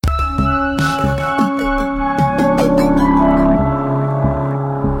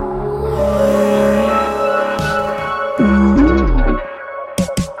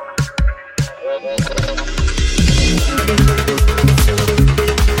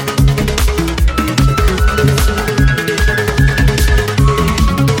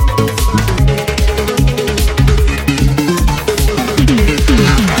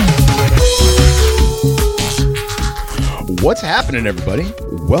happening, everybody?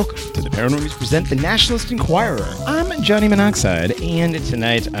 Welcome to the Paranormies Present the Nationalist Enquirer. I'm Johnny Monoxide, and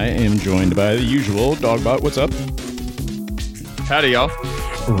tonight I am joined by the usual Dogbot. What's up? Howdy, y'all.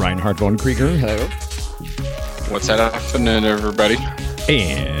 Reinhard von Krieger. Hello. What's happening, everybody?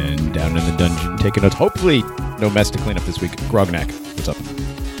 And down in the dungeon, taking notes. Hopefully, no mess to clean up this week. Grognak. What's up?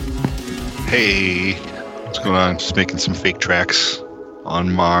 Hey, what's going on? Just making some fake tracks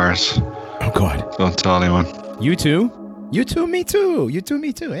on Mars. Oh, God. Don't tell anyone. You too? You too, me too. You too,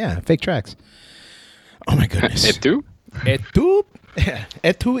 me too. Yeah, fake tracks. Oh, my goodness. Et tu? Et tu?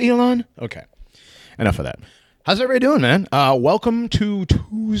 Et tu, Elon? Okay. Enough of that. How's everybody doing, man? Welcome to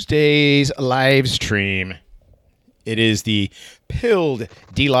Tuesday's live stream. It is the Pilled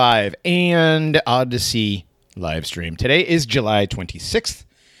D-Live and Odyssey live stream. Today is July 26th.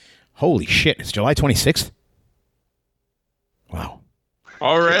 Holy shit, it's July 26th? Wow.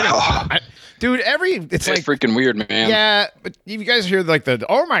 Already? Dude, it's like freaking weird, man. Yeah, but you guys hear like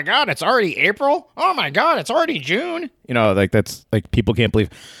oh my God, it's already April? Oh my God, it's already June? You know, like that's like people can't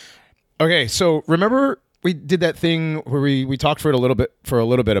believe. Okay, so remember we did that thing where we talked for a little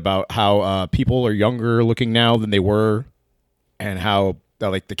bit about how people are younger looking now than they were, and how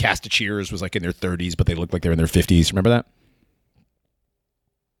like the cast of Cheers was like in their 30s, but they look like they're in their 50s. Remember that?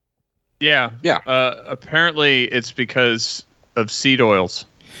 Yeah. Apparently, it's because of seed oils.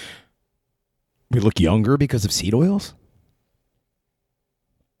 We look younger because of seed oils?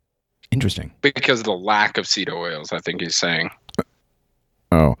 Interesting. Because of the lack of seed oils, I think he's saying.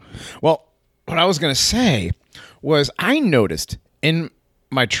 Oh. Well, what I was going to say was I noticed in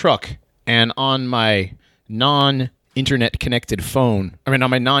my truck and on my non-internet connected phone, on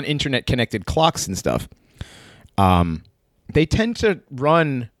my non-internet connected clocks and stuff, they tend to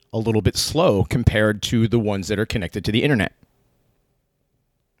run a little bit slow compared to the ones that are connected to the internet.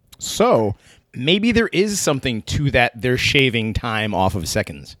 So maybe there is something to that they're shaving time off of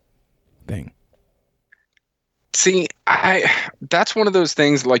seconds thing. See, that's one of those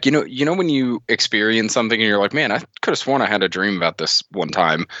things, like, you know when you experience something and you're like, man, I could have sworn I had a dream about this one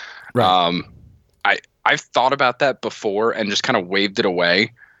time. Right. I've thought about that before and just kind of waved it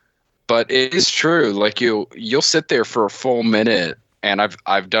away. But it is true. Like you'll sit there for a full minute, and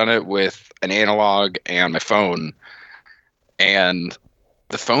I've done it with an analog and my phone, and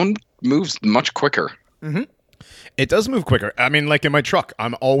the phone moves much quicker. Mm-hmm. It does move quicker. I mean, like in my truck,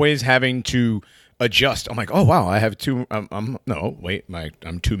 I'm always having to adjust. I'm like, oh wow, I have I'm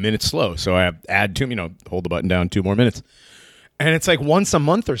 2 minutes slow, so I add hold the button down 2 more minutes, and it's like once a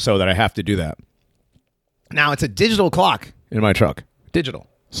month or so that I have to do that. Now it's a digital clock in my truck, digital,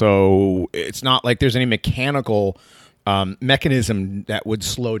 so it's not like there's any mechanical mechanism that would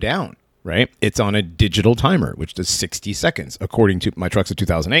slow down. Right, it's on a digital timer, which does 60 seconds. According to my truck's a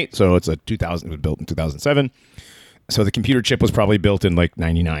 2008, so it's it was built in 2007. So the computer chip was probably built in like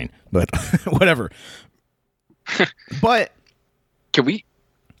 99, but whatever. But can we?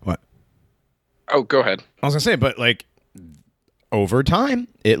 What? Oh, go ahead. I was gonna say, but like over time,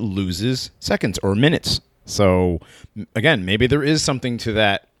 it loses seconds or minutes. So again, maybe there is something to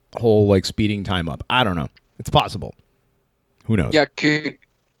that whole like speeding time up. I don't know. It's possible. Who knows? Yeah.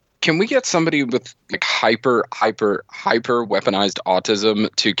 Can we get somebody with like hyper weaponized autism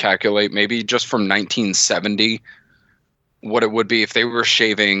to calculate maybe just from 1970 what it would be if they were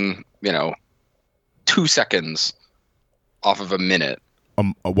shaving, 2 seconds off of a minute?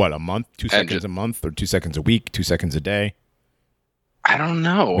 What, a month? 2 seconds a month, or 2 seconds a week, 2 seconds a day? I don't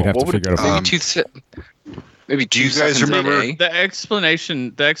know. We'd have to figure out. Maybe do you guys remember the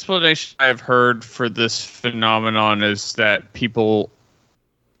explanation I've heard for this phenomenon is that people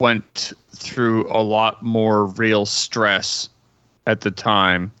went through a lot more real stress at the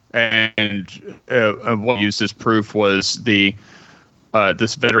time, and what we used as proof was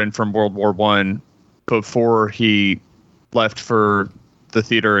this veteran from World War I before he left for the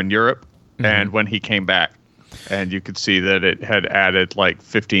theater in Europe, mm-hmm. and when he came back, and you could see that it had added like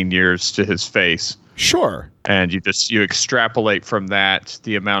 15 years to his face. Sure. And you extrapolate from that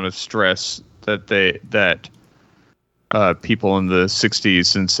the amount of stress that people in the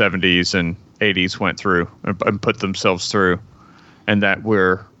 60s and 70s and 80s went through and put themselves through, and that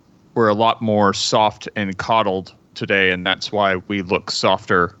we're a lot more soft and coddled today, and that's why we look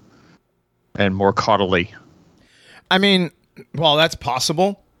softer and more coddly. I mean, well, that's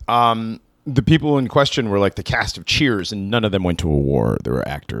possible. The people in question were like the cast of Cheers, and none of them went to a war. They were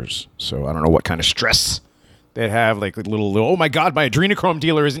actors, so I don't know what kind of stress they'd have. Like little oh my God, my adrenochrome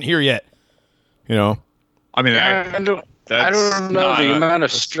dealer isn't here yet. I mean, I don't know the amount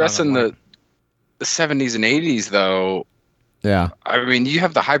of stress in the 70s and 80s, though. Yeah. I mean, you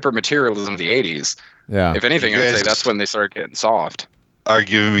have the hyper-materialism of the 80s. Yeah. If anything, You I'd say guys- that's when they start getting soft. Are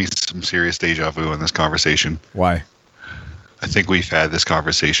giving me some serious deja vu in this conversation. Why? I think we've had this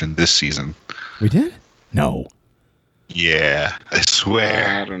conversation this season. We did? No. Yeah, I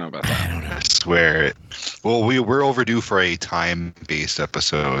swear. I don't know about that. I swear. Well, we're overdue for a time-based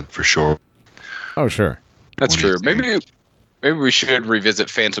episode for sure. Oh, sure. That's What do you true. think? Maybe we should revisit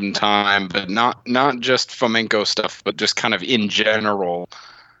Phantom Time, but not just flamenco stuff, but just kind of in general,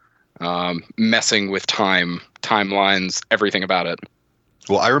 messing with timelines, everything about it.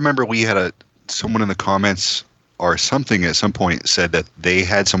 Well, I remember we had someone in the comments or something at some point said that they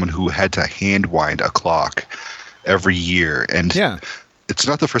had someone who had to hand wind a clock every year, and Yeah. it's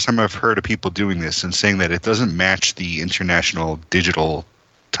not the first time I've heard of people doing this and saying that it doesn't match the international digital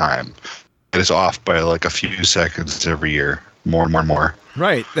time. It is off by like a few seconds every year, more and more and more.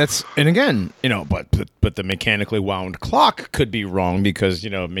 Right. And again, but the mechanically wound clock could be wrong because,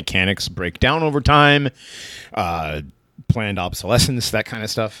 mechanics break down over time, planned obsolescence, that kind of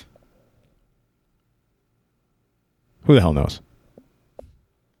stuff. Who the hell knows?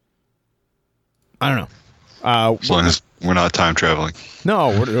 I don't know. As long as we're not time traveling. No,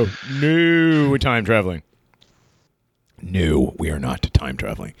 we're time traveling. No, we are not time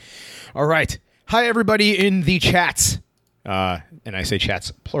traveling. All right. Hi, everybody in the chats. And I say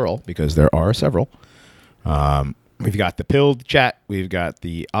chats plural because there are several. We've got the Pilled chat. We've got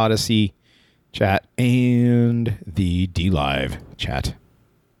the Odyssey chat and the D-Live chat.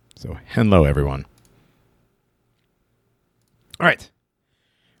 So, hello, everyone. All right.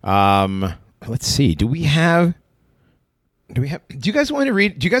 Let's see. Do you guys want me to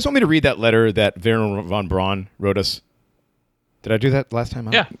read that letter that Werner von Braun wrote us? Did I do that last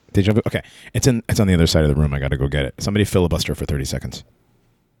time? Yeah. Did you? Okay. It's on the other side of the room. I got to go get it. Somebody filibuster for 30 seconds.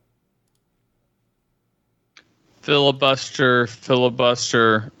 Filibuster. That's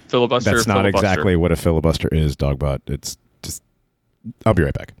not exactly what a filibuster is, Dogbot. It's just. I'll be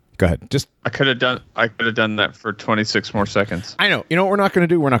right back. Go ahead. I could have done that for 26 more seconds. I know. You know what we're not going to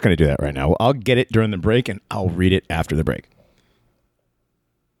do? We're not going to do that right now. I'll get it during the break, and I'll read it after the break.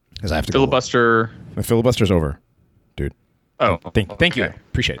 Because I have to Filibuster. The filibuster's over, dude. Oh, Thank you. okay.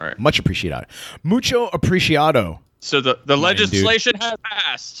 Appreciate it. All right. Much appreciado. Mucho apreciado. So the legislation has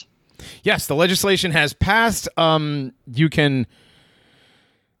passed. Yes, the legislation has passed. You can.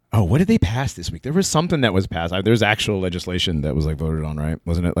 Oh, what did they pass this week? There was something that was passed. There's actual legislation that was voted on, right?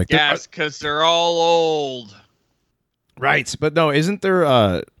 Wasn't it? Yes, because they're all old. Right, but no, isn't there?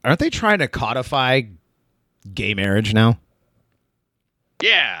 Aren't they trying to codify gay marriage now?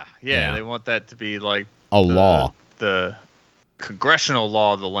 Yeah. Yeah. They want that to be like A law. The congressional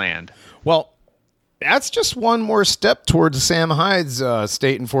law of the land. Well, that's just one more step towards Sam Hyde's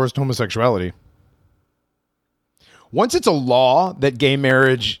state-enforced homosexuality. Once it's a law that gay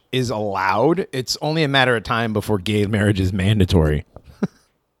marriage is allowed, it's only a matter of time before gay marriage is mandatory.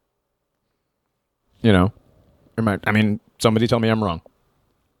 Somebody tell me I'm wrong.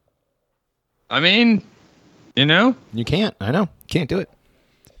 You You can't. I know. Can't do it.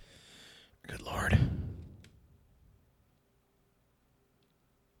 Good Lord.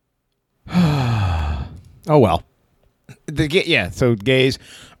 Oh, well. So gays.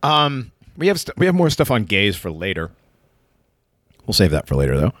 We have more stuff on gays for later. We'll save that for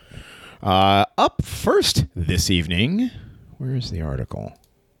later, though. Up first this evening. Where's the article?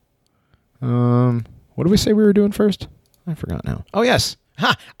 What did we say we were doing first? I forgot now. Oh, yes.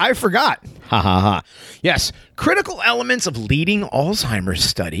 Ha! I forgot. Ha ha ha. Yes. Critical elements of leading Alzheimer's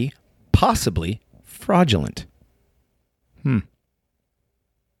study, possibly fraudulent.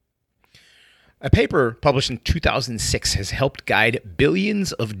 A paper published in 2006 has helped guide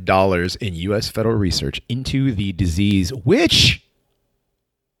billions of dollars in U.S. federal research into the disease, which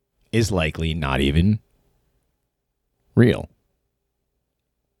is likely not even real.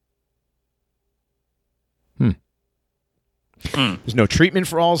 There's no treatment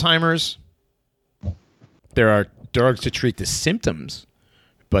for Alzheimer's. There are drugs to treat the symptoms,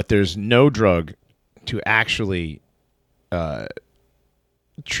 but there's no drug to actually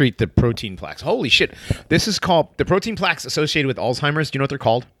treat the protein plaques. Holy shit. This is called the protein plaques associated with Alzheimer's. Do you know what they're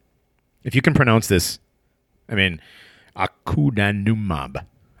called? If you can pronounce this, aducanumab.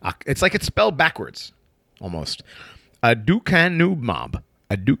 It's like it's spelled backwards, almost. Aducanumab.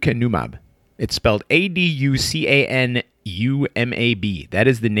 It's spelled Aducanumab. That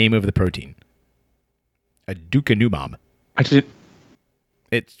is the name of the protein. Aducanumab.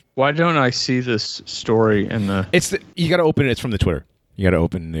 Why don't I see this story in the... You got to open it. It's from the Twitter. You got to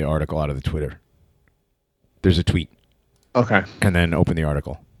open the article out of the Twitter. There's a tweet. Okay. And then open the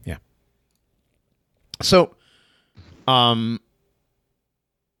article. Yeah. So,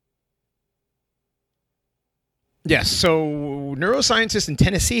 Yes. So, neuroscientist in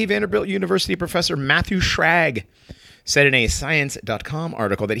Tennessee, Vanderbilt University professor Matthew Schrag said in a Science.com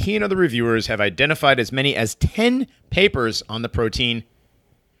article that he and other reviewers have identified as many as 10 papers on the protein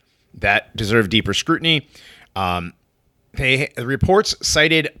that deserve deeper scrutiny. The reports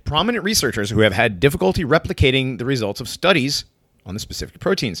cited prominent researchers who have had difficulty replicating the results of studies on the specific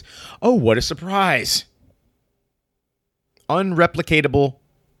proteins. Oh, what a surprise. Unreplicatable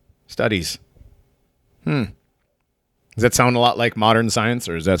studies. Does that sound a lot like modern science,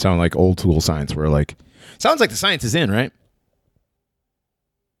 or does that sound like old school science where like sounds like the science is in, right?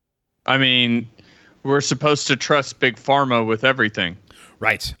 I mean, we're supposed to trust big pharma with everything.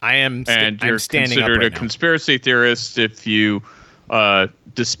 Right. I'm you're standing considered up right a conspiracy theorist if you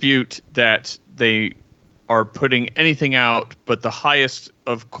dispute that they are putting anything out but the highest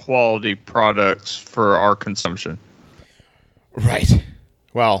of quality products for our consumption. Right.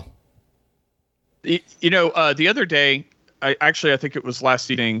 Well, the other day, I think it was last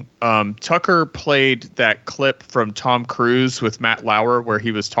evening, Tucker played that clip from Tom Cruise with Matt Lauer where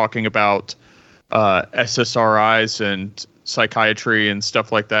he was talking about SSRIs and psychiatry and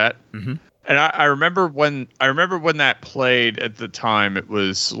stuff like that. Mm-hmm. And I remember when that played at the time, it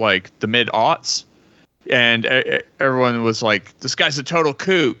was like the mid-aughts, and everyone was like, "This guy's a total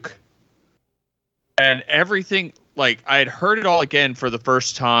kook," and everything. Like, I had heard it all again for the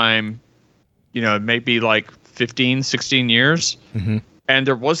first time, maybe like 15, 16 years. Mm-hmm. And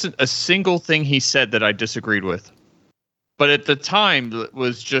there wasn't a single thing he said that I disagreed with. But at the time, it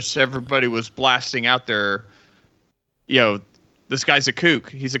was just everybody was blasting out there, this guy's a kook.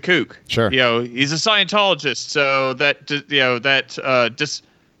 He's a kook. Sure. He's a Scientologist. So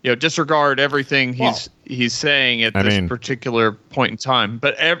disregard everything he's saying at this particular point in time.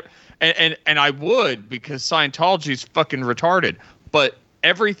 But and I would, because Scientology is fucking retarded. But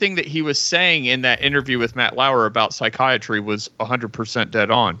everything that he was saying in that interview with Matt Lauer about psychiatry was 100%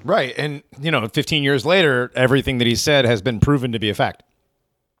 dead on. Right. And, 15 years later, everything that he said has been proven to be a fact.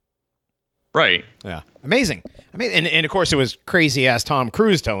 Right. Yeah. Amazing. And of course, it was crazy ass Tom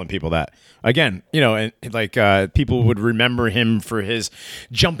Cruise telling people that. Again, and like people would remember him for his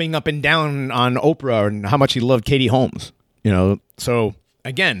jumping up and down on Oprah and how much he loved Katie Holmes. So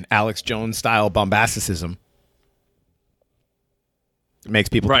again, Alex Jones style bombasticism makes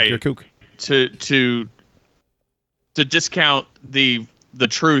people think you're a kook. To discount the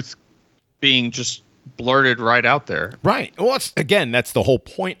truth being just blurted right out there. Right. Well, that's the whole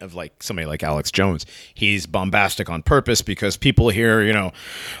point of like somebody like Alex Jones. He's bombastic on purpose because people hear, I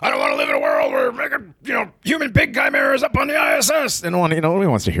don't want to live in a world where making, human pig chimeras up on the ISS. And nobody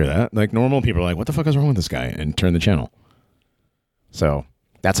wants to hear that. Like normal people are like, what the fuck is wrong with this guy? And turn the channel. So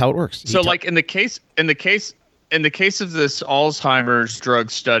that's how it works. So like in the case of this Alzheimer's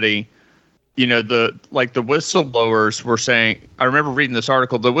drug study, the whistleblowers were saying, I remember reading this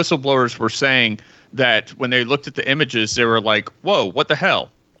article, the whistleblowers were saying that when they looked at the images, they were like, whoa, what the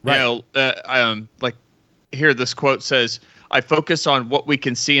hell? Right. Here this quote says, I focus on what we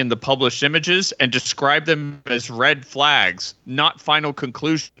can see in the published images and describe them as red flags, not final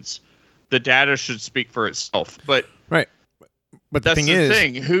conclusions. The data should speak for itself. But right. But the thing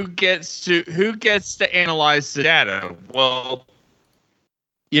is, who gets to analyze the data? Well,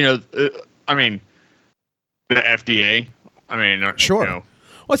 the FDA. sure.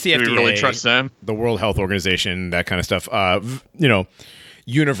 What's the FDA? Do we really trust them? The World Health Organization, that kind of stuff.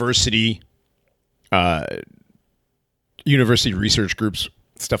 University research groups,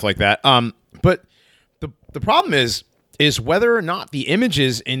 stuff like that. But the problem is whether or not the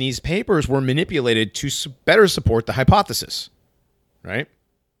images in these papers were manipulated to better support the hypothesis, right?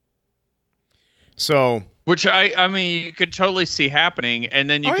 So, which you could totally see happening, and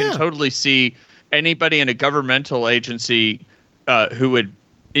then you can totally see anybody in a governmental agency who would.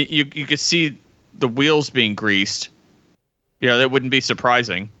 You could see the wheels being greased. That wouldn't be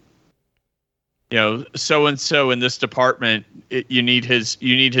surprising. So and so in this department, you need his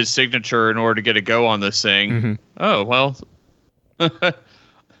signature in order to get a go on this thing. Mm-hmm. Oh well,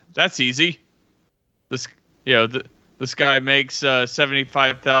 that's easy. This guy makes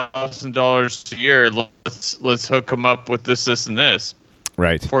 $75,000 a year. Let's hook him up with this, and this.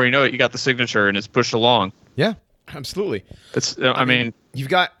 Right. Before you know it, you got the signature, and it's pushed along. Yeah, absolutely. It's. I mean, you've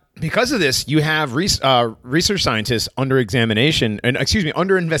got, because of this, you have research scientists under investigation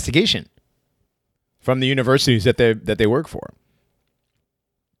from the universities that they work for.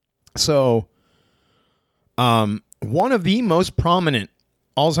 So, one of the most prominent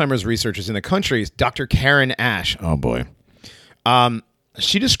Alzheimer's researchers in the country is Dr. Karen Ash. Oh boy.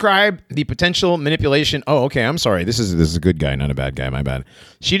 She described the potential manipulation. Oh, okay. I'm sorry. This is a good guy, not a bad guy. My bad.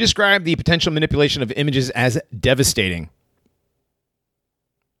 She described the potential manipulation of images as devastating,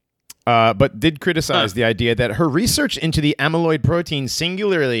 but did criticize the idea that her research into the amyloid protein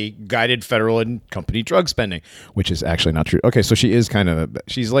singularly guided federal and company drug spending, which is actually not true. Okay, so she is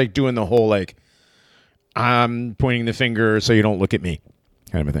she's like doing the whole like, I'm pointing the finger so you don't look at me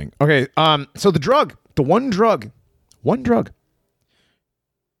kind of a thing. Okay, so the one drug,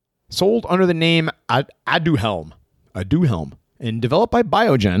 sold under the name Aduhelm, and developed by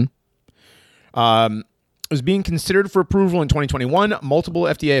Biogen, was being considered for approval in 2021. Multiple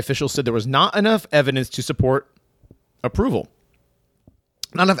FDA officials said there was not enough evidence to support approval.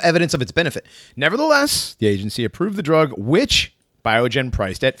 Not enough evidence of its benefit. Nevertheless, the agency approved the drug, which Biogen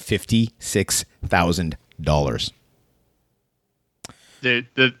priced at $56,000.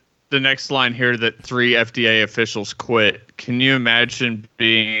 The next line here that 3 FDA officials quit. Can you imagine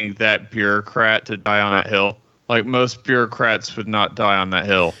being that bureaucrat to die on that hill? Like, most bureaucrats would not die on that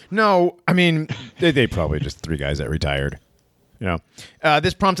hill. No, I mean, they probably just 3 guys that retired. You know,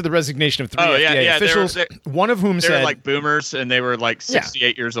 this prompted the resignation of 3 FDA officials, one of whom said, they were like boomers, and they were like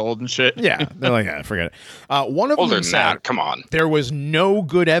 68 years old and shit. Yeah, they're like, forget it. One of them said, come on. There was no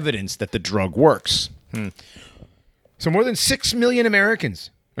good evidence that the drug works. So more than 6 million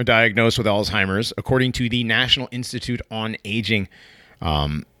Americans are diagnosed with Alzheimer's, according to the National Institute on Aging.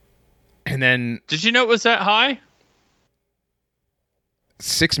 And then... Did you know it was that high?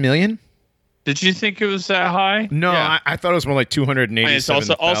 6 million? Did you think it was that high? No, yeah. I thought it was more like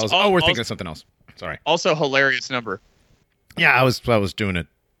 287,000. We're thinking of something else. Sorry. Also, hilarious number. Yeah, I was doing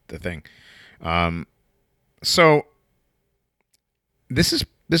the thing. So this is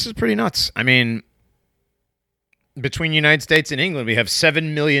pretty nuts. I mean, between the United States and England, we have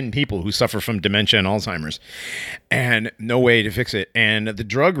 7 million people who suffer from dementia and Alzheimer's, and no way to fix it. And the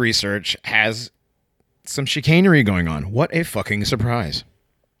drug research has some chicanery going on. What a fucking surprise.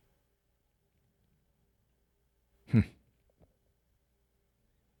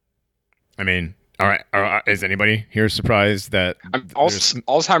 I mean, all right. Is anybody here surprised that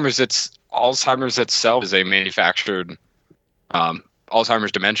Alzheimer's itself is a manufactured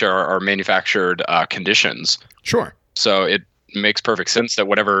Alzheimer's, dementia are manufactured conditions. Sure. So it makes perfect sense that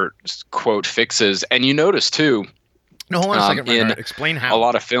whatever quote fixes, and you notice too. No, hold on a second. Bernard. Explain how a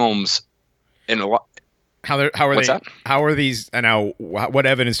lot of films how are these, and now what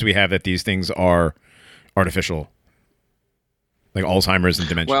evidence do we have that these things are artificial, like Alzheimer's and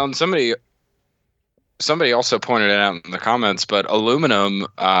dementia? Well, and somebody also pointed it out in the comments, but aluminum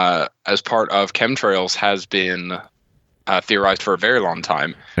as part of chemtrails has been theorized for a very long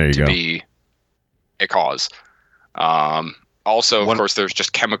time to be a cause. Also, of course, there's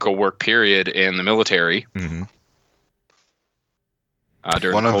just chemical work period in the military. Mm-hmm.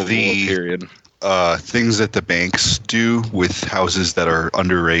 During one the Cold of the War period. Things that the banks do with houses that are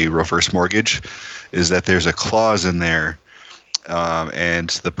under a reverse mortgage is that there's a clause in there,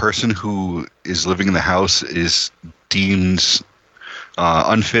 and the person who is living in the house is deemed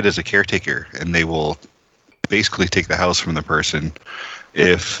unfit as a caretaker, and they will basically take the house from the person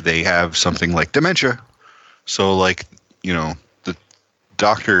if they have something like dementia. So, like, you know, the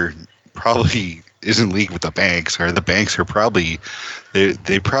doctor probably isn't in league with the banks, or the banks are probably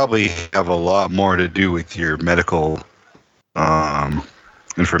they probably have a lot more to do with your medical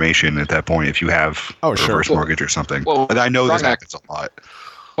information at that point if you have a reverse mortgage or something. Well, I know this happens a lot.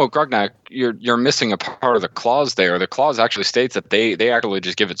 Well, Grognak, you're missing a part of the clause there. The clause actually states that they actually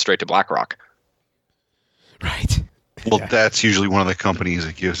just give it straight to BlackRock. Right. Well, that's usually one of the companies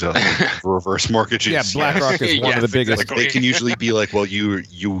that gives us reverse mortgages. Yeah, BlackRock is one of the biggest. Like, they can usually be like, "Well, you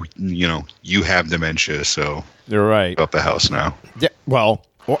have dementia, so you're right. Up the house now." Yeah. Well,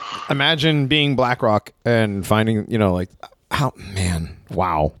 imagine being BlackRock and finding,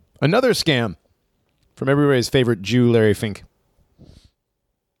 wow, another scam from everybody's favorite Jew, Larry Fink.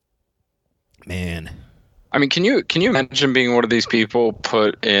 Man, I mean, can you imagine being one of these people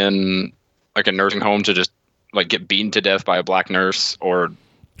put in like a nursing home to just like get beaten to death by a black nurse, or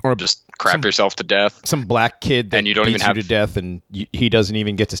just crap yourself to death? Some black kid that you don't beats even have you to death, and he doesn't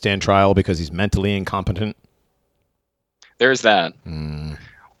even get to stand trial because he's mentally incompetent. There's that.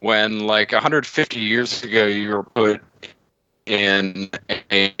 When like 150 years ago, you were put in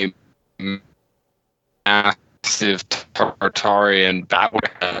a massive Tartarian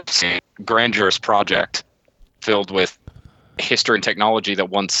grandiose project filled with history and technology that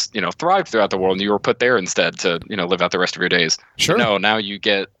once thrived throughout the world, and you were put there instead to live out the rest of your days. Sure. No, now you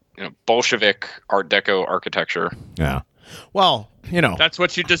get Bolshevik Art Deco architecture. Yeah. Well, That's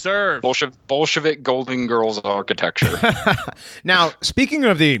what you deserve. Bolshevik Golden Girls architecture. Now, speaking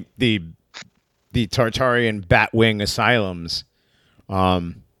of the Tartarian Batwing asylums,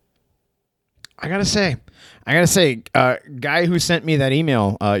 I gotta say, guy who sent me that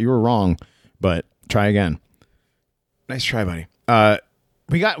email, you were wrong, but try again. Nice try, buddy.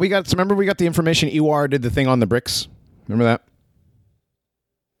 We got. Remember, we got the information. Ewar did the thing on the bricks. Remember that?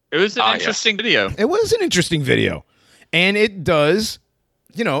 It was an interesting video. It was an interesting video, and it does,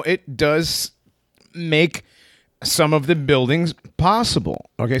 it does make some of the buildings possible.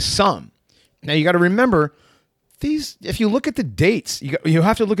 Okay, some. Now you got to remember these. If you look at the dates, you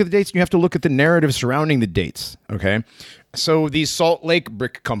have to look at the dates. And you have to look at the narrative surrounding the dates. Okay, so the Salt Lake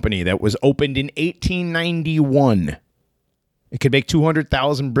Brick Company that was opened in 1891. It could make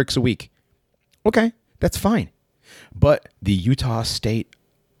 200,000 bricks a week. Okay, that's fine. But the Utah State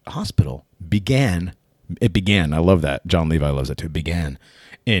Hospital began, I love that. John Levi loves it too, began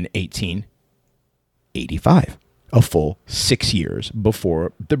in 1885, a full 6 years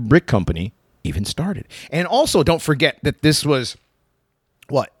before the brick company even started. And also, don't forget that this was,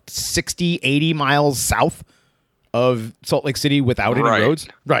 60, 80 miles south of Salt Lake City without any roads?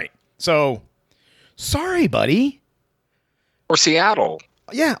 Right. So, sorry, buddy. Or Seattle.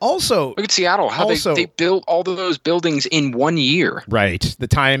 Yeah, also. Look at Seattle, how they built all of those buildings in 1 year. Right. The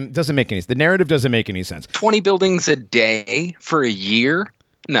time doesn't make any sense. The narrative doesn't make any sense. 20 buildings a day for a year?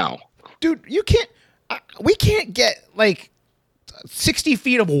 No. Dude, you can't. We can't get 60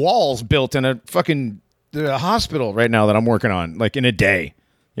 feet of walls built in a fucking hospital right now that I'm working on, in a day.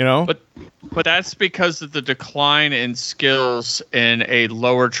 But that's because of the decline in skills in a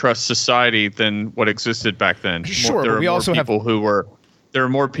lower trust society than what existed back then. Sure, but we also have people there are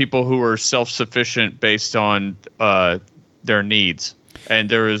more people who are self-sufficient based on their needs, and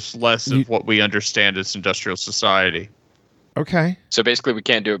there is less of what we understand as industrial society. Okay. So basically, we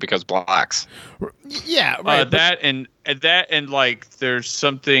can't do it because blacks. Yeah, right. That and there's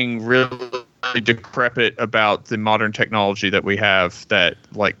something really decrepit about the modern technology that we have that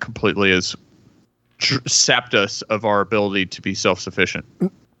completely has sapped us of our ability to be self-sufficient.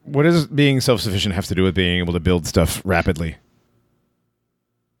 What does being self-sufficient have to do with being able to build stuff rapidly?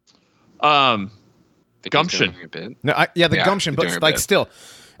 Gumption. No, the gumption, but still,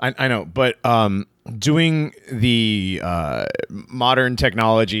 I know, but doing the modern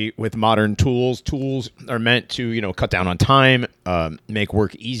technology with modern tools are meant to cut down on time, make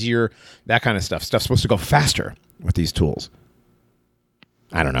work easier, that kind of stuff. Stuff's supposed to go faster with these tools.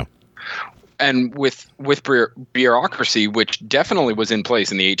 I don't know. And with bureaucracy, which definitely was in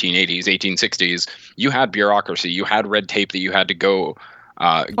place in the 1880s, 1860s, you had bureaucracy, you had red tape that you had to go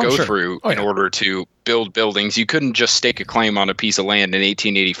through in order to build buildings. You couldn't just stake a claim on a piece of land in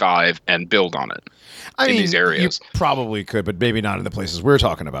 1885 and build on it in these areas. You probably could, but maybe not in the places we're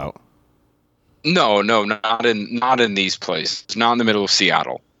talking about. No, not in these places. Not in the middle of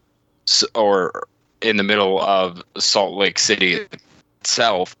Seattle, or in the middle of Salt Lake City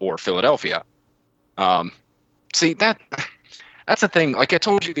itself, or Philadelphia. See That's the thing. Like I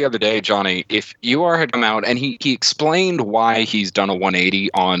told you the other day, Johnny, if UR had come out and he explained why he's done a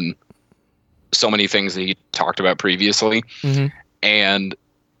 180 on so many things that he talked about previously, and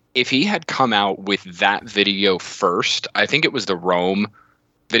if he had come out with that video first, I think it was the Rome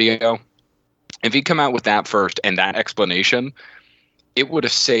video, if he'd come out with that first and that explanation, it would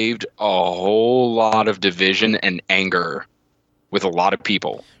have saved a whole lot of division and anger with a lot of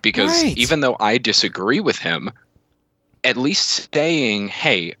people. Because even though I disagree with him, at least saying,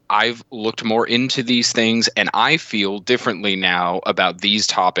 hey, I've looked more into these things and I feel differently now about these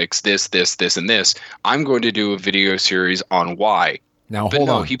topics, this, and this. I'm going to do a video series on why. Now, hold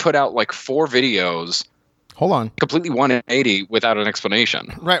on. He put out 4 videos. Hold on. Completely 180 without an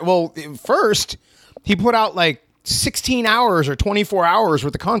explanation. Right. Well, first, he put out 16 hours or 24 hours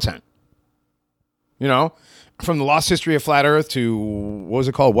worth of content. From the lost history of Flat Earth to, what was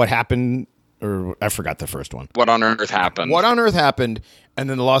it called? What happened? Or I forgot the first one. What on Earth happened? What on Earth happened, and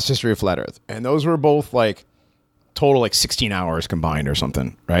then the lost history of Flat Earth. And those were both total 16 hours combined or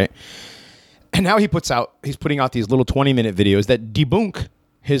something, right? And now he's putting out these little 20-minute videos that debunk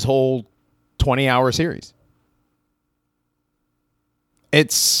his whole 20-hour series.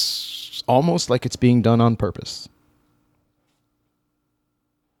 It's almost like it's being done on purpose.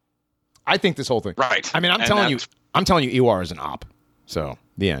 I think this whole thing. Right. I mean, I'm telling you, EWR is an op. So,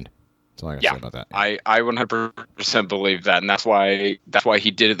 the end. That's all I got to say about that. I 100% believe that, and that's why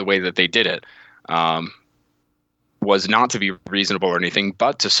he did it the way that they did it. Was not to be reasonable or anything,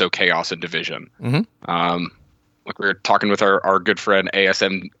 but to sow chaos and division. Mm-hmm. Like we were talking with our good friend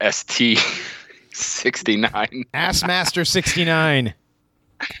ASMST 69. Assmaster69.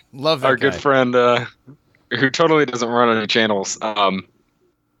 Love that Our guy. good friend who totally doesn't run any channels.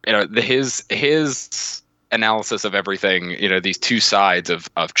 His analysis of everything, these two sides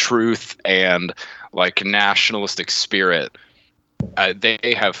of truth and like nationalistic spirit,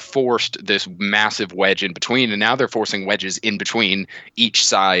 they have forced this massive wedge in between, and now they're forcing wedges in between each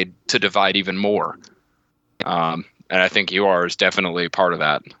side to divide even more. And I think UR is definitely part of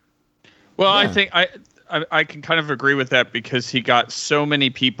that. Well, Yeah. I think I can kind of agree with that because he got so many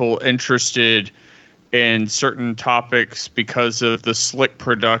people interested in certain topics because of the slick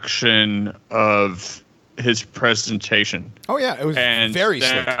production of his presentation. Oh yeah, it was very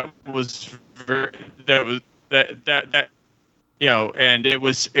slick. That and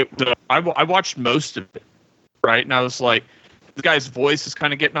I watched most of it, right? And I was like, the guy's voice is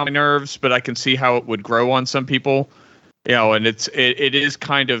kind of getting on my nerves, but I can see how it would grow on some people, and it is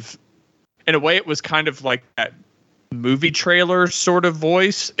kind of, in a way, it was kind of like that movie trailer sort of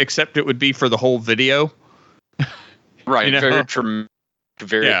voice, except it would be for the whole video. Right.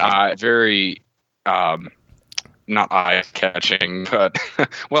 Very not eye-catching, but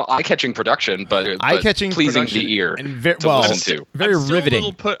eye-catching production, but Eye-catching pleasing production the ear and to listen to. very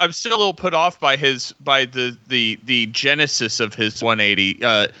riveting. I'm still a little put off by the genesis of his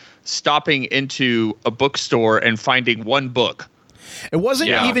 180, stopping into a bookstore and finding one book. It wasn't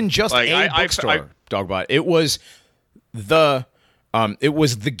even just a bookstore, Dogbot. It was the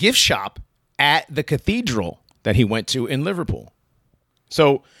gift shop at the cathedral that he went to in Liverpool.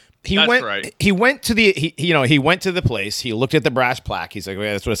 So he went to the place. He looked at the brass plaque. He's like,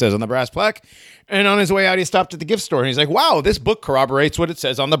 well, that's what it says on the brass plaque. And on his way out, he stopped at the gift store and he's like, wow, this book corroborates what it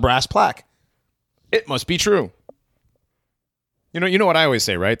says on the brass plaque. It must be true. You know what I always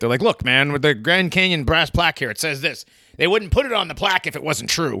say, right? They're like, look, man, with the Grand Canyon brass plaque here, it says this. They wouldn't put it on the plaque if it wasn't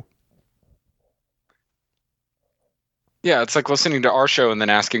true. Yeah, it's like listening to our show and then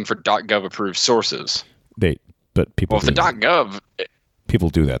asking for .gov approved sources. But people. Well, if the .gov. People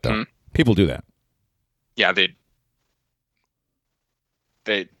do that though. People do that. Yeah, they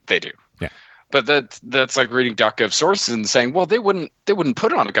do. Yeah. But that's like reading .gov sources and saying, well, they wouldn't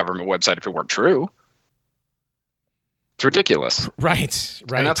put it on a government website if it weren't true. It's ridiculous. Right.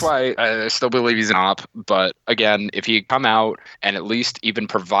 And that's why I still believe he's an op. But again, if he had come out and at least even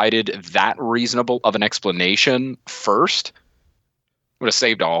provided that reasonable of an explanation first, would have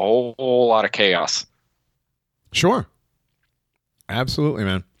saved a whole lot of chaos. Sure. Absolutely,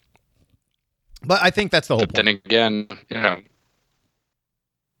 man. But I think that's the whole point. Then again, yeah.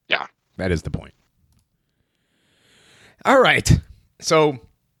 That is the point. All right. So,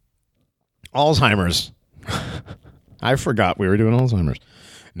 Alzheimer's. I forgot we were doing Alzheimer's.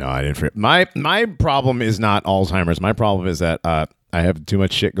 No, I didn't forget. My problem is not Alzheimer's. My problem is that I have too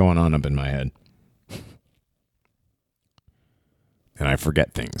much shit going on up in my head. And I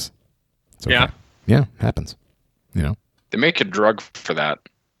forget things. It's okay. Yeah, happens. They make a drug for that.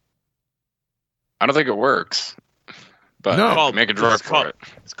 I don't think it works. But they make a drug for it.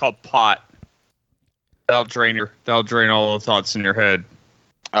 It's called pot. That'll drain all the thoughts in your head.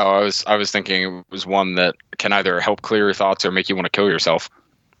 Oh, I was thinking it was one that can either help clear your thoughts or make you want to kill yourself.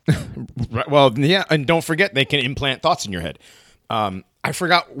 Right, well, yeah, and don't forget they can implant thoughts in your head. I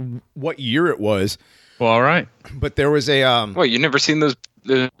forgot what year it was. Well, all right. But there was a Wait, you never seen those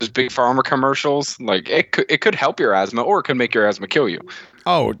big pharma commercials? Like it could help your asthma or it could make your asthma kill you.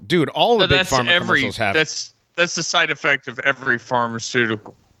 Oh, dude, all the big pharma commercials have. That's the side effect of every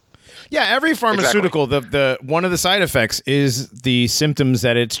pharmaceutical. Yeah, every pharmaceutical, exactly. the one of the side effects is the symptoms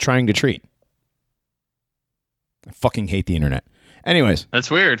that it's trying to treat. I fucking hate the internet. Anyways.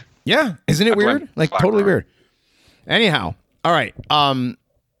 That's weird. Yeah, isn't it weird? Like totally weird. Anyhow, all right.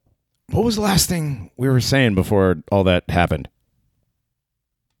 What was the last thing we were saying before all that happened?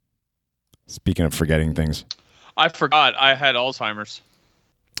 Speaking of forgetting things. I forgot I had Alzheimer's.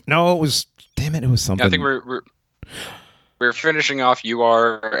 No, it was something. Yeah, I think we're finishing off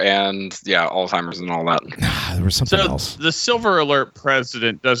UR and Alzheimer's and all that. There was something else. The Silver Alert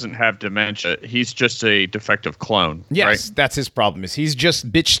president doesn't have dementia. He's just a defective clone. Yes, right? That's his problem. Is he's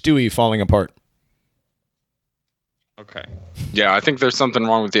just bitch Stewie falling apart. Okay. Yeah, I think there's something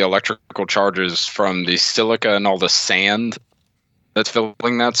wrong with the electrical charges from the silica and all the sand that's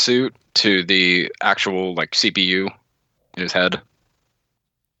filling that suit to the actual CPU in his head.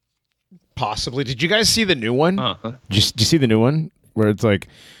 Possibly. Did you guys see the new one? Uh-huh. Did you see the new one where it's like,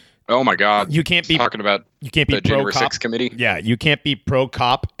 oh my God, you can't be talking about the January pro-cop 6th committee. Yeah, you can't be pro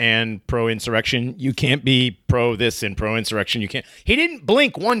cop and pro insurrection. You can't be pro this and pro insurrection. You can't. He didn't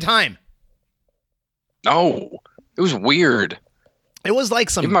blink one time. No, it was weird. It was like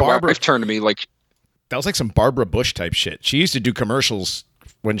some Even my wife turned to me like like some Barbara Bush type shit. She used to do commercials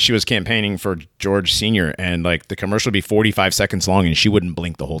when she was campaigning for George Sr. and like the commercial would be 45 seconds long and she wouldn't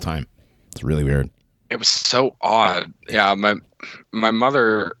blink the whole time. It's really weird. It was so odd. Yeah, my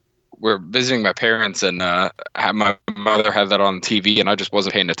mother, we're visiting my parents, and my mother had that on TV, and I just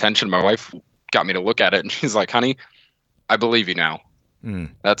wasn't paying attention. My wife got me to look at it, and she's like, "Honey, I believe you now.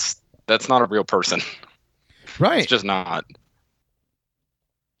 That's not a real person, right? It's just not."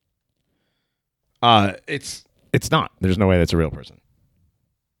 It's not. There's no way that's a real person.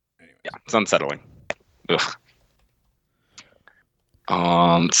 Anyways. Yeah, it's unsettling. Ugh.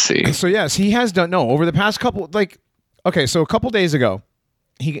 Let's see. So yes, he has done. No, over the past couple, so a couple days ago,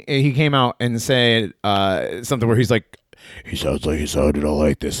 he came out and said something where he's like, he sounds like he sounded all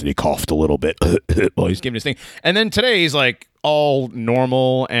like this, and he coughed a little bit while he's giving his thing. And then today he's like all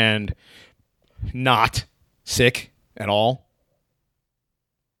normal and not sick at all.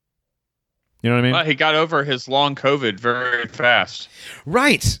 You know what I mean? Well, he got over his long COVID very fast.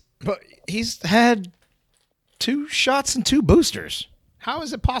 Right, but he's had 2 shots and 2 boosters. How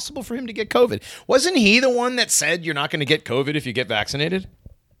is it possible for him to get COVID? Wasn't he the one that said you're not going to get COVID if you get vaccinated?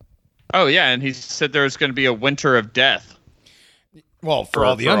 Oh, yeah, and he said there's going to be a winter of death. Well, for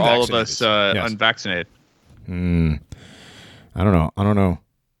all of us unvaccinated. I don't know. I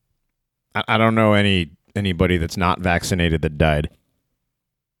don't know anybody that's not vaccinated that died.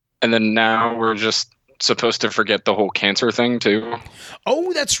 And then now we're just supposed to forget the whole cancer thing, too.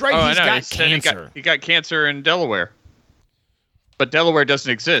 Oh, that's right. He's got cancer. He got cancer in Delaware. But Delaware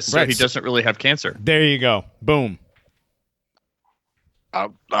doesn't exist, so he doesn't really have cancer. There you go. Boom. I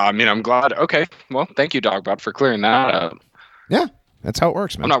mean, I'm glad. Okay. Well, thank you, Dogbot, for clearing that up. Yeah, that's how it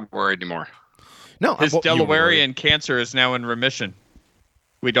works, man. I'm not worried anymore. No, his Delawarean cancer is now in remission.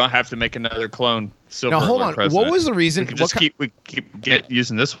 We don't have to make another clone. Now, hold on. President. What was the reason? We can keep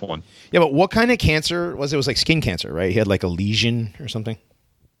using this one. Yeah, but what kind of cancer was it? It was like skin cancer, right? He had like a lesion or something?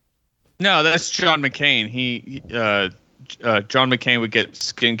 No, that's John McCain. John McCain would get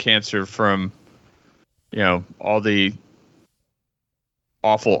skin cancer from, all the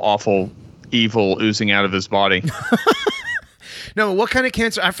awful evil oozing out of his body. No, what kind of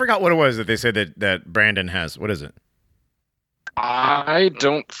cancer? I forgot what it was that they said that Brandon has. What is it? I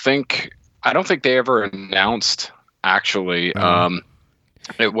don't think they ever announced, actually.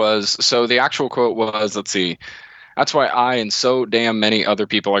 It was, so the actual quote was, let's see, "That's why I and so damn many other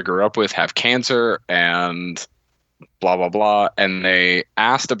people I grew up with have cancer," and blah, blah, blah. And they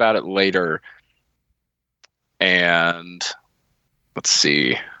asked about it later. And let's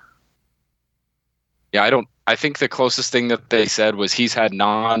see. Yeah, I think the closest thing that they said was he's had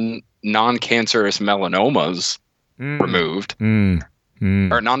non-cancerous melanomas removed.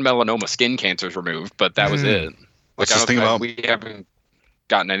 Or non-melanoma skin cancers removed, but that was it. What's this thing about? We haven't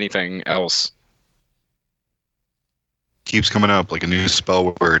gotten anything else. Keeps coming up like a new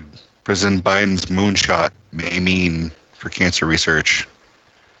spell word. President Biden's moonshot may mean for cancer research.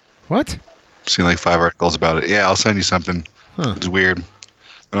 What? I've seen like 5 articles about it. Yeah, I'll send you something. It's weird.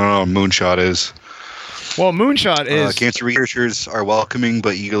 I don't know what moonshot is. Well, moonshot is... cancer researchers are welcoming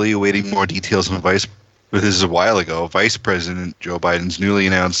but eagerly awaiting more details on this is a while ago. Vice President Joe Biden's newly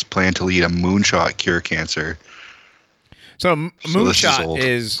announced plan to lead a moonshot cure cancer. So moonshot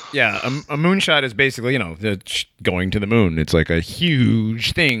is a moonshot is basically, going to the moon. It's like a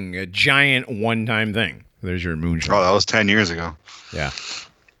huge thing, a giant one-time thing. There's your moonshot. Oh, that was 10 years ago. Yeah.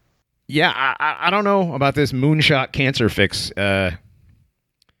 Yeah, I don't know about this moonshot cancer fix. Remember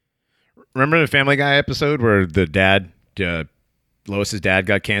the Family Guy episode where the dad, Lois's dad,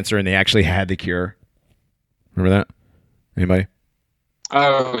 got cancer and they actually had the cure? Remember that? Anybody?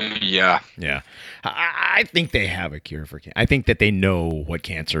 Oh, yeah. Yeah. I think they have a cure for cancer. I think that they know what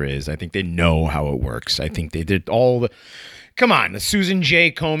cancer is. I think they know how it works. I think they did all the... Come on, the Susan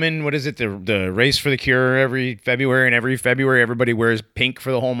J. Komen, what is it? The Race for the Cure every February, and every February everybody wears pink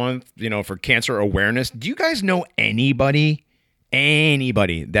for the whole month, for cancer awareness. Do you guys know anybody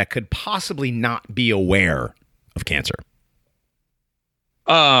that could possibly not be aware of cancer?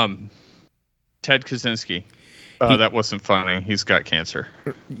 Ted Kaczynski. That wasn't funny. He's got cancer.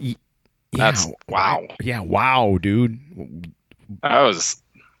 Yeah, That's wow. Yeah, wow, dude. That was...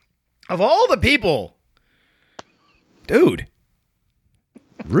 Of all the people... Dude.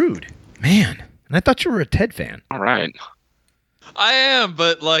 Rude. Man. And I thought you were a Ted fan. All right. I am,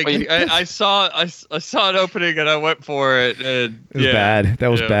 but I saw an opening and I went for it. And, it was bad. That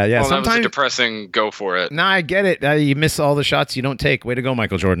was bad. Yeah, well, sometimes that was a depressing go for it. Nah, I get it. You miss all the shots you don't take. Way to go,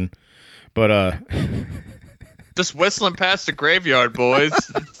 Michael Jordan. But just whistling past the graveyard, boys.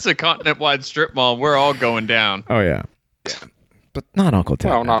 It's a continent-wide strip mall. We're all going down. Oh yeah. but not Uncle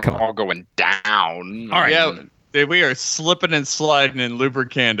Ted. Well, now. not Come on. all going down. All right. Yeah, we are slipping and sliding in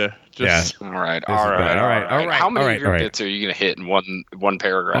lubricanda. Just All right. This is bad. All right. How many of your all right. bits are you going to hit in one Well,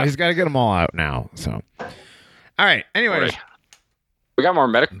 paragraph? he's got to get them all out now. So, all right. Anyways, We got more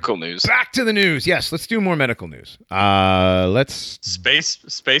medical news. back to the news. Yes, let's do more medical news. Let's.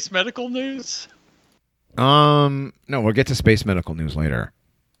 space medical news. No, we'll get to space medical news later.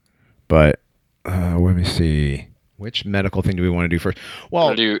 But let me see. Which medical thing do we want to do first? Well,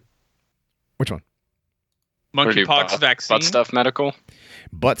 Wanna do which one? Monkeypox vaccine. butt stuff medical.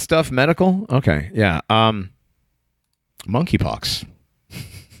 Butt stuff medical? Okay, yeah. Monkeypox.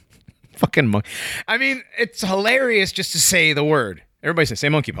 Fucking I mean, it's hilarious just to say the word. Everybody say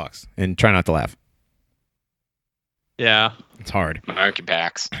monkeypox and try not to laugh. Yeah. It's hard.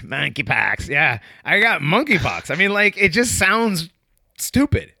 Monkeypox. Monkeypox. Yeah. I got monkeypox. I mean, like, it just sounds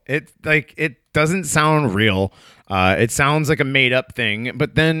stupid. It doesn't sound real. It sounds like a made up thing,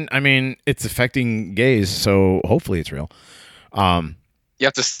 but then, I mean, it's affecting gays, so hopefully it's real. You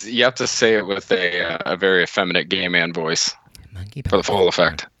have to say it with a very effeminate gay man voice Monkeypox. for the full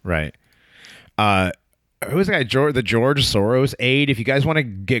effect. Right. Who was that guy? The George Soros aide. If you guys want to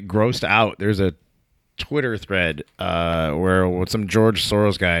get grossed out, there's a Twitter thread where some George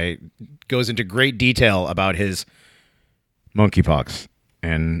Soros guy goes into great detail about his monkeypox.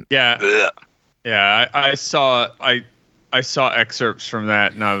 And Yeah. Yeah. I saw excerpts from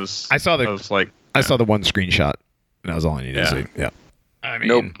that, and I was like, I saw the one screenshot, and that was all I needed to Yeah. see. Yeah. I mean,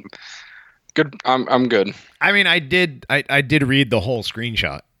 Nope. Good. I'm good. I mean, I did read the whole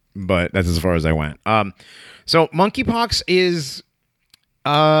screenshot, but that's as far as I went. So monkeypox is,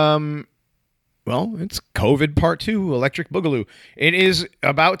 well, it's COVID Part 2, Electric Boogaloo. It is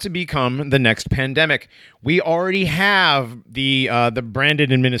about to become the next pandemic. We already have the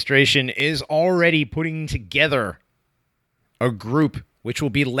Brandon administration is already putting together a group which will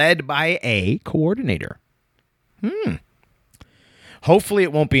be led by a coordinator. Hopefully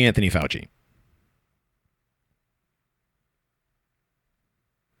it won't be Anthony Fauci.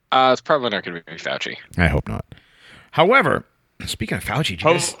 It's probably not going to be Fauci. I hope not. However, speaking of Fauci,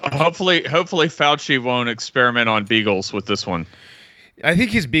 hopefully Fauci won't experiment on beagles with this one. I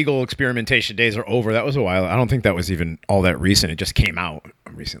think his beagle experimentation days are over. That was a while. I don't think that was even all that recent. It just came out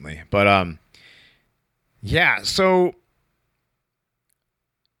recently. But yeah. So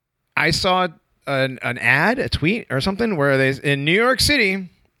I saw an ad, a tweet or something where in New York City,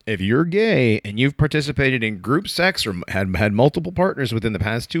 if you're gay and you've participated in group sex or had multiple partners within the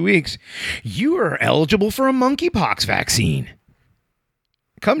past 2 weeks, you are eligible for a monkeypox vaccine.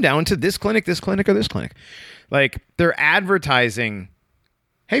 Come down to this clinic, or this clinic. Like, they're advertising,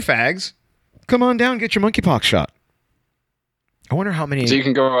 hey, fags, come on down, get your monkeypox shot. I wonder how many... So you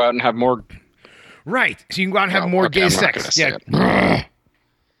can go out and have more... Right. So you can go out and have more okay, gay I'm not sex. gonna say Yeah.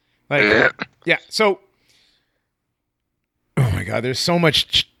 Like, yeah. So... Oh my God, there's so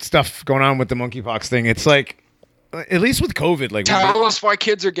much stuff going on with the monkeypox thing. It's like, at least with COVID, like, Tell us why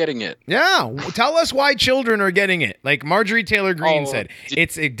kids are getting it. yeah, tell us why children are getting it. Like Marjorie Taylor Greene said,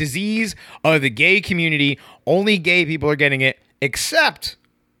 it's a disease of the gay community. Only gay people are getting it, except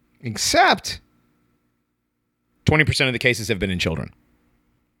 20% of the cases have been in children.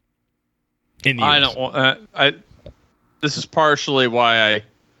 In the I US. don't want. This is partially why I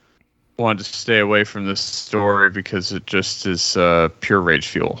wanted to stay away from this story, because it just is pure rage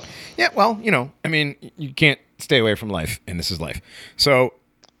fuel. Yeah, well, I mean, you can't stay away from life, and this is life. So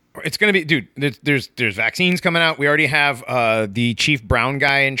it's going to be, dude, there's vaccines coming out. We already have the Chief Brown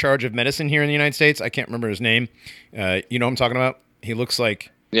guy in charge of medicine here in the United States. I can't remember his name. You know what I'm talking about? He looks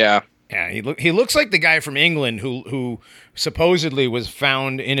like... Yeah. Yeah, he looks like the guy from England who supposedly was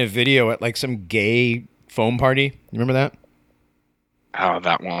found in a video at like some gay foam party. You remember that? Oh,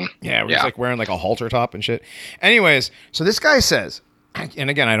 that one. Yeah, where he's like wearing like a halter top and shit. Anyways, so this guy says, and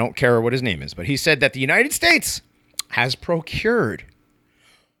again, I don't care what his name is, but he said that the United States has procured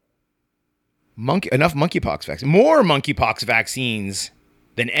enough monkeypox vaccines, more monkeypox vaccines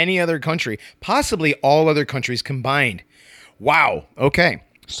than any other country, possibly all other countries combined. Wow. Okay.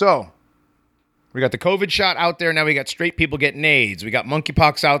 So we got the COVID shot out there. Now we got straight people getting AIDS. We got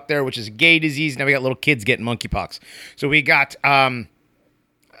monkeypox out there, which is a gay disease. Now we got little kids getting monkeypox. So we got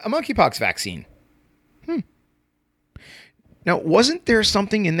a monkeypox vaccine. Now, wasn't there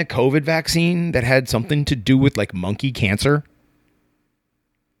something in the COVID vaccine that had something to do with like monkey cancer?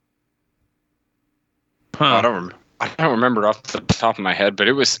 I don't remember off the top of my head, but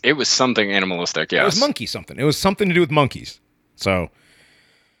it was something animalistic. Yes. It was monkey something. It was something to do with monkeys. So,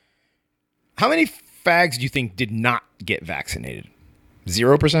 how many fags do you think did not get vaccinated?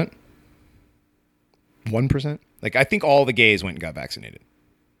 0%? 1%? Like, I think all the gays went and got vaccinated.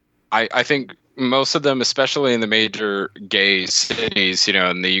 I think most of them, especially in the major gay cities,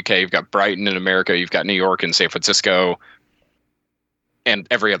 in the UK, you've got Brighton in America, you've got New York and San Francisco, and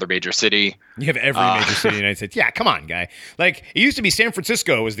every other major city. You have every major city in the United States. Yeah, come on, guy. Like, it used to be San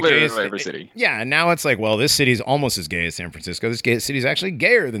Francisco was the gayest. Every city. Yeah, and now it's like, well, this city's almost as gay as San Francisco. This city's actually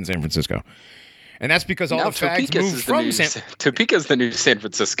gayer than San Francisco. And that's because all the fags moved from Topeka's the new San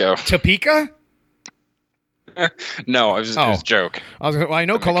Francisco. Topeka? No, it was a joke. I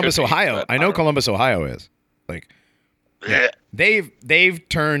know Columbus, Ohio. I know Columbus, Ohio is. Like, yeah. They've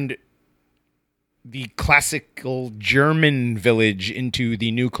turned the classical German village into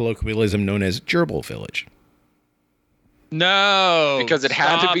the new colloquialism known as gerbil village. No, because it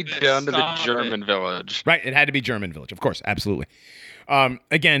had to be done to the German village. Right, it had to be German village, of course, absolutely.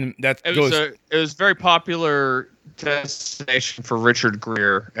 Again, it was a very popular destination for Richard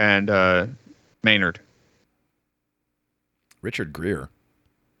Gere and Maynard. Richard Gere.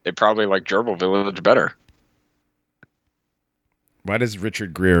 They probably like gerbil village better. Why does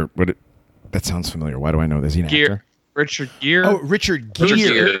Richard Gere? That sounds familiar. Why do I know this? Is he an actor? Richard Gere. Oh, Richard Gere.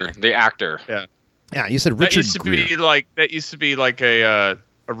 Richard Gere, the actor. Yeah. Yeah, you said Richard Gere. That used to be like a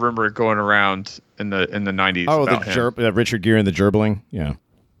rumor going around in the 90s. Oh, the Richard Gere and the gerbling. Yeah.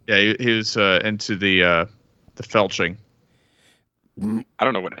 Yeah, he was into the felching. I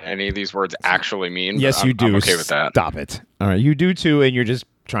don't know what any of these words actually mean. Yes, you do. I'm okay with that. Stop it. All right, you do too, and you're just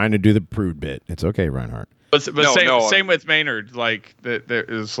trying to do the prude bit. It's okay, Reinhardt. But same with Maynard. Like there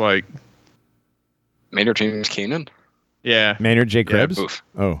is like Maynard James Keenan. Yeah, Maynard J. Krebs. Yeah,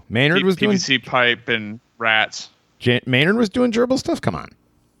 Oh, Maynard was doing PVC pipe and rats. Maynard was doing gerbil stuff. Come on,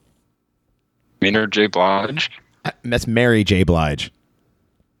 Maynard J. Blige. That's Mary J. Blige.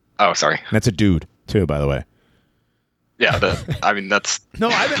 Oh, sorry. That's a dude too, by the way. Yeah, that's no.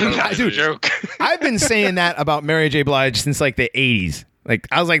 That's a joke. I've been saying that about Mary J. Blige since like the 80s. Like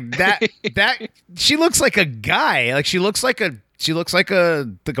I was like that she looks like a guy. Like she looks like a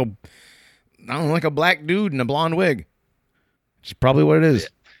black dude in a blonde wig. Which is probably what it is.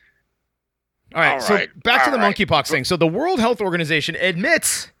 All right, so back to the monkeypox thing. So the World Health Organization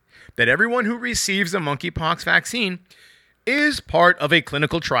admits that everyone who receives a monkeypox vaccine is part of a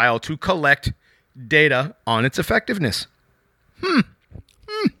clinical trial to collect data on its effectiveness.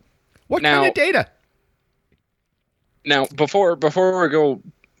 What kind of data? Now, before we go,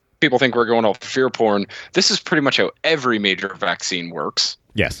 people think we're going off fear porn. This is pretty much how every major vaccine works.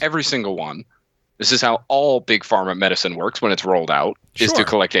 Yes. Every single one. This is how all big pharma medicine works when it's rolled out, is to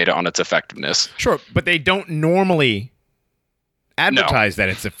collect data on its effectiveness. Sure, but they don't normally advertise that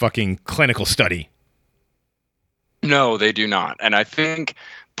it's a fucking clinical study. No, they do not. And I think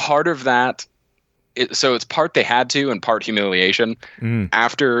part of that, it's part they had to and part humiliation.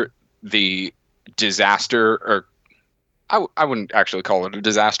 After the disaster, or I wouldn't actually call it a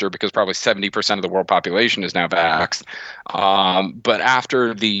disaster because probably 70% of the world population is now vaxxed. But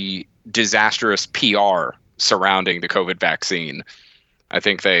after the disastrous PR surrounding the COVID vaccine, I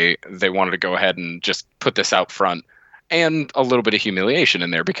think they wanted to go ahead and just put this out front, and a little bit of humiliation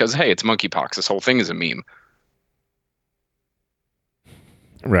in there because, hey, it's monkeypox. This whole thing is a meme.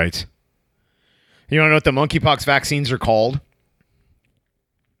 Right. You want to know what the monkeypox vaccines are called?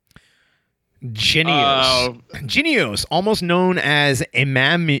 Jynneos, almost known as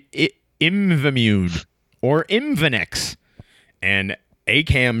Imvamune or Imvanex, and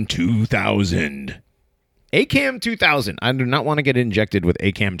ACAM 2000. ACAM 2000. I do not want to get injected with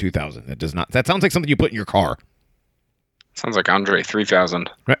ACAM 2000. That sounds like something you put in your car. Sounds like Andre 3000.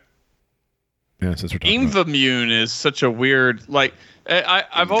 Right. Yeah, since we're talking Imvamune is such a weird, like,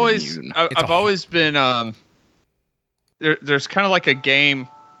 I've always been there's kind of like a game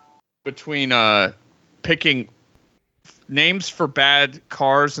between picking names for bad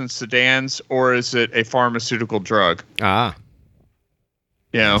cars and sedans, or is it a pharmaceutical drug? Ah.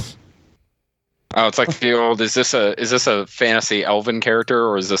 You know. Oh, it's like the old, is this a fantasy elven character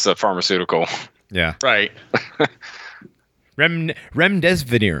or is this a pharmaceutical? Yeah. Right.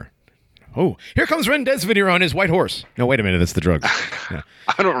 Remdesivir. Oh, here comes Remdesivir on his white horse. No, wait a minute, that's the drug. Yeah.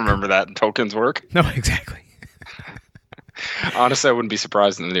 I don't remember that in Tolkien's work. No, exactly. Honestly, I wouldn't be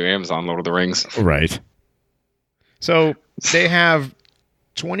surprised in the new Amazon Lord of the Rings. Right. So they have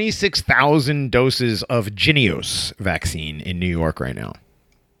 26,000 doses of Jynneos vaccine in New York right now.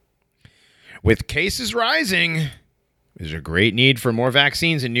 With cases rising, there's a great need for more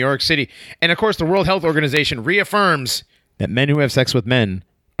vaccines in New York City. And of course, the World Health Organization reaffirms that men who have sex with men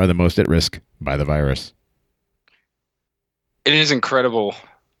are the most at risk by the virus. It is incredible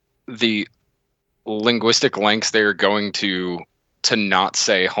the linguistic lengths they're going to not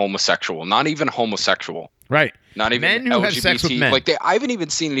say homosexual, not even homosexual. Right. Not even men who LGBT. have sex with men. Like I haven't even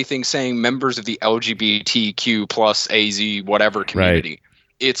seen anything saying members of the LGBTQ plus AZ whatever community. Right.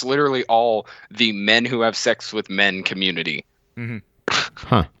 It's literally all the men who have sex with men community. Mm-hmm.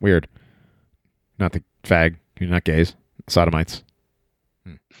 Huh. Weird. Not the fag. You're not gays. Sodomites.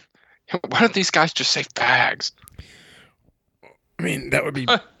 Why don't these guys just say fags? I mean, that would be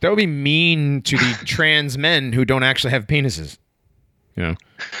mean to the trans men who don't actually have penises. You know.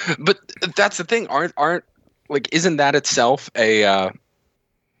 But that's the thing. Aren't like isn't that itself an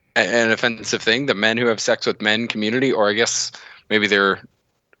offensive thing? The men who have sex with men community, or I guess maybe they're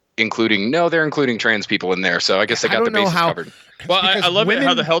including trans people in there. So I guess they got the bases covered. Well, I love it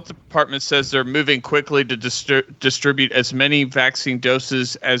how the health department says they're moving quickly to distribute as many vaccine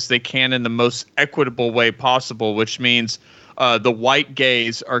doses as they can in the most equitable way possible, which means the white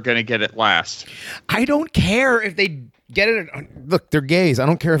gays are going to get it last. I don't care if they get it. Look, they're gays. I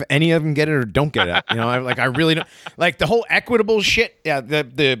don't care if any of them get it or don't get it. You know, I really don't like the whole equitable shit. Yeah,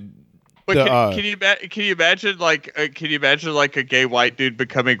 But can you imagine like a gay white dude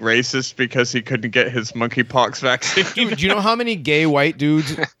becoming racist because he couldn't get his monkeypox vaccine? Dude, do you know how many gay white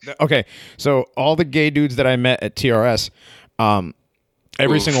dudes? Okay, so all the gay dudes that I met at TRS,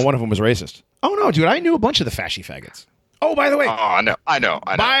 every single one of them was racist. Oh no, dude, I knew a bunch of the fashy faggots. Oh, by the way, I know.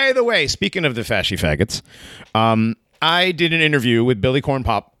 By the way, speaking of the fashy faggots, I did an interview with Billy Corn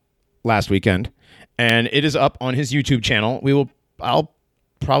Pop last weekend, and it is up on his YouTube channel. I'll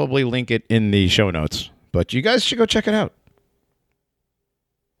probably link it in the show notes, but you guys should go check it out.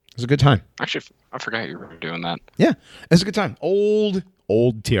 It was a good time. Actually, I forgot you were doing that. Yeah, it's a good time. Old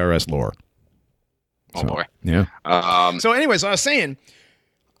TRS lore. Oh boy. Yeah. So anyways, I was saying,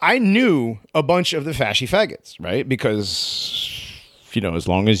 I knew a bunch of the fashy faggots, right? Because, you know, as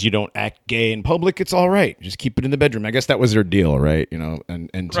long as you don't act gay in public, it's all right. Just keep it in the bedroom. I guess that was their deal, right? You know, and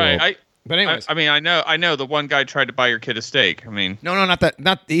so, right. But anyways, I mean, I know the one guy tried to buy your kid a steak. I mean, no, not that.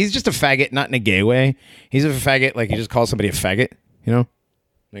 Not he's just a faggot, not in a gay way. He's a faggot, like he just calls somebody a faggot. You know,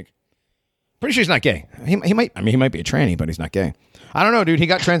 like pretty sure he's not gay. He might. I mean, he might be a tranny, but he's not gay. I don't know, dude. He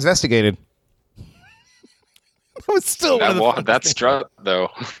got transvestigated. That was still that's strut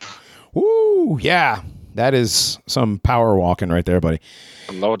though. Woo, yeah, that is some power walking right there, buddy.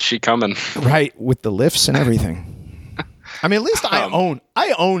 Lord, she coming right with the lifts and everything. I mean, at least I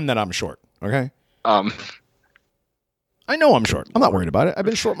own that I'm short. Okay. I know I'm short. I'm not worried about it. I've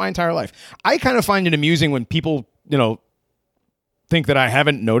been short my entire life. I kind of find it amusing when people, you know, think that I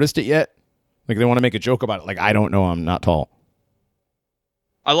haven't noticed it yet. Like they want to make a joke about it. Like I don't know I'm not tall.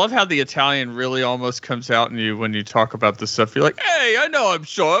 I love how the Italian really almost comes out in you when you talk about this stuff. You're like, hey, I know I'm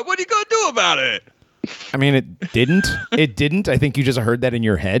short. What are you going to do about it? I mean, it didn't. It didn't. I think you just heard that in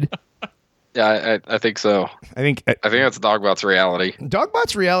your head. Yeah, I think so. I think that's Dogbot's reality.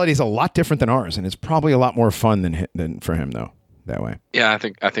 Dogbot's reality is a lot different than ours, and it's probably a lot more fun than for him though. That way. Yeah, I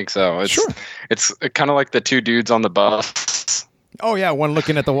think so. It's, sure. It's kind of like the two dudes on the bus. Oh yeah, one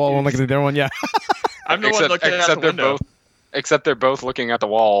looking at the wall, one looking at the other one. Yeah. I'm the one looking out the window. Except they're both looking at the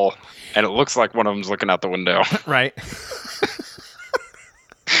wall, and it looks like one of them's looking out the window. Right.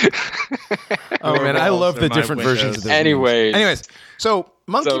 Oh man, I love the different versions of this. Anyways, so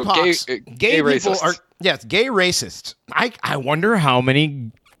monkeypox, gay people are gay racists. I wonder how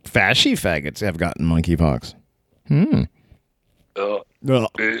many fashy faggots have gotten monkeypox.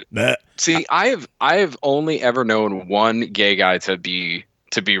 See, I've only ever known one gay guy to be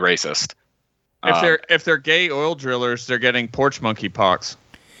racist. If they're gay oil drillers, they're getting porch monkeypox.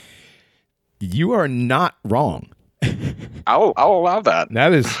 You are not wrong. I'll allow that.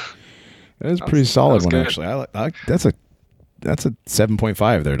 That is pretty solid one good. Actually. That's a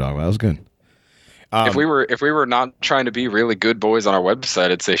 7.5 there, dog. That was good. If we were not trying to be really good boys on our website,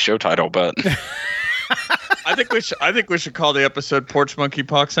 it'd say show title, but I think we should call the episode Porch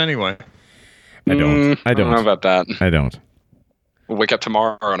Monkeypox anyway. I don't know about that. I don't. We'll wake up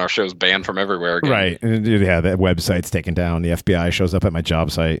tomorrow and our show's banned from everywhere again. Right. Yeah, the website's taken down. The FBI shows up at my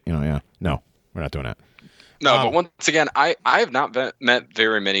job site. You know, yeah. No, we're not doing that. No, but once again, I have not met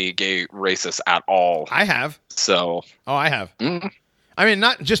very many gay racists at all. I have. So. Oh, I have. Mm-hmm. I mean,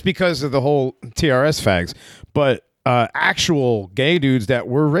 not just because of the whole TRS fags, but actual gay dudes that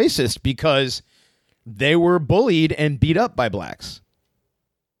were racist because they were bullied and beat up by blacks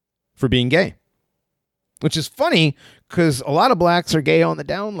for being gay. Which is funny because a lot of blacks are gay on the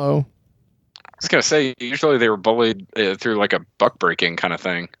down low. I was going to say, usually they were bullied through like a buck breaking kind of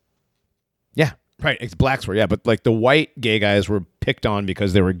thing. Yeah, right. It's blacks were, yeah. But like the white gay guys were picked on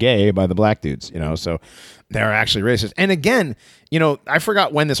because they were gay by the black dudes, you know, so they're actually racist. And again, you know, I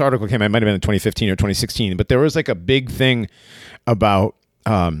forgot when this article came out. It might have been in 2015 or 2016, but there was like a big thing about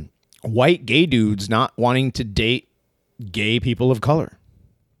white gay dudes not wanting to date gay people of color,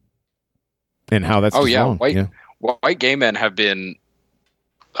 and how that's wrong. White gay men have been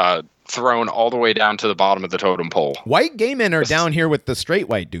thrown all the way down to the bottom of the totem pole. White gay men are down here with the straight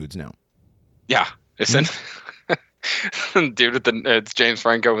white dudes now. Yeah, it's dude with it's James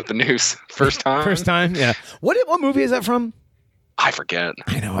Franco with the noose. First time. Yeah. What movie is that from? I forget.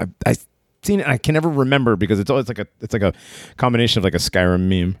 I know. I seen it. I can never remember because it's always like a combination of like a Skyrim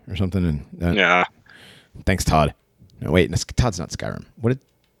meme or something. And yeah. Thanks, Todd. No, wait, Todd's not Skyrim.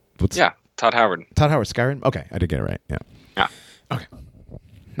 Todd Howard. Todd Howard, Skyrim. Okay, I did get it right. Yeah. Yeah. Okay.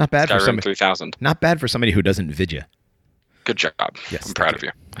 Not bad Skyrim for somebody. 3000. Not bad for somebody who doesn't vidya. Good job. Yes, I'm proud of you.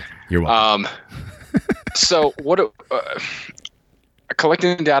 You're welcome. So what?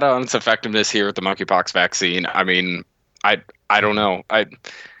 Collecting data on its effectiveness here with the monkeypox vaccine. I mean, I don't know. My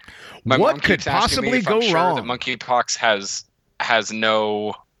mom what could keeps asking me possibly if go I'm sure wrong? that monkeypox has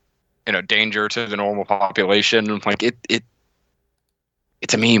no, danger to the normal population. I'm like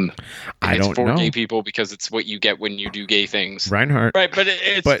it's a meme. I don't know. It's for gay people because it's what you get when you do gay things. Reinhardt. Right, but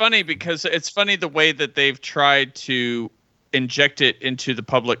it's funny because it's funny the way that they've tried to inject it into the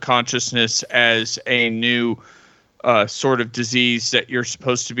public consciousness as a new sort of disease that you're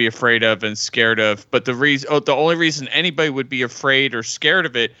supposed to be afraid of and scared of. But the only reason anybody would be afraid or scared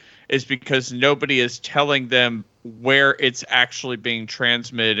of it is because nobody is telling them where it's actually being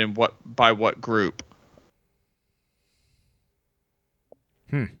transmitted and by what group.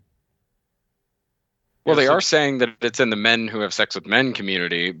 Well, they are saying that it's in the men who have sex with men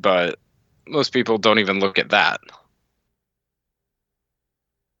community, but most people don't even look at that.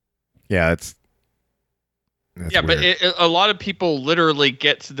 Yeah, that's but weird. a lot of people literally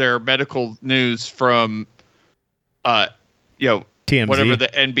get their medical news from, TMZ. whatever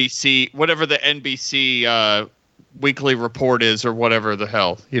the NBC weekly report is, or whatever the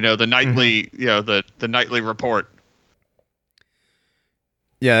hell, the nightly, the nightly report.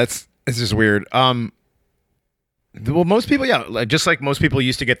 Yeah, it's just weird. Well, most people, just like most people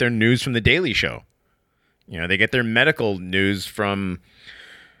used to get their news from the Daily Show. They get their medical news from.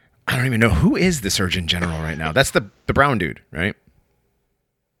 I don't even know who is the Surgeon General right now. That's the brown dude, right?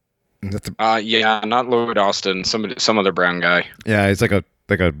 Not Lloyd Austin. Some other brown guy. Yeah, it's like a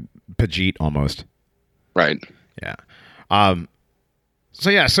Pajit almost. Right. Yeah.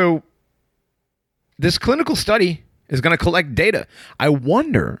 So this clinical study is going to collect data. I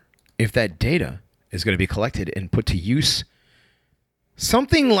wonder if that data is going to be collected and put to use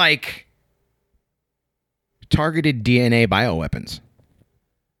something like targeted DNA bioweapons.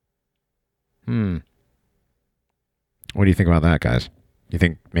 What do you think about that, guys? You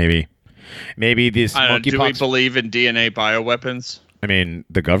think maybe this monkeypox? Do we believe in DNA bioweapons? I mean,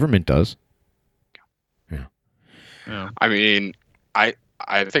 the government does. Yeah. I mean, I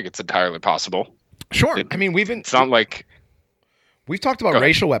think it's entirely possible. Sure. It's not like we've talked about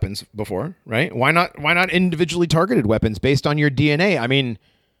racial weapons before, right? Why not individually targeted weapons based on your DNA? I mean,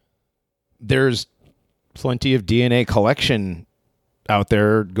 there's plenty of DNA collection out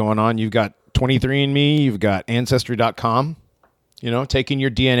there going on. You've got 23andMe, you've got Ancestry.com, taking your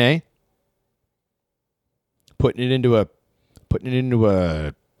DNA, putting it into a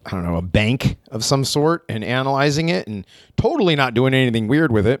a bank of some sort and analyzing it and totally not doing anything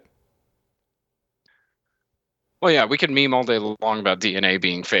weird with it. Well, yeah, we could meme all day long about DNA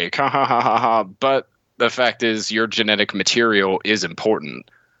being fake. Ha ha ha ha ha. But the fact is your genetic material is important.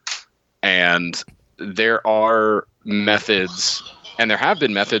 And there are methods, and there have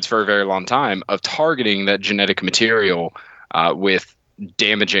been methods for a very long time, of targeting that genetic material with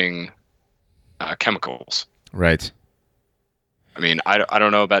damaging chemicals. Right. I mean, I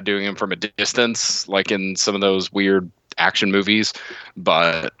don't know about doing them from a distance, like in some of those weird action movies,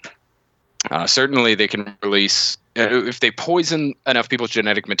 but certainly they can release, if they poison enough people's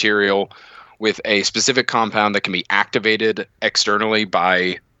genetic material with a specific compound that can be activated externally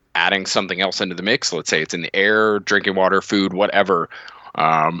by adding something else into the mix. Let's say it's in the air, drinking water, food, whatever.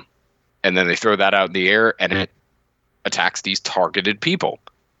 And then they throw that out in the air and it attacks these targeted people,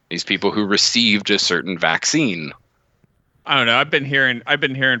 these people who received a certain vaccine. I don't know. I've been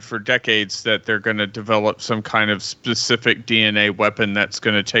hearing for decades that they're going to develop some kind of specific DNA weapon that's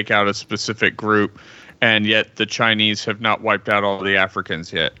going to take out a specific group. And yet the Chinese have not wiped out all the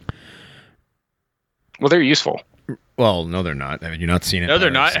Africans yet. Well, they're useful. Well, no, they're not. Have you not seen it? No,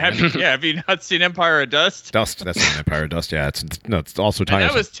 they're not. Have you not seen Empire of Dust? That's an Empire of Dust. Yeah, it's also tiresome. And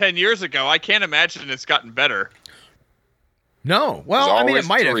that was 10 years ago. I can't imagine it's gotten better. No. Well, I mean, it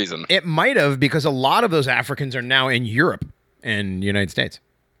might have. Reason. It might have, because a lot of those Africans are now in Europe and the United States.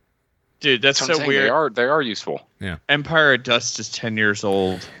 Dude, that's That's what I'm so saying. weird. They are useful. Empire of Dust is 10 years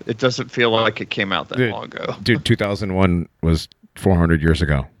old. It doesn't feel like it came out that long ago. Dude, 2001 was 400 years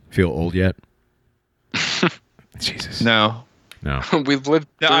ago. Feel old yet? Jesus. No. We've lived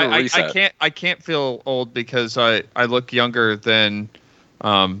through a reset. I can't feel old because I look younger than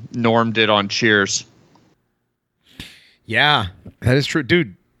Norm did on Cheers. Yeah, that is true.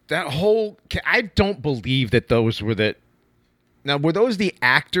 Dude, that whole... I don't believe that those were the... Now, were those the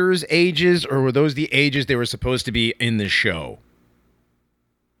actors' ages, or were those the ages they were supposed to be in the show?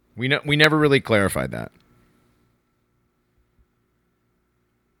 We never really clarified that.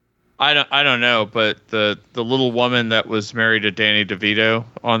 I don't know, but the little woman that was married to Danny DeVito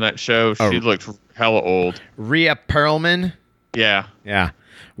on that show, she looked hella old. Rhea Perlman? Yeah. Yeah.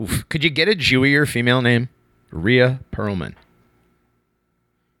 Oof. Could you get a Jewier female name? Rhea Perlman.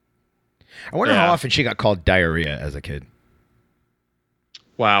 I wonder how often she got called diarrhea as a kid.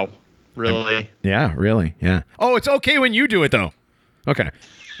 Wow. Really? Yeah, really. Yeah. Oh, it's okay when you do it, though. Okay.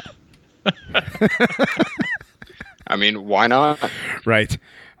 I mean, why not? Right.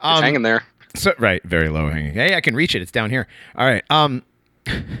 It's hanging there. So, right. Very low hanging. Hey, I can reach it. It's down here. All right.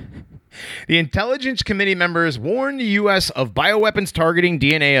 The Intelligence Committee members warned the U.S. of bioweapons targeting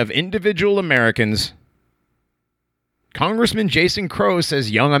DNA of individual Americans. Congressman Jason Crow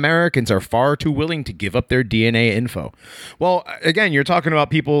says young Americans are far too willing to give up their DNA info. Well, again, you're talking about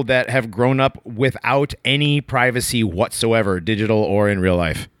people that have grown up without any privacy whatsoever, digital or in real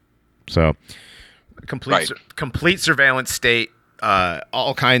life. So, complete surveillance state,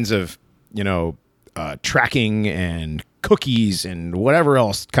 all kinds of, tracking and cookies and whatever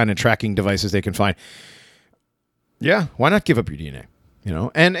else kind of tracking devices they can find. Yeah, why not give up your DNA?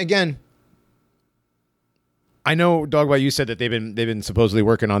 And again, I know, Dogby, you said that they've been supposedly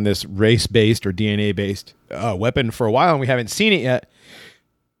working on this race-based or DNA-based weapon for a while, and we haven't seen it yet.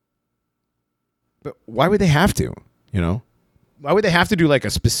 But why would they have to? Why would they have to do like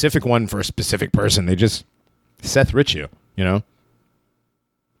a specific one for a specific person? They just Seth Rich you.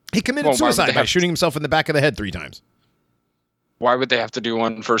 He committed suicide by shooting himself in the back of the head 3 times. Why would they have to do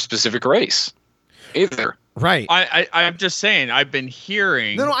one for a specific race? Either. Right. I'm just saying, I've been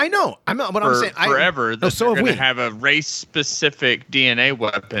hearing... No, I know. I'm saying... Forever that they're going to have a race-specific DNA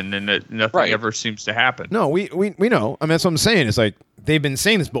weapon, and that nothing ever seems to happen. No, we know. I mean, that's what I'm saying. It's like, they've been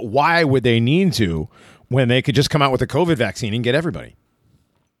saying this, but why would they need to when they could just come out with a COVID vaccine and get everybody?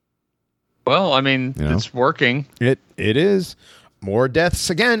 Well, I mean, it's working. It is. More deaths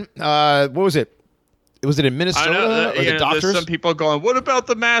again. What was it? Was it in Minnesota? Or the doctors? There's some people going, what about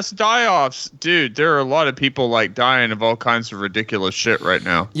the mass die-offs? Dude, there are a lot of people dying of all kinds of ridiculous shit right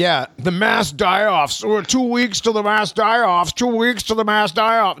now. Yeah, the mass die-offs. We're 2 weeks to the mass die-offs. 2 weeks to the mass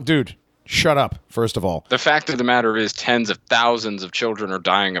die-off. Dude, shut up, first of all. The fact of the matter is tens of thousands of children are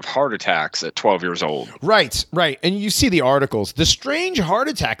dying of heart attacks at 12 years old. Right. And you see the articles. The strange heart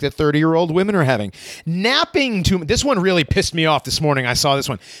attack that 30-year-old women are having. Napping too much. This one really pissed me off this morning. I saw this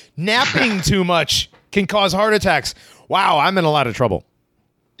one. Napping too much can cause heart attacks. Wow, I'm in a lot of trouble.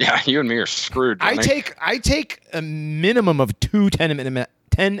 Yeah, you and me are screwed. I take a minimum of 2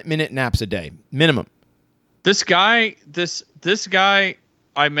 10-minute naps a day. Minimum. This guy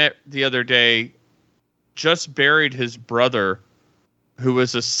I met the other day just buried his brother, who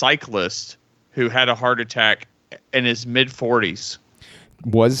was a cyclist who had a heart attack in his mid-40s.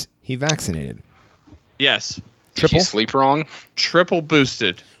 Was he vaccinated? Yes. Did he sleep wrong? Triple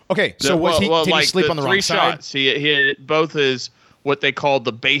boosted. Okay, so did he sleep on the wrong side? Shots. He had both his what they called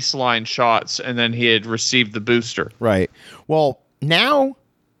the baseline shots, and then he had received the booster. Right. Well, now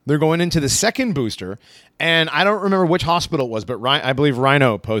they're going into the second booster, and I don't remember which hospital it was, but I believe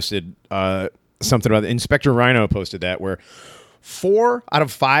Rhino posted something about it. Inspector Rhino posted that, where 4 out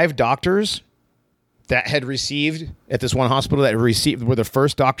of 5 doctors that had received at this one hospital were the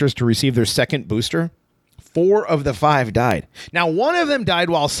first doctors to receive their second booster. 4 of the 5 died. Now, one of them died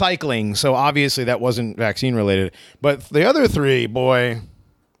while cycling, so obviously that wasn't vaccine related. But the other 3, boy,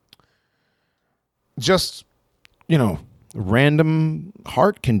 just, random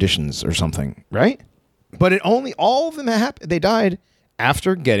heart conditions or something, right? But all of them they died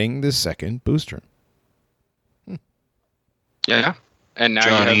after getting the second booster. Yeah. And now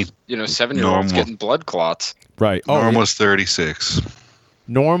Johnny, you have, 7-year-olds getting blood clots. Right. Norm was 36.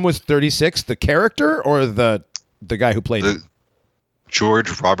 Norm was 36, the character or the guy who played him?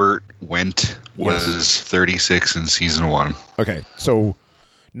 George Robert Wendt was 36 in season 1. Okay, so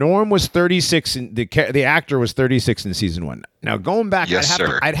Norm was 36, and the actor was 36 in season 1. Now, going back,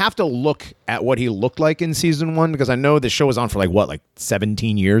 I'd have to look at what he looked like in season 1, because I know the show was on for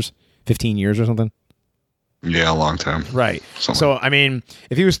 17 years, 15 years or something? Yeah, a long time. Right. Something. So, I mean,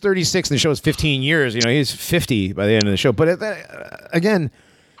 if he was 36 and the show was 15 years, he's 50 by the end of the show. But again,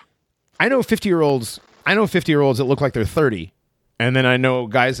 I know 50-year-olds that look like they're 30. And then I know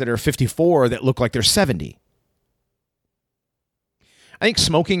guys that are 54 that look like they're 70. I think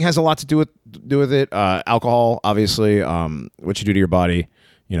smoking has a lot to do with it. Alcohol, obviously, what you do to your body,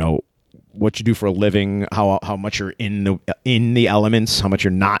 what you do for a living, how much you're in the elements, how much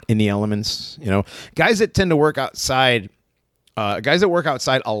you're not in the elements. Guys that tend to work outside, guys that work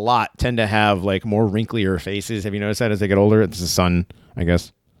outside a lot tend to have like more wrinklier faces. Have you noticed that as they get older? It's the sun, I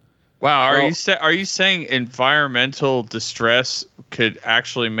guess. Wow, are you saying environmental distress could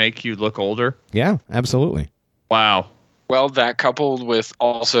actually make you look older? Yeah, absolutely. Wow. Well, that coupled with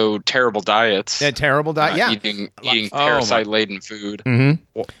also terrible diets. Yeah, terrible diet. Yeah, eating parasite-laden food. Mm-hmm.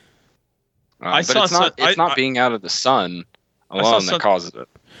 But it's not being out of the sun alone that causes it.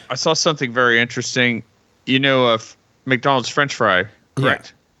 I saw something very interesting. Of McDonald's French fry,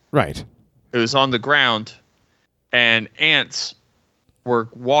 correct? Yeah, right. It was on the ground, and ants were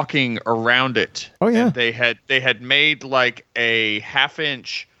walking around it. Oh yeah. And they had made like a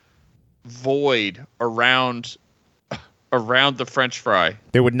half-inch void around the French fry.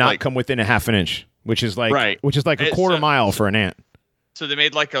 They would not come within a half an inch, which is like a quarter mile for an ant. So they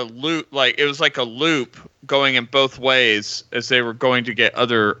made like a loop, it was like a loop going in both ways as they were going to get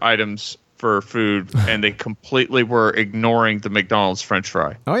other items for food, and they completely were ignoring the McDonald's French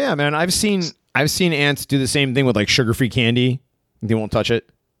fry. Oh yeah, man. I've seen ants do the same thing with like sugar-free candy. They won't touch it.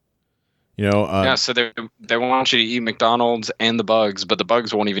 So they want you to eat McDonald's and the bugs, but the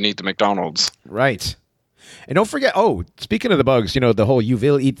bugs won't even eat the McDonald's. Right. And don't forget, speaking of the bugs, the whole you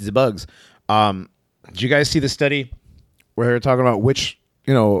will eat the bugs. Did you guys see the study where they're talking about which,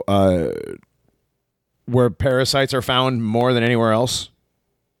 where parasites are found more than anywhere else?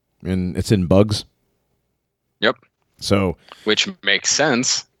 And it's in bugs. Yep. So. Which makes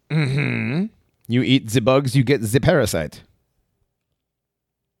sense. Mm-hmm. You eat the bugs, you get the parasite.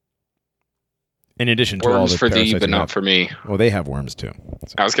 In addition to all the for thee, parasites but not for me. Well, they have worms too.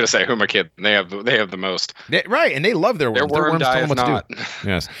 So. I was going to say, who am I kidding? They have the most. Right, and they love their worms. Their worm worms tell them diet what not. to do.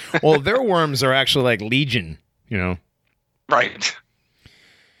 Yes. Well, their worms are actually like legion. Right.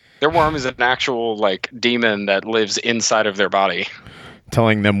 Their worm is an actual demon that lives inside of their body,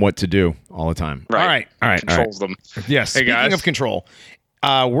 telling them what to do all the time. Right. All right. Controls them. Yes. Hey, speaking of control,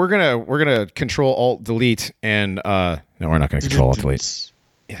 we're gonna control Alt Delete and no, we're not gonna control Alt Delete.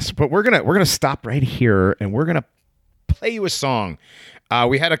 Yes, but we're gonna stop right here and we're gonna play you a song.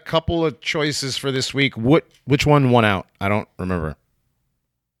 We had a couple of choices for this week. Which one won out? I don't remember.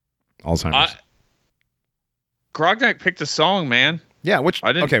 Alzheimer's. Grognak picked a song, man. Yeah,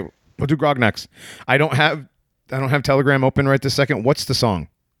 okay, we'll do Grog next. I don't have Telegram open right this second. What's the song?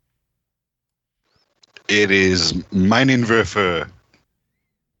 It is Minenwerfer.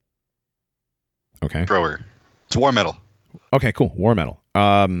 Okay. Thrower. It's war metal. Okay, cool. War metal.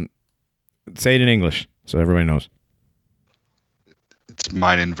 Say it in English so everybody knows. It's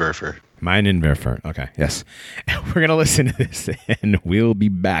Minenwerfer. Minenwerfer. Okay, yes. We're going to listen to this and we'll be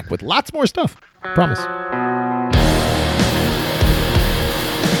back with lots more stuff. Promise.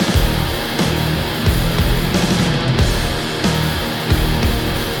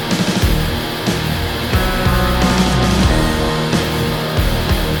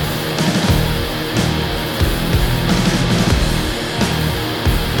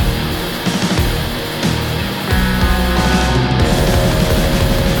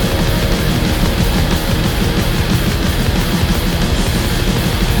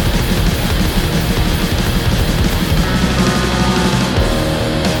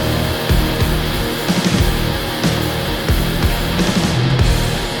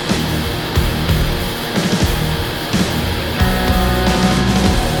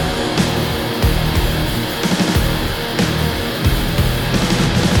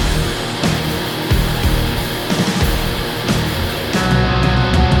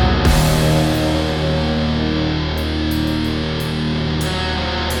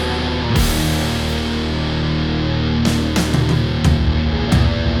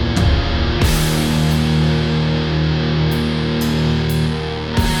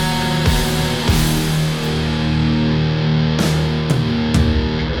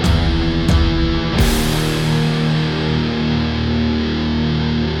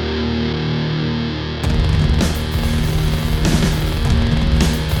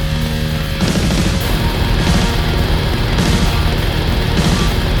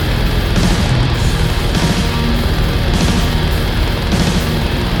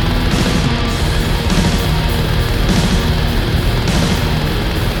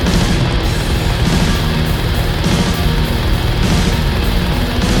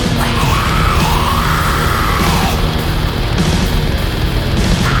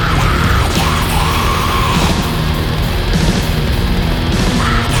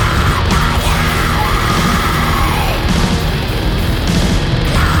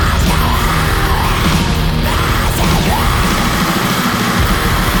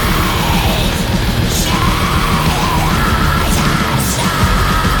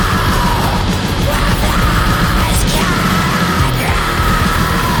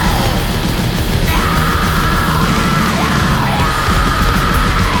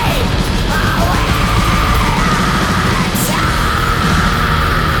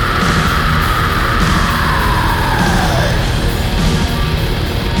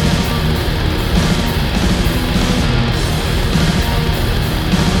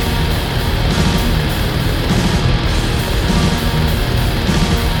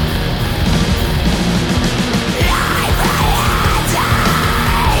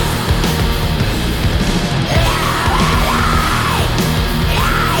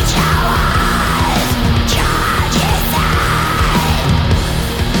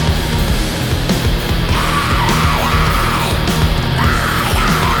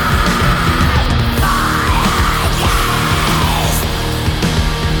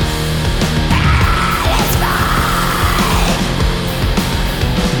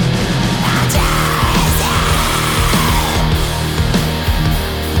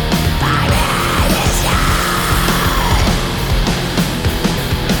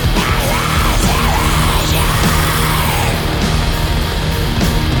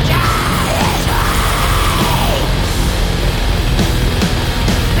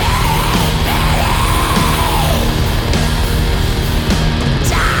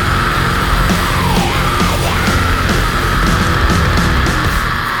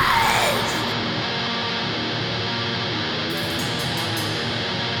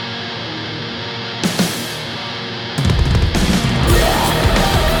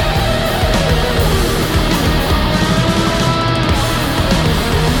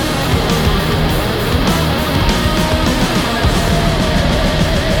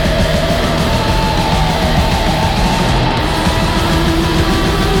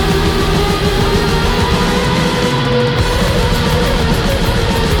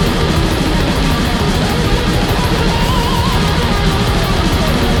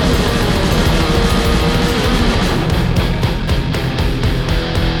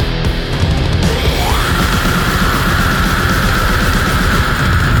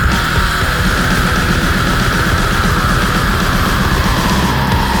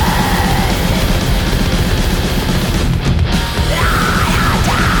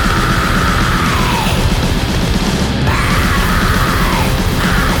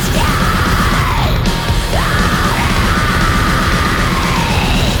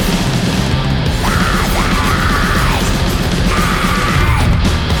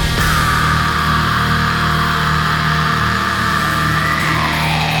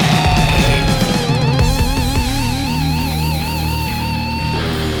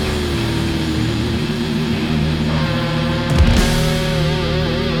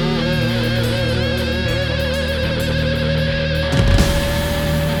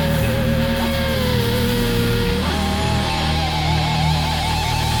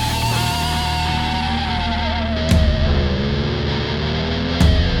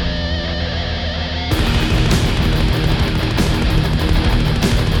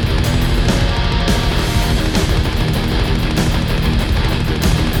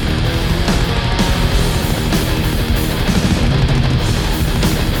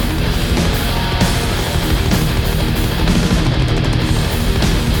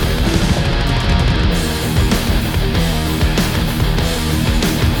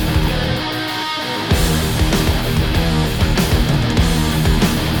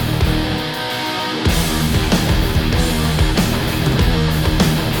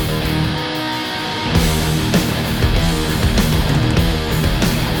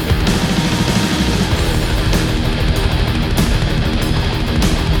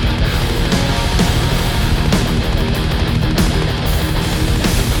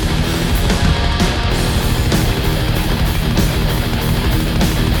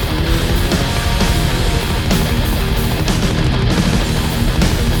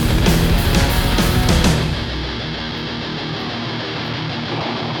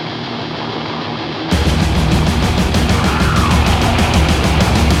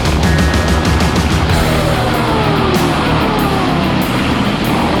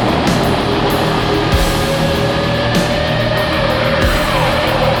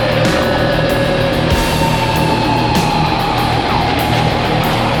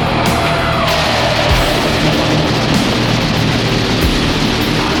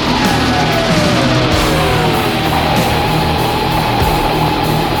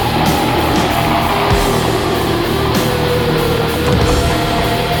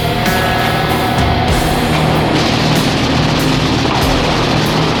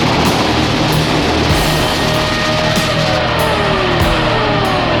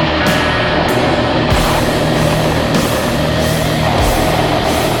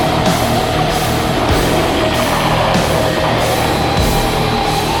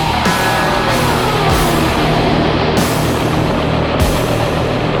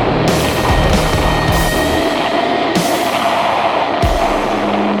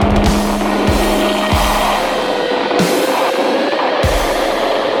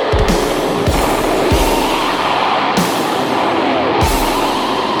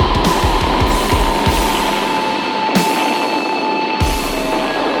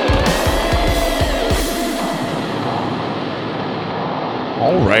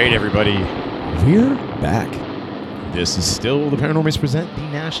 All right, everybody, we're back. This is still the Paranormies present the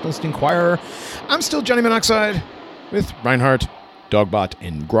Nationalist Enquirer. I'm still Johnny Monoxide with Reinhardt, Dogbot,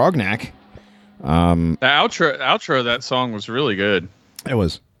 and Grognak. The outro of that song was really good. It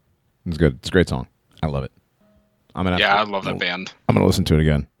was good. It's a great song. I love it. I love that band. I'm gonna listen to it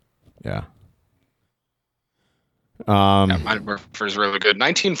again. Yeah. Modern Warfare is really good.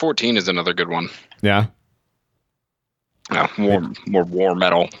 1914 is another good one. Yeah. More war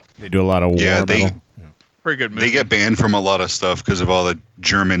metal. They do a lot of war metal. Pretty good movie. They get banned from a lot of stuff because of all the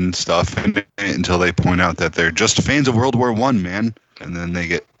German stuff until they point out that they're just fans of World War I, man. And then they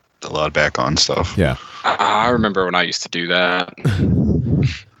get a lot back on stuff. Yeah. I remember when I used to do that.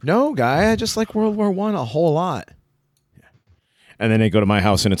 No, guy, I just like World War I a whole lot. And then they go to my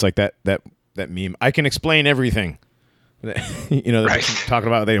house and it's like that meme. I can explain everything. You know, right. Talking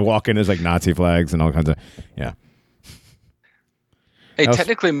about they walk in as like Nazi flags and all kinds of Hey,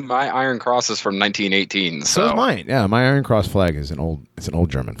 technically, my Iron Cross is from 1918. So is mine. Yeah, my Iron Cross flag is an old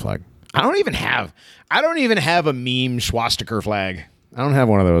German flag. I don't even have a meme swastika flag. I don't have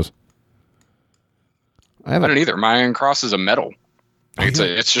one of those. I don't either. My Iron Cross is a medal.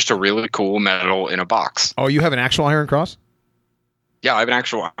 It's just a really cool medal in a box. Oh, you have an actual Iron Cross? Yeah, I have an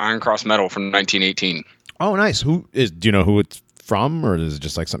actual Iron Cross medal from 1918. Oh, nice. Do you know who it's from, or is it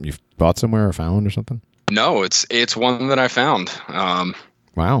just like something you bought somewhere or found or something? No, it's one that I found.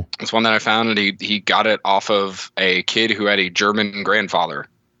 Wow. It's one that I found, and he got it off of a kid who had a German grandfather.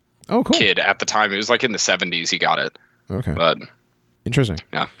 Oh, cool. Kid at the time. It was like in the 70s he got it. Okay. But interesting.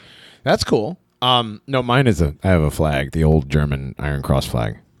 Yeah. That's cool. No, mine is I have a flag, the old German Iron Cross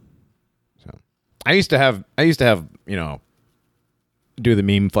flag. So I used to have, you know, do the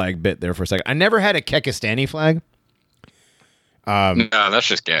meme flag bit there for a second. I never had a Kekistani flag. No, that's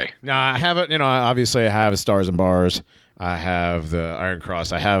just gay. No, I have it. You know, obviously I have Stars and Bars. I have the Iron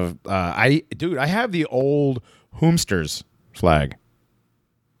Cross. I have, I have the old Hoomsters flag.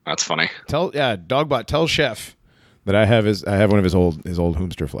 That's funny. Dogbot, tell Chef that I have one of his old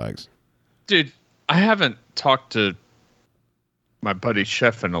Hoomster flags. Dude, I haven't talked to my buddy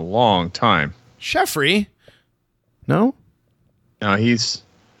Chef in a long time. Cheffrey? No? No, he's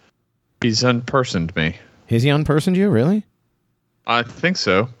unpersoned me. Has he unpersoned you, really? I think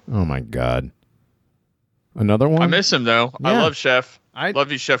so. Oh my God. Another one? I miss him though. Yeah. I love Chef. I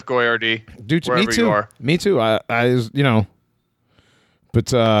love you, Chef Goyardi. Dude, wherever me too. You are. Me too. I you know,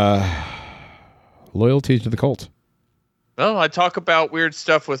 but loyalty to the cult. Well, I talk about weird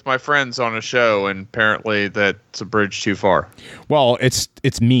stuff with my friends on a show, and apparently that's a bridge too far. Well, it's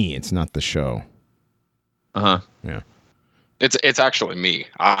me. It's not the show. Yeah. It's actually me.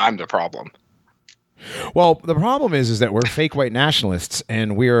 I'm the problem. Well, the problem is that we're fake white nationalists,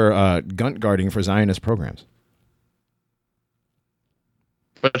 and we're gunt guarding for Zionist programs.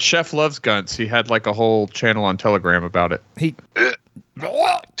 But Chef loves guns. He had like a whole channel on Telegram about it.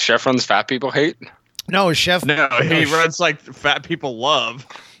 Chef runs Fat People Hate? No, Chef. No, he runs like fat people love.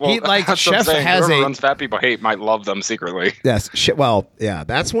 Well, Chef has whoever runs Fat People Hate might love them secretly. Yes. Well, yeah.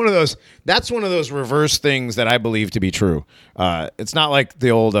 That's one of those reverse things that I believe to be true. It's not like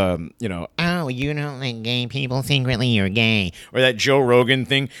the old, you know, oh, you don't like gay people secretly, you're gay, or that Joe Rogan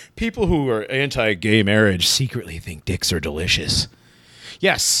thing. People who are anti-gay marriage secretly think dicks are delicious.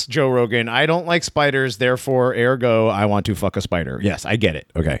 Yes, Joe Rogan, I don't like spiders, therefore, ergo, I want to fuck a spider. Yes, I get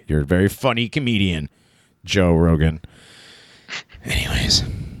it. Okay, you're a very funny comedian, Joe Rogan. Anyways.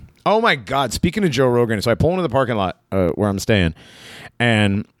 Oh, my God. Speaking of Joe Rogan, so I pull into the parking lot where I'm staying,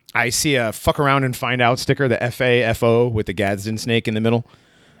 and I see a fuck around and find out sticker, the FAFO with the Gadsden snake in the middle.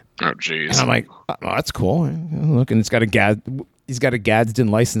 Oh, jeez. And I'm like, oh, that's cool. Look, and it's got he's got a Gadsden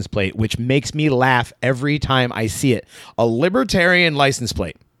license plate, which makes me laugh every time I see it. A libertarian license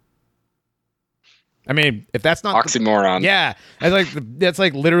plate. I mean, if that's not oxymoron. Yeah, that's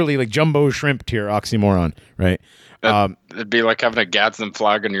like literally like jumbo shrimp tier oxymoron, right? It'd be like having a Gadsden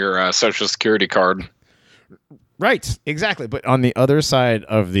flag on your social security card. Right, exactly. But on the other side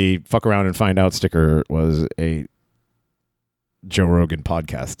of the fuck around and find out sticker was a Joe Rogan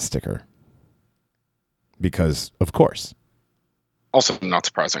podcast sticker. Because, of course. Also not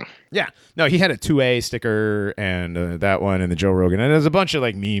surprising. Yeah. No, he had a 2A sticker and that one and the Joe Rogan. And there's a bunch of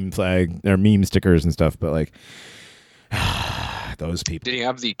like meme stickers and stuff. But like, those people. Did he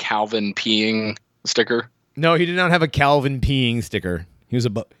have the Calvin peeing sticker? No, he did not have a Calvin peeing sticker. He was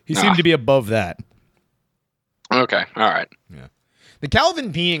He seemed to be above that. Okay. All right. Yeah. The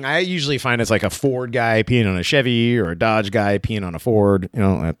Calvin peeing, I usually find it's like a Ford guy peeing on a Chevy or a Dodge guy peeing on a Ford. You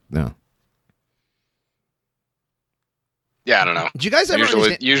know, no. Yeah, I don't know. Did you guys ever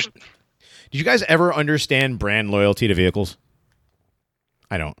usually, Did you guys ever understand brand loyalty to vehicles?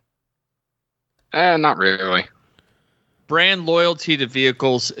 I don't. Not really. Brand loyalty to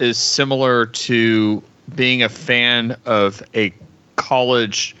vehicles is similar to being a fan of a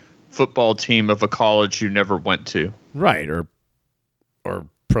college football team of a college you never went to. Right, or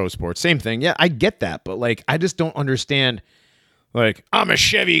pro sports. Same thing. Yeah, I get that, but like I just don't understand. Like, I'm a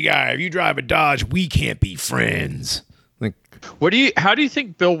Chevy guy. If you drive a Dodge, we can't be friends. Like, How do you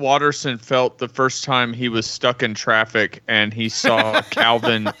think Bill Watterson felt the first time he was stuck in traffic and he saw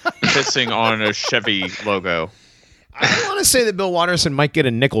Calvin pissing on a Chevy logo? I want to say that Bill Watterson might get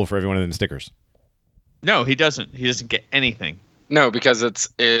a nickel for every one of them stickers. No, he doesn't. He doesn't get anything. No, because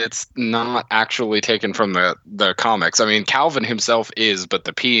it's not actually taken from the comics. I mean, Calvin himself is, but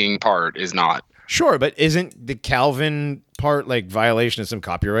the peeing part is not. Sure, but isn't the Calvin part like violation of some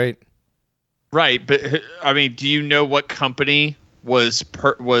copyright? Right, but I mean, do you know what company was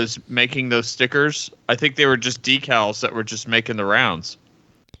making those stickers? I think they were just decals that were just making the rounds.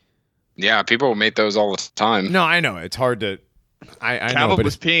 Yeah, people make those all the time. No, I know it's hard to. I Calvin know, but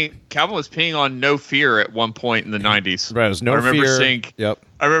was peeing. Calvin was peeing on No Fear at one point in the 90s. Right, it was No Fear. Yep.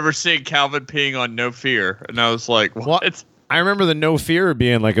 I remember seeing Calvin peeing on No Fear, and I was like, "What?" Well, I remember the No Fear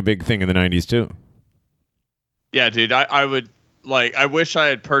being like a big thing in the 90s too. Yeah, dude, I would like. I wish I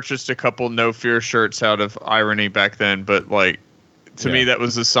had purchased a couple No Fear shirts out of irony back then, but like, to me, that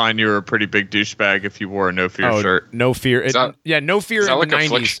was a sign you were a pretty big douchebag if you wore a No Fear shirt. No Fear. No Fear in like the 90s.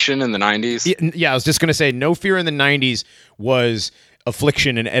 Affliction in the 90s? Yeah, I was just gonna say No Fear in the 90s was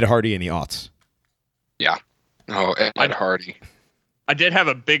Affliction and Ed Hardy in the aughts. Yeah. Oh, Ed Hardy. I did have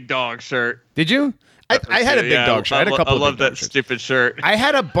a Big Dog shirt. Did you? I had a Big Dog shirt. I had a couple. I love that stupid shirt. I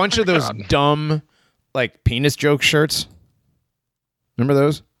had a bunch of those dumb, like penis joke shirts. Remember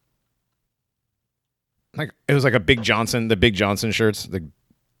those? Like it was like a Big Johnson, the Big Johnson shirts.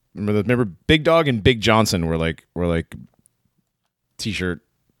 Remember Big Dog and Big Johnson were like t-shirt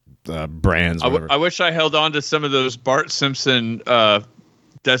brands. I wish I held on to some of those Bart Simpson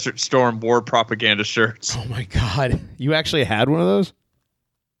Desert Storm war propaganda shirts. Oh my God, you actually had one of those?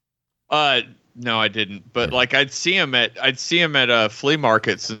 No, I didn't. But like I'd see them at flea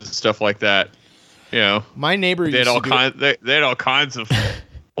markets and stuff like that. You know, my neighbor they had all kinds of.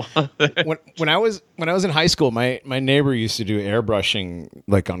 when I was in high school, my neighbor used to do airbrushing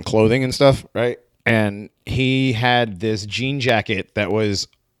like on clothing and stuff, right? And he had this jean jacket that was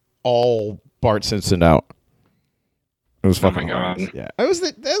all Bart Simpson out. It was fucking hilarious. Yeah. That was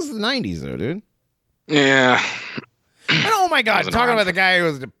the 90s though, dude. Yeah. And oh my God, talking about the guy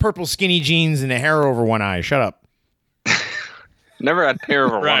with the purple skinny jeans and the hair over one eye. Shut up. Never had hair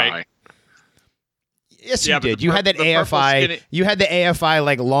over one eye. Yes, you did. You had that AFI. You had the AFI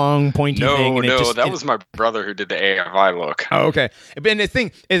like long pointy thing. No, that was my brother who did the AFI look. Oh, okay. But the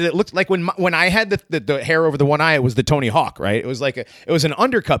thing is, it looked like when I had the hair over the one eye, it was the Tony Hawk, right? It was like it was an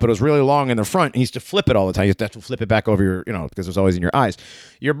undercut, but it was really long in the front. And he used to flip it all the time. You used to have to flip it back over your, because it was always in your eyes.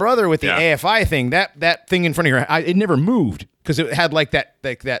 Your brother with the AFI thing, that thing in front of your eye, it never moved because it had like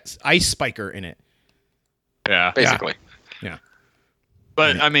that ice spiker in it. Yeah, basically. Yeah.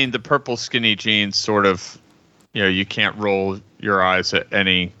 But I mean, the purple skinny jeans sort of, you can't roll your eyes at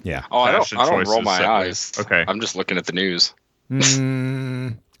any. Yeah. Oh, I don't roll my eyes. Okay. I'm just looking at the news.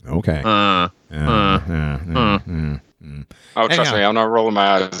 Okay. Oh, trust me, I'm not rolling my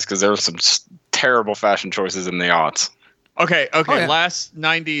eyes because there were some terrible fashion choices in the aughts. Okay. Last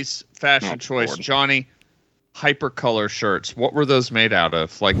 90s fashion choice, Johnny. Hypercolor shirts. What were those made out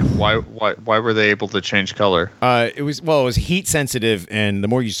of? Like, why were they able to change color? It was heat sensitive, and the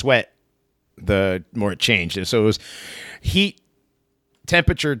more you sweat, the more it changed. And so it was heat,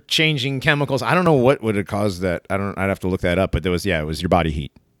 temperature changing chemicals. I don't know what would have caused that. I'd have to look that up. But it was your body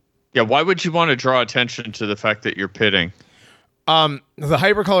heat. Yeah. Why would you want to draw attention to the fact that you're pitting? The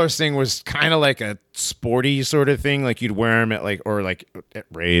hypercolors thing was kind of like a sporty sort of thing. Like you'd wear them at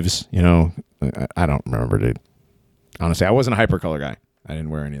raves. I don't remember, dude. Honestly, I wasn't a hypercolor guy. I didn't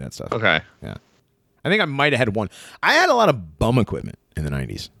wear any of that stuff. Okay. Yeah. I think I might have had one. I had a lot of bum equipment in the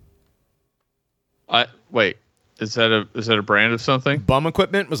 90s. Wait. Is that a brand of something? Bum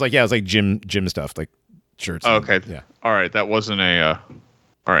equipment was like gym stuff, like shirts. Oh, okay. Yeah. All right. That wasn't a.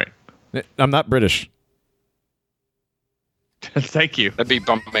 All right. I'm not British. Thank you. That'd be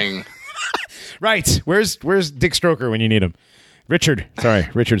bumping. Right. Where's Dick Stroker when you need him? Richard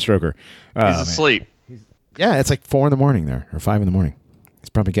Stroker. He's asleep. Yeah, it's like 4 a.m. there, or 5 a.m. He's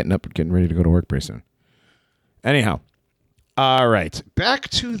probably getting up and getting ready to go to work pretty soon. Anyhow. All right. Back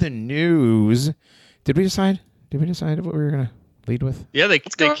to the news. Did we decide what we were going to lead with? Yeah, they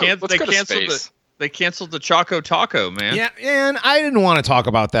canceled the Choco Taco, man. Yeah, and I didn't want to talk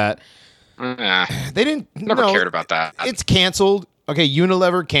about that. They They didn't. never cared about that. It's canceled. okay,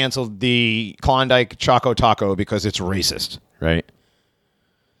 Unilever canceled the Klondike Choco Taco because it's racist, right?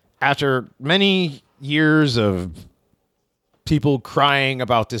 After many years of people crying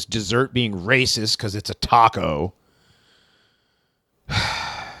about this dessert being racist because it's a taco,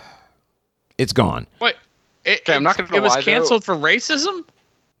 it's gone. Wait, I'm not gonna it was lie, canceled for racism?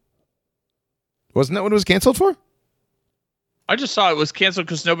 Wasn't that what it was canceled for? I just saw it was canceled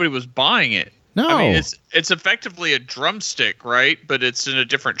because nobody was buying it. No. I mean, it's effectively a drumstick, right? But it's in a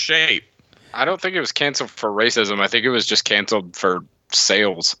different shape. I don't think it was canceled for racism. I think it was just canceled for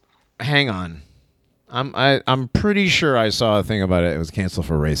sales. Hang on. I'm pretty sure I saw a thing about it. It was canceled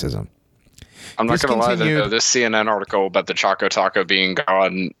for racism. I'm not going to lie, Discontinued. though. This CNN article about the Choco Taco being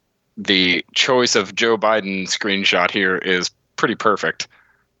gone, the choice of Joe Biden screenshot here is pretty perfect.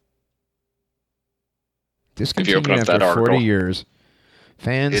 Discontinued open up after that 40 article. years.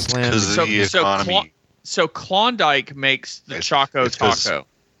 Fans It's slammed. because of the economy. So Klondike makes the Choco it's 'cause- Taco.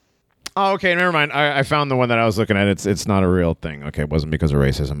 Oh, okay, never mind. I found the one that I was looking at. It's not a real thing. Okay, it wasn't because of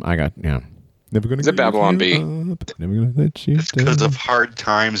racism. Never gonna Is it give Babylon you B? up. Never gonna let you It's because down. of hard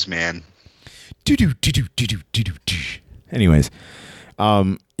times, man. Anyways,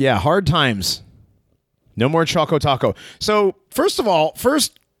 yeah, hard times. No more Choco Taco. So first of all,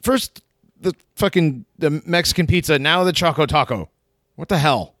 first the Mexican pizza. Now the Choco Taco. What the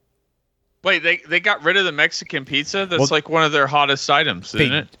hell? Wait, they got rid of the Mexican pizza? That's Well, like one of their hottest items,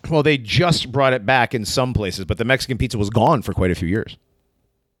 isn't it? Well, they just brought it back in some places, but the Mexican pizza was gone for quite a few years.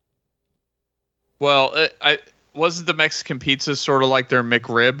 Well, I wasn't the Mexican pizza sort of like their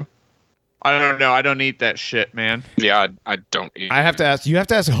McRib? I don't know. I don't eat that shit, man. Yeah, I don't eat. I have to ask. You have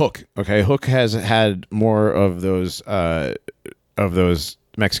to ask Hook. Okay, Hook has had more of those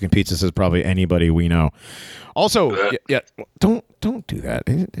Mexican pizzas as probably anybody we know. Also, yeah, don't do that.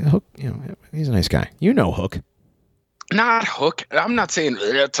 Hook, he's a nice guy. You know Hook. Not Hook. I'm not saying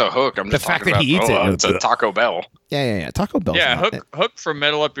it's a Hook. I'm The just fact talking that he about, eats it. it's a Taco Bell. Yeah. Taco Bell. Yeah, Hook from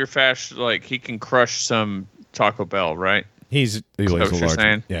Metal Up Your Fash, like he can crush some Taco Bell, right? He that lays what a you're large.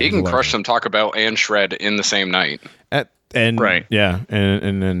 saying? Yeah, He he's can a large crush one. some Taco Bell and shred in the same night. And Right. Yeah,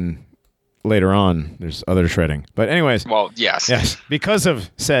 and then later on, there's other shredding. But anyways, Well, yes. yes, because of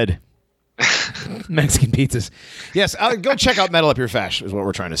said Mexican pizzas. Yes, go check out Metal Up Your Fash is what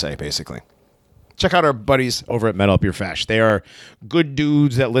we're trying to say, basically. Check out our buddies over at Metal Up Your Fash. They are good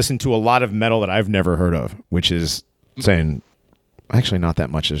dudes that listen to a lot of metal that I've never heard of, which is saying actually not that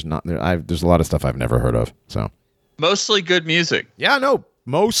much. There's a lot of stuff I've never heard of. So Mostly good music. yeah, no,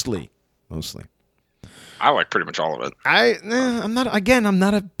 mostly. I like pretty much all of it. I'm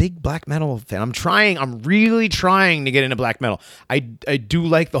not a big black metal fan. I'm really trying to get into black metal. I do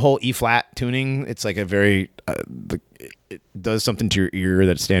like the whole E flat tuning. It's like a very it does something to your ear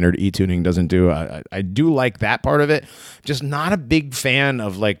that standard E tuning doesn't do. I do like that part of it. Just not a big fan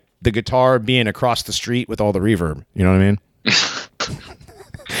of like the guitar being across the street with all the reverb. You know what I mean?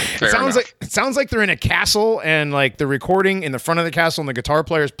 It sounds like they're in a castle and like the recording in the front of the castle and the guitar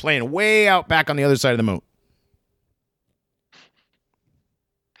player is playing way out back on the other side of the moat.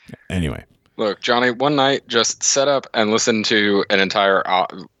 Anyway, Look, Johnny, one night just set up and listen to an entire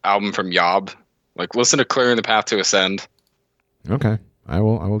album from Yob. Like, listen to Clearing the Path to Ascend. okay, I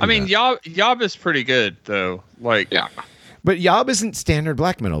will. I mean, that. Yob is pretty good though. Like, Yeah. But Yob isn't standard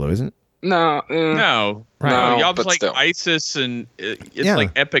black metal, though, isn't it? No. no, Right. no, No, Yob's but like still. ISIS and it's Yeah.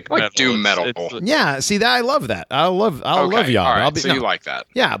 like epic Like metal. doom metal. Yeah, see that I love that. I'll love Okay, Yob. all right, I'll be, so you like that.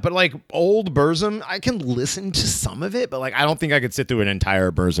 yeah, but like old Burzum, I can listen to some of it, but like I don't think I could sit through an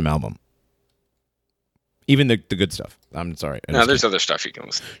entire Burzum album. Even the good stuff. I'm sorry. No, there's other stuff you can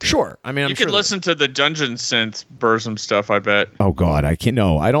listen to. Sure. I mean, I'm You sure could listen to the Dungeon Synth Burzum stuff, I bet. Oh God, I can't.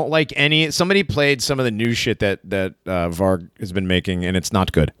 No, I don't like any. Somebody played some of the new shit that Varg has been making, and it's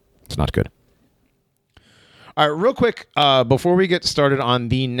not good. It's not good. All right, real quick, before we get started on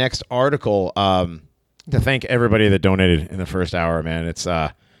the next article, to thank everybody that donated in the first hour, man. It's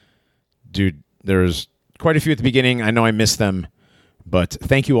dude, there's quite a few at the beginning. I know I missed them, but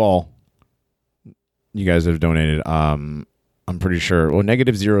thank you all. You guys have donated. I'm pretty sure. Well,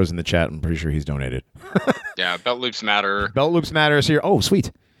 Negative Zero's in the chat. I'm pretty sure he's donated. Yeah, belt loops matter. Belt Loops Matters here. Oh,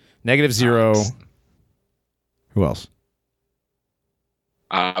 sweet. Negative Zero. Nice. Who else?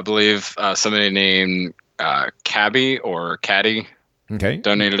 I believe somebody named Cabby or Caddy Okay.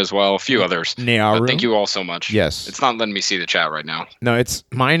 donated as well. A few others. Nearu. But thank you all so much. Yes. It's not letting me see the chat right now. No, it's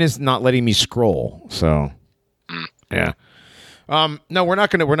mine is not letting me scroll. So, yeah. No, we're not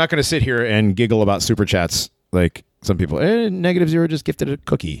gonna sit here and giggle about super chats like some people. Negative Zero just gifted a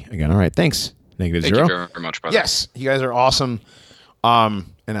cookie again. All right, thanks, Negative Thank Zero. you very much, brother. Yes, you guys are awesome.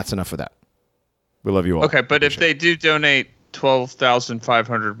 And that's enough for that. We love you all. Okay, but if they do donate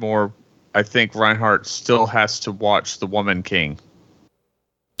 12,500 more, I think Reinhardt still has to watch The Woman King.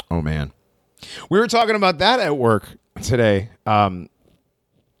 Oh man, we were talking about that at work today. That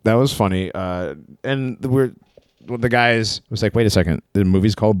was funny. And the guys was like, "Wait a second, the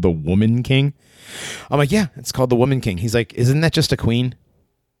movie's called The Woman King." I'm like, "Yeah, it's called The Woman King." He's like, "Isn't that just a queen?"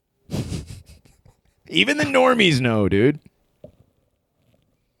 Even the normies know, dude.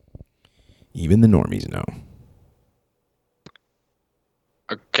 Even the normies know.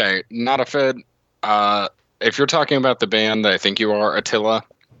 Okay, not a fed. If you're talking about the band that I think you are, Attila,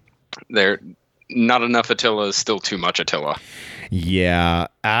 there not enough Attila is still too much Attila. Yeah,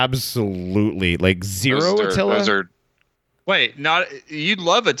 absolutely. Like zero Attila. Those are Wait, you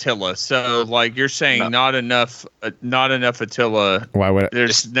love Attila, so like you're saying not enough Attila. Why would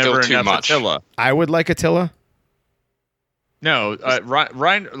there's never enough Attila? I would like Attila. No,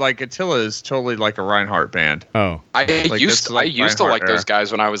 like Attila is totally like a Reinhardt band. Oh, I used to like those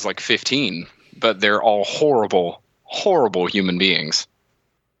guys when I was like 15, but they're all horrible human beings.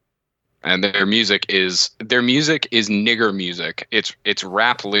 And their music is nigger music. It's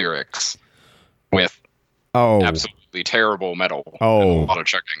rap lyrics with absolutely terrible metal. And a lot of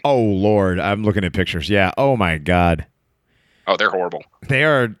chucking. Oh Lord, I'm looking at pictures. Yeah. Oh my God. Oh, they're horrible. They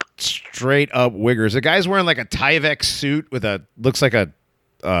are straight up wiggers. The guy's wearing like a Tyvek suit with looks like a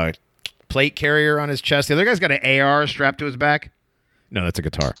plate carrier on his chest. The other guy's got an AR strapped to his back. No, that's a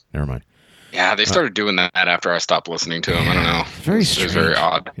guitar. Never mind. Yeah, they started doing that after I stopped listening to them. I don't know. Very strange. It was very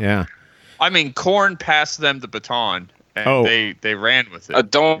odd. Yeah. I mean, Korn passed them the baton, and they ran with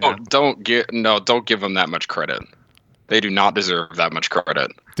it. Don't give them that much credit. They do not deserve that much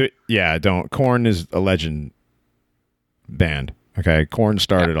credit. Don't. Korn is a legend band. Okay, Korn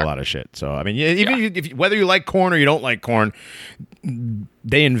started a lot of shit. So I mean, if whether you like Korn or you don't like Korn,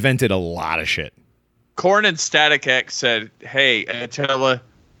 they invented a lot of shit. Korn and Static X said, "Hey, Attila,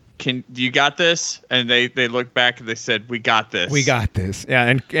 you got this?" And they looked back and they said, "We got this. We got this." Yeah,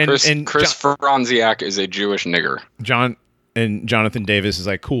 and Chris Franziak is a Jewish nigger. Jonathan Davis is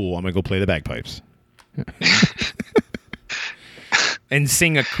like, "Cool, I'm gonna go play the bagpipes." And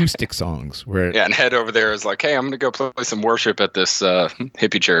sing acoustic songs. And head over there is like, hey, I'm going to go play some worship at this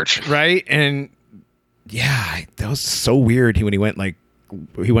hippie church. Right? And yeah, that was so weird when he went like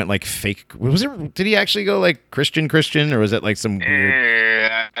fake. Was it? Did he actually go like Christian, or was it like some weird?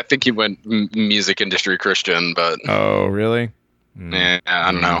 I think he went music industry Christian, but. Oh, really? Yeah,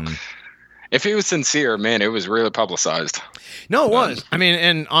 I don't know. If he was sincere, man, it was really publicized. No, it was. I mean,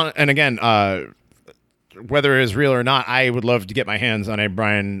 and again, whether it is real or not, I would love to get my hands on a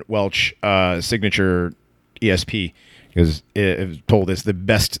Brian Welch signature ESP because it told us the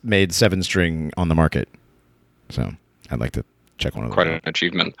best made 7-string on the market. So I'd like to check one of those. Quite an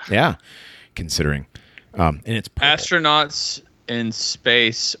achievement. Yeah, considering. And it's purple. Astronauts in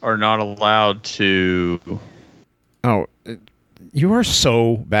space are not allowed to. Oh, you are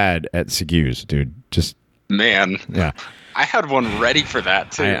so bad at Segues, dude. Just man. Yeah. I had one ready for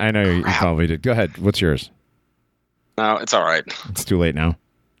that too. I know you probably did. Go ahead. What's yours? No, it's all right. It's too late now.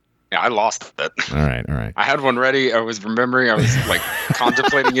 Yeah, I lost it. All right. I had one ready. I was remembering. I was like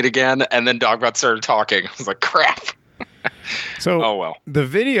contemplating it again, and then Dogbot started talking. I was like, crap. So, oh well. The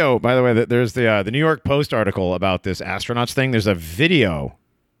video, by the way, there's the New York Post article about this astronauts thing. There's a video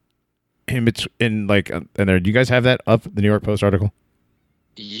in like, and there. Do you guys have that up? The New York Post article.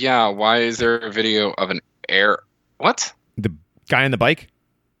 Yeah. Why is there a video of an air? What? The guy on the bike?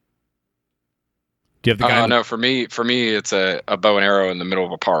 Do you have the guy? No, for me, it's a bow and arrow in the middle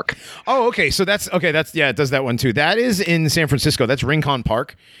of a park. Oh, okay. So that's it does that one too. That is in San Francisco. That's Rincon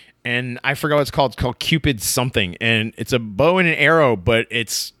Park. And I forgot what it's called. It's called Cupid something. And it's a bow and an arrow, but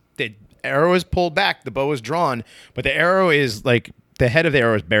the arrow is pulled back, the bow is drawn, but the arrow is like the head of the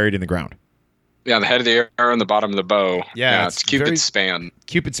arrow is buried in the ground. Yeah, the head of the arrow and the bottom of the bow. Yeah, it's Cupid's span.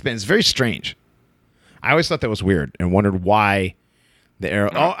 Cupid's span is very strange. I always thought that was weird and wondered why the arrow.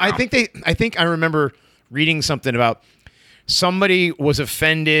 I think I remember reading something about somebody was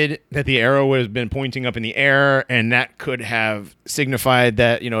offended that the arrow would have been pointing up in the air, and that could have signified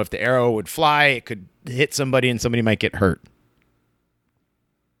that, if the arrow would fly, it could hit somebody and somebody might get hurt.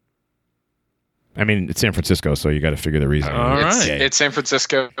 I mean, it's San Francisco, so you got to figure the reason. All right. It's San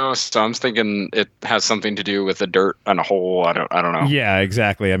Francisco, so I'm thinking it has something to do with the dirt on a hole. I don't know. Yeah,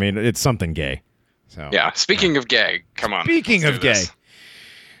 exactly. I mean, it's something gay. So yeah. Speaking of gay, come on. Speaking of gay.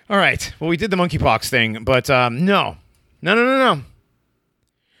 All right. Well, we did the monkeypox thing, but no.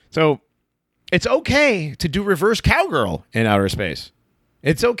 So it's okay to do reverse cowgirl in outer space.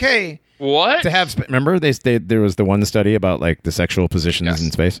 It's okay. What? To have remember there was the one study about like the sexual positions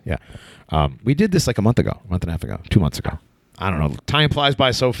in space. Yeah. We did this like a month and a half ago, 2 months ago. I don't know. Time flies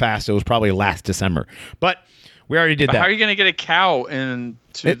by so fast. It was probably last December. But we already did But that. how are you going to get a cow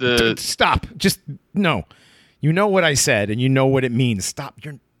into the... Stop. Just, no. You know what I said, and you know what it means. Stop.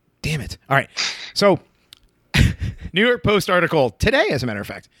 Damn it. All right. So, New York Post article today, as a matter of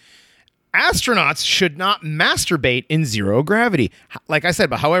fact. Astronauts should not masturbate in zero gravity. Like I said,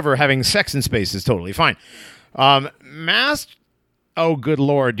 but however, having sex in space is totally fine. Oh, good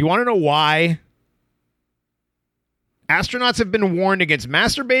Lord. Do you want to know why? Astronauts have been warned against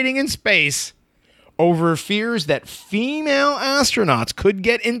masturbating in space over fears that female astronauts could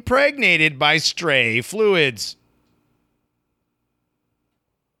get impregnated by stray fluids.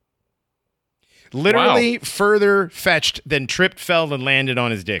 Literally further fetched than tripped, fell, and landed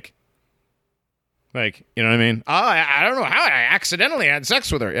on his dick. Like, you know what I mean? Oh, I don't know how I accidentally had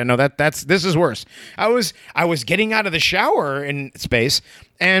sex with her. Yeah, no, this is worse. I was getting out of the shower in space,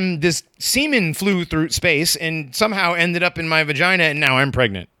 and this semen flew through space and somehow ended up in my vagina, and now I'm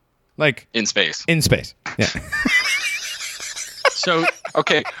pregnant. Like in space. In space. Yeah. So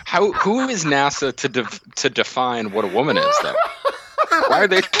okay, who is NASA to define what a woman is though? Why are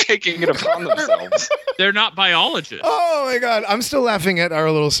they taking it upon themselves? they're not biologists. Oh my God, I'm still laughing at our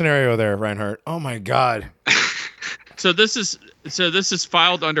little scenario there, Reinhardt. Oh my God. So this is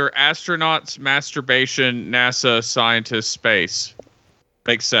filed under astronauts, masturbation, NASA, scientists, space.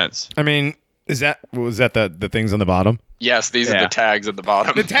 Makes sense. I mean, was that the things on the bottom? Yes, these are the tags at the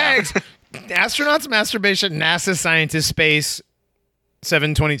bottom. The tags: astronauts, masturbation, NASA, scientists, space.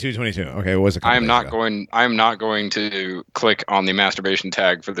 7/22/22. Okay, what was it? I am not going to click on the masturbation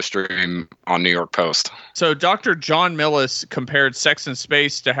tag for the stream on New York Post. So Dr. John Millis compared sex in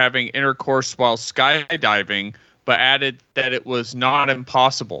space to having intercourse while skydiving, but added that it was not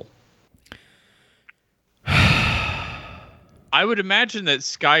impossible. I would imagine that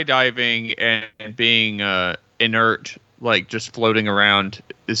skydiving and being inert, like just floating around,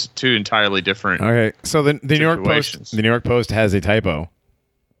 is two entirely different. Okay, so the New York Post has a typo.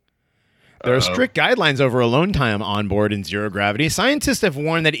 There are strict guidelines over alone time on board in zero gravity. Scientists have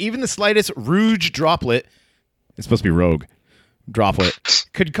warned that even the slightest rouge droplet, it's supposed to be rogue droplet,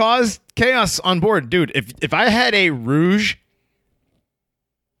 could cause chaos on board. Dude, if I had a rouge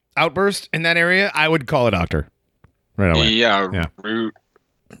outburst in that area, I would call a doctor right away. Yeah.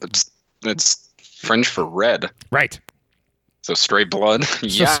 It's French for red. Right. So straight blood. So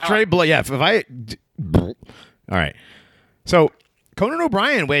straight blood. Yeah. All right. So Conan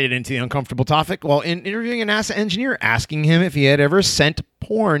O'Brien waded into the uncomfortable topic while interviewing a NASA engineer, asking him if he had ever sent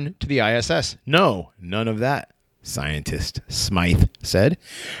porn to the ISS. No, none of that, scientist Smythe said.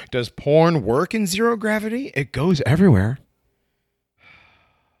 Does porn work in zero gravity? It goes everywhere.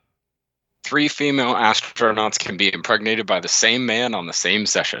 3 female astronauts can be impregnated by the same man on the same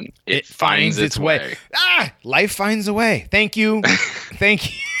session. It finds its way. Life finds a way. Thank you.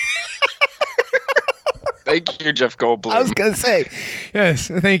 Thank you. Thank you, Jeff Goldblum. I was going to say, yes.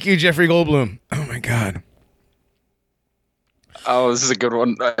 Thank you, Jeffrey Goldblum. Oh, my God. Oh, this is a good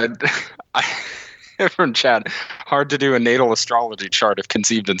one. From chat, hard to do a natal astrology chart if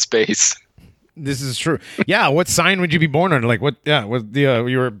conceived in space. This is true. Yeah, what sign would you be born under? Like what? Yeah, what the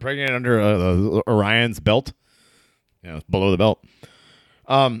you were pregnant under Orion's belt? Yeah, below the belt.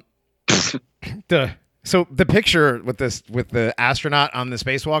 So the picture with the astronaut on the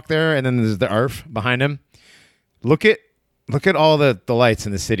spacewalk there, and then there's the Earth behind him. Look at all the lights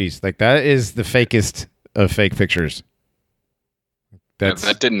in the cities. Like that is the fakest of fake pictures.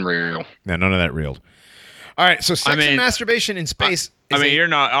 That didn't real. Yeah, none of that real. All right, so sex and masturbation in space. You're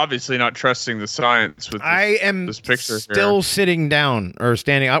not obviously not trusting the science with this picture. Still here. Sitting down or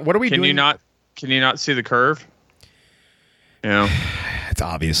standing. What are we doing? Can you not see the curve? Yeah, it's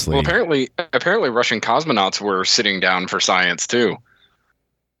obviously. Well, apparently, Russian cosmonauts were sitting down for science too.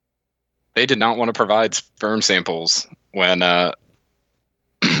 They did not want to provide sperm samples when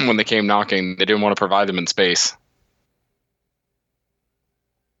when they came knocking. They didn't want to provide them in space.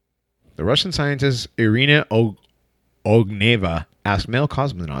 The Russian scientist Irina Ogneva asked male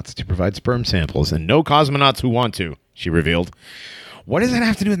cosmonauts to provide sperm samples, and no cosmonauts who want to, she revealed. What does that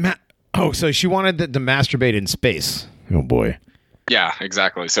have to do with so she wanted to masturbate in space. Oh, boy. Yeah,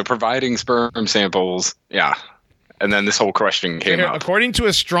 exactly. So providing sperm samples, yeah. And then this whole question came up. According to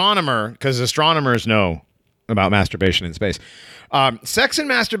astronomer, because astronomers know about masturbation in space, sex and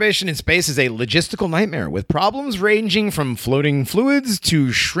masturbation in space is a logistical nightmare with problems ranging from floating fluids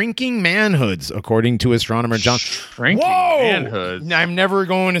to shrinking manhoods, according to astronomer John. Shrinking manhoods? I'm never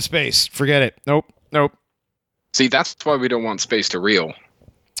going to space. Forget it. Nope. See, that's why we don't want space to reel.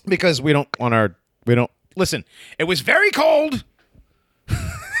 Because we don't. Listen, it was very cold.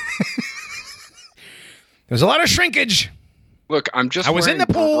 There's a lot of shrinkage. Look, I'm just I was in wearing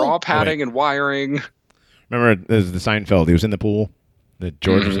the pool. bra padding and wiring. Remember, there's the Seinfeld. He was in the pool. The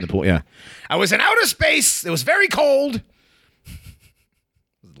George was in the pool. Yeah. I was in outer space. It was very cold.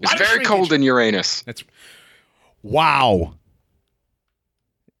 It's very cold in Uranus. That's wow.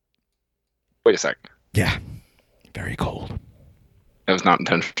 Wait a sec. Yeah. Very cold. That was not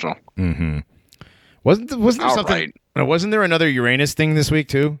intentional. Mm-hmm. Wasn't there something? Right. Wasn't there another Uranus thing this week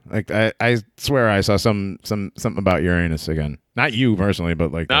too? Like I swear I saw something about Uranus again. Not you personally,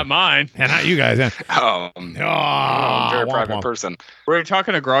 but like Not mine. Yeah, not you guys. Yeah. I'm a very private person. Were you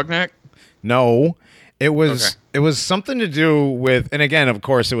talking to Grognak? No, it was something to do with, and again, of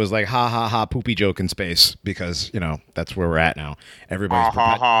course, it was like ha ha ha poopy joke in space because that's where we're at now. Everybody's Ha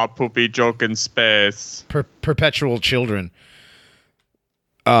ha ha poopy joke in space. perpetual children.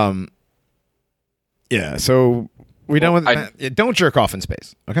 Yeah. So we done with that. Don't jerk off in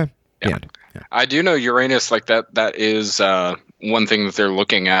space. Okay. Yeah. The end. Yeah. I do know Uranus, like that is one thing that they're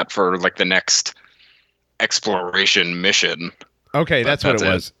looking at for like the next exploration mission. Okay, that's what it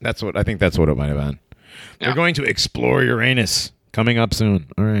was. That's what I think. That's what it might have been. Yeah. We're going to explore Uranus coming up soon.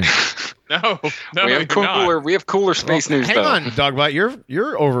 All right. No, we have cooler space news. Hang on, Dogbot.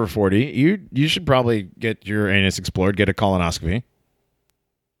 You're over 40. You should probably get Uranus explored. Get a colonoscopy.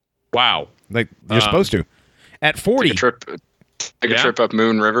 Wow. Like you're supposed to. At 40. Take a trip up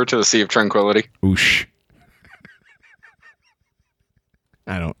Moon River to the Sea of Tranquility. Oosh.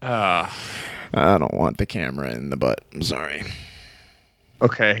 I don't want the camera in the butt. I'm sorry.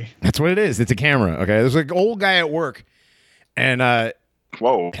 Okay. That's what it is. It's a camera. Okay. There's an old guy at work, and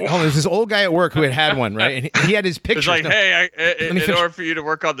whoa. There's this old guy at work who had one, right? And he had his pictures. It's like, hey, in order for you to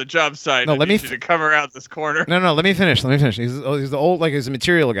work on the job site, I need you to come around this corner. No, let me finish. He's the old, like, he's a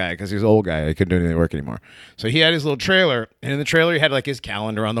material guy because he's an old guy. He couldn't do any work anymore. So he had his little trailer, and in the trailer he had like his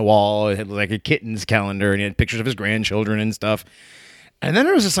calendar on the wall. It had like a kitten's calendar, and he had pictures of his grandchildren and stuff. And then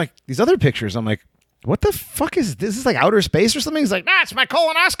there was just like these other pictures. I'm like, what the fuck is this? Is this like outer space or something? He's like, nah, it's my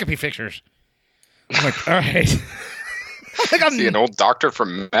colonoscopy pictures. I'm like, all right. Like, I'm an old doctor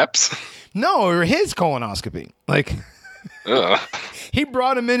from MEPS. No, or his colonoscopy. Like, he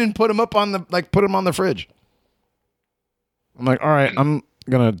brought him in and put him up on the fridge. I'm like, all right, I'm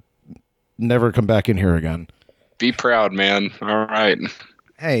gonna never come back in here again. Be proud, man. All right.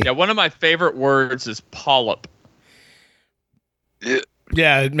 Hey. Yeah, one of my favorite words is polyp.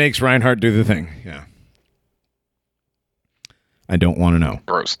 Yeah, it makes Reinhardt do the thing. Yeah. I don't want to know.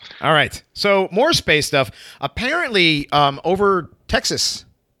 Gross. All right. So more space stuff. Apparently, over Texas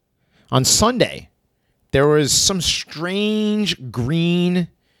on Sunday, there was some strange green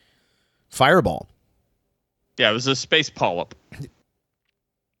fireball. Yeah, it was a space polyp.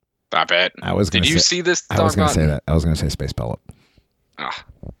 Stop it. Did you see this? I was going to say that. I was going to say space polyp.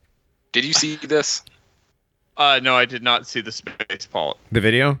 Did you see this? No, I did not see the space polyp. The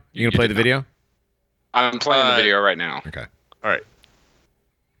video? You going to play the video? I'm playing the video right now. Okay. All right.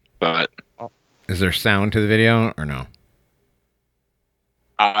 But is there sound to the video or no?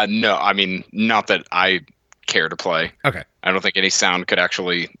 No, I mean, not that I care to play. Okay. I don't think any sound could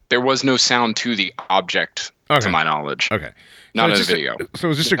actually. There was no sound to the object, to my knowledge. Okay. Not in the video. So it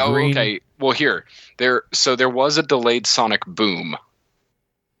was just a green. Okay. Well, there was a delayed sonic boom,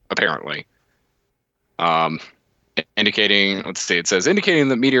 apparently. Indicating, let's see, it says indicating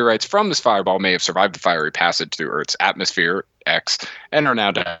that meteorites from this fireball may have survived the fiery passage through Earth's atmosphere X and are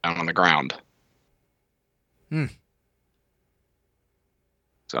now down on the ground. So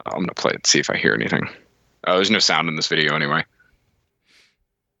I'm gonna play it, see if I hear anything. Oh, there's no sound in this video anyway.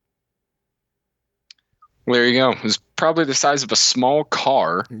 Well, there you go. It was probably the size of a small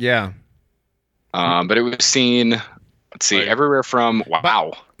car. Yeah. But it was seen. Let's see, everywhere from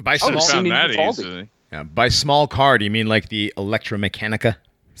by small. Yeah, by small car, do you mean like the Electromechanica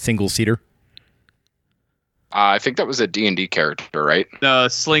single seater? I think that was a D&D character, right?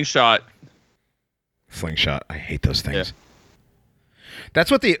 Slingshot. Slingshot. I hate those things. Yeah. That's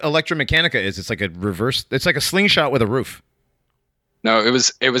what the Electromechanica is. It's like a reverse. It's like a slingshot with a roof. No, it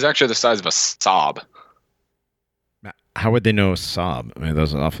was actually the size of a Saab. How would they know Saab? I mean,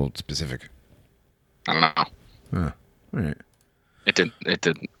 those are awful specific. I don't know. Huh. All right. It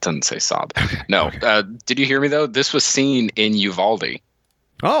doesn't say Saab. Okay. No. Okay. Did you hear me though? This was seen in Uvalde.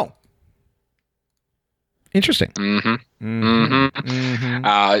 Oh. Interesting. Mm-hmm. Mm-hmm.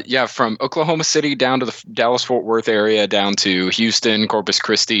 Mm-hmm. Yeah, from Oklahoma City down to the Dallas-Fort Worth area, down to Houston, Corpus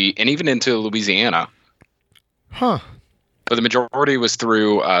Christi, and even into Louisiana. Huh. But the majority was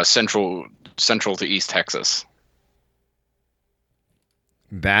through central to East Texas.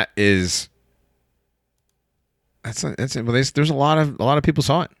 That is. That's it. Well, there's a lot of people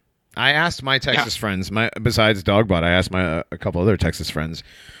saw it. I asked my Texas friends, besides Dogbot, I asked a couple other Texas friends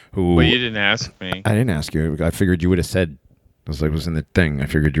who. Well, you didn't ask me. I didn't ask you. I figured you would have said. It was in the thing. I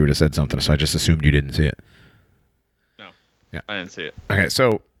figured you would have said something, so I just assumed you didn't see it. No. Yeah. I didn't see it. Okay,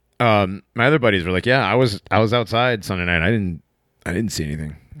 so my other buddies were like, "Yeah, I was outside Sunday night. I didn't see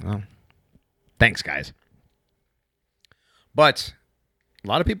anything." Well, thanks, guys. But a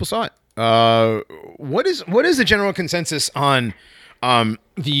lot of people saw it. What is the general consensus on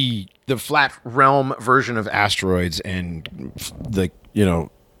the flat realm version of asteroids and the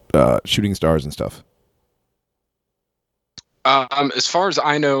shooting stars and stuff? As far as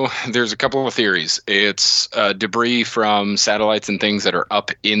I know, there's a couple of theories. It's debris from satellites and things that are up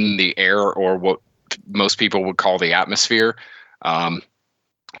in the air, or what most people would call the atmosphere,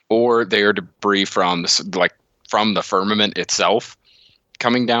 or they are debris from the firmament itself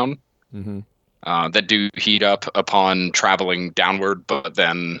coming down. Mm-hmm. That do heat up upon traveling downward, but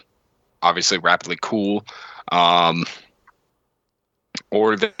then obviously rapidly cool.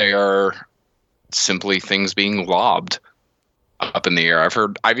 Or they are simply things being lobbed up in the air.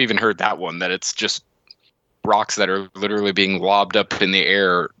 I've even heard that one, that it's just rocks that are literally being lobbed up in the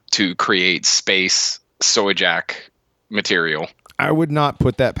air to create space Sojak material. I would not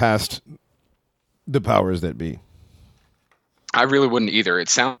put that past the powers that be. I really wouldn't either. It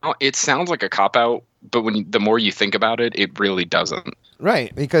sounds like a cop-out, but the more you think about it, it really doesn't.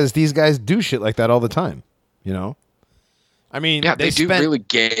 Right, because these guys do shit like that all the time, you know? I mean, yeah, they do really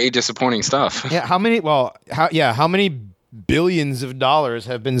gay, disappointing stuff. Yeah, how many billions of dollars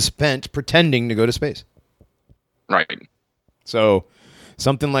have been spent pretending to go to space? Right. So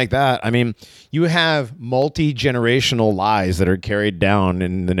something like that. I mean, you have multi-generational lies that are carried down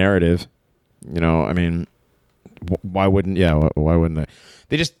in the narrative. You know, I mean, why wouldn't they?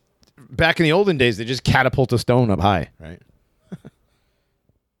 They just, back in the olden days, they just catapult a stone up high, right?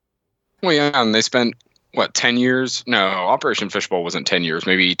 Well, yeah, and they spent, 10 years? No, Operation Fishbowl wasn't 10 years,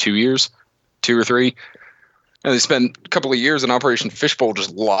 maybe 2 years, 2 or 3. And they spent a couple of years in Operation Fishbowl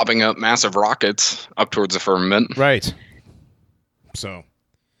just lobbing up massive rockets up towards the firmament. Right. So,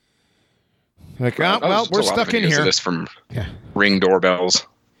 we're stuck in here. This from Ring doorbells.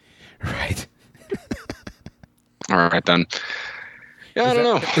 Right. All right, then. Yeah, I don't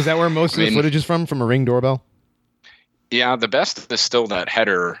know. Is that where most of the footage is from a Ring doorbell? Yeah, the best is still that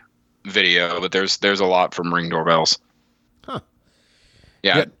header video, but there's a lot from Ring doorbells. Huh.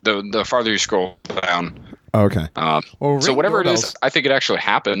 Yeah. The farther you scroll down. Okay. So whatever it is, I think it actually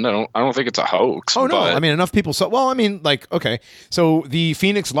happened. I don't think it's a hoax. Oh no! I mean, enough people saw. Well, I mean, okay. So the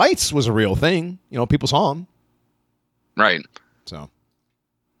Phoenix Lights was a real thing. You know, people saw them. Right. So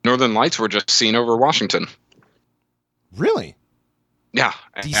Northern Lights were just seen over Washington. Really? Yeah.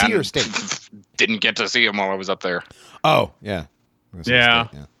 DC or state? Didn't get to see them while I was up there. Oh yeah. Yeah.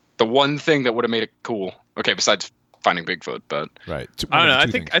 The one thing that would have made it cool. Okay, besides finding Bigfoot, but right. I don't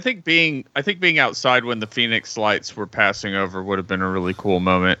know. I think being outside when the Phoenix Lights were passing over would have been a really cool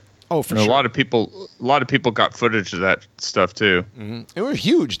moment. Oh, for sure. A lot of people got footage of that stuff too. Mm-hmm. It was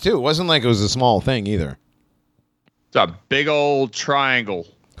huge too. It wasn't like it was a small thing either. It's a big old triangle,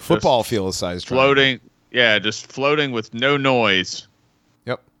 football field size, floating. Yeah, just floating with no noise.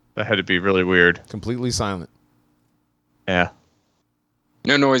 Yep. That had to be really weird. Completely silent. Yeah.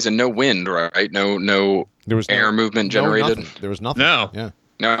 No noise and no wind, right? No. There was air movement generated. There was nothing. No. Yeah.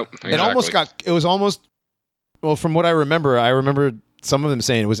 No. Exactly. It was almost. Well, from what I remember some of them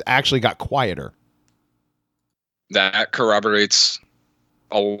saying it was actually got quieter. That corroborates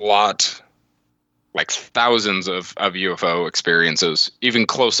a lot, like thousands of UFO experiences, even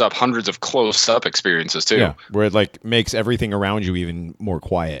hundreds of close-up experiences too. Yeah, where it like makes everything around you even more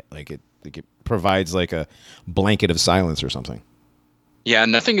quiet. Like it provides like a blanket of silence or something. Yeah,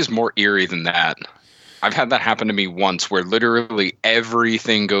 nothing is more eerie than that. I've had that happen to me once, where literally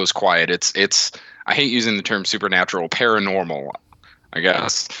everything goes quiet. It's I hate using the term supernatural, paranormal, I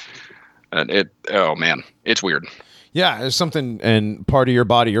guess. And oh man, it's weird. Yeah, there's something, and part of your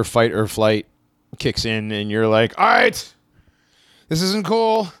body, your fight or flight, kicks in, and you're like, all right, this isn't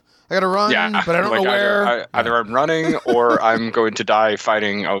cool. I gotta run, but I don't know where. Either I'm running or I'm going to die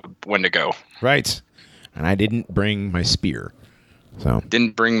fighting when to go. Right. And I didn't bring my spear. So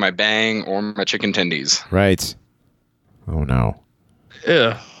didn't bring my bang or my chicken tendies. Right. Oh no.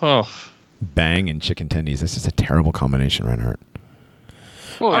 Yeah. Oh. Bang and chicken tendies. This is a terrible combination, Reinhardt.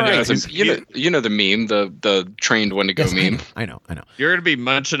 Well, you know the meme, the trained Wendigo meme. I know. You're gonna be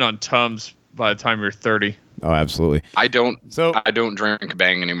munching on Tums by the time you're 30. Oh, absolutely. I don't drink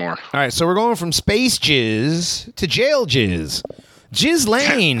bang anymore. All right, so we're going from space jizz to jail jizz.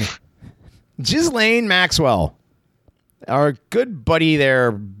 Ghislaine Maxwell, our good buddy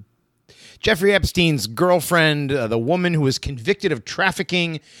there, Jeffrey Epstein's girlfriend, the woman who was convicted of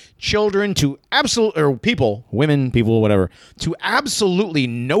trafficking children to women, people, whatever, to absolutely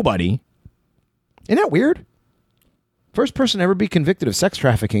nobody. Isn't that weird? First person to ever be convicted of sex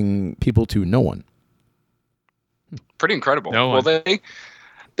trafficking people to no one. Pretty incredible. No well, one.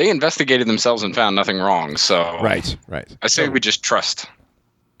 they investigated themselves and found nothing wrong. So Right. I say we just trust.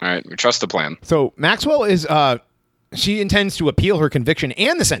 All right, we trust the plan. So Maxwell is she intends to appeal her conviction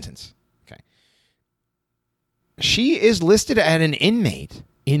and the sentence. Okay. She is listed as an inmate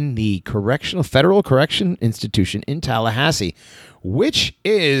in the federal correction institution in Tallahassee, which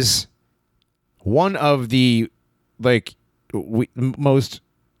is one of the most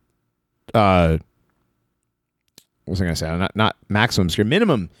what was I going to say? Not maximum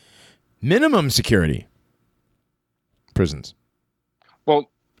security, minimum security prisons. Well,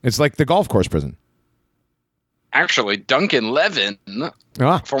 it's like the golf course prison. Actually, Duncan Levin,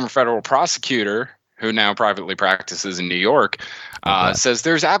 former federal prosecutor who now privately practices in New York, says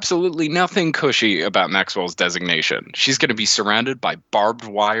there's absolutely nothing cushy about Maxwell's designation. She's going to be surrounded by barbed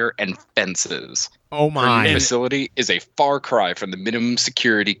wire and fences. Oh my! Her new facility is a far cry from the minimum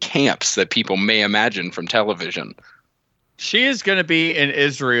security camps that people may imagine from television. She is going to be in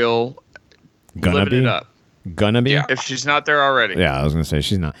Israel, living it up. Gonna be? Yeah. If she's not there already. Yeah, I was gonna say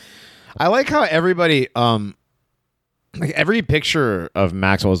she's not. I like how everybody, every picture of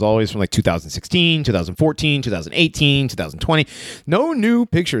Maxwell is always from like 2016, 2014, 2018, 2020. No new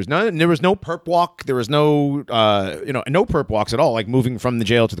pictures. There was no perp walk. There was no, no perp walks at all. Like moving from the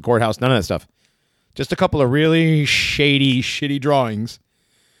jail to the courthouse. None of that stuff. Just a couple of really shady, shitty drawings.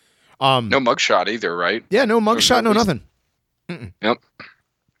 No mugshot either, right? Yeah, no mugshot, no nothing. Mm-mm. Yep.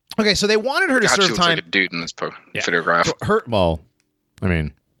 Okay, so they wanted her to God, serve she looks time. like a dude in this photograph.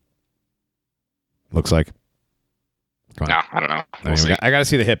 Looks like. Come on. No, I don't know. We'll see. I got to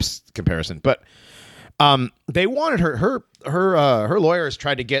see the hips comparison, but they wanted her lawyers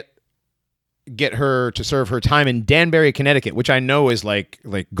tried to get her to serve her time in Danbury, Connecticut, which I know is like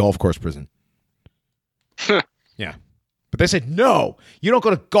golf course prison. Yeah, but they said no. You don't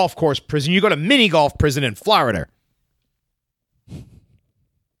go to golf course prison. You go to mini golf prison in Florida.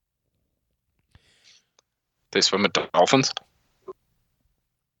 They swim with dolphins?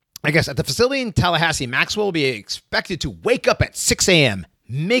 I guess at the facility in Tallahassee, Maxwell will be expected to wake up at 6 a.m.,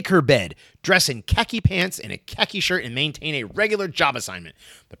 make her bed, dress in khaki pants and a khaki shirt, and maintain a regular job assignment.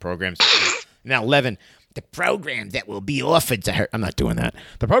 The program's now 11. The program that will be offered to her. I'm not doing that.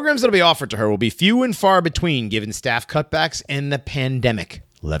 The programs that will be offered to her will be few and far between, given staff cutbacks and the pandemic.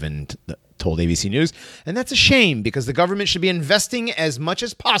 Levin told ABC News, and that's a shame because the government should be investing as much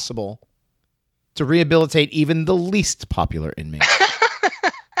as possible to rehabilitate even the least popular inmates.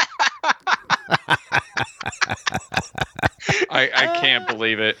 I can't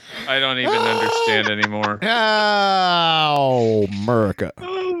believe it. I don't even understand anymore. Oh, America.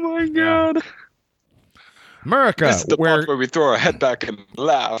 Oh my God. America. This is the part where we throw our head back and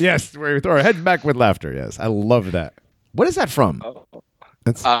laugh. Yes, where we throw our head back with laughter. Yes, I love that. What is that from?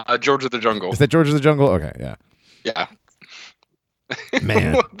 That's George of the Jungle. Is that George of the Jungle? Okay, yeah. Yeah.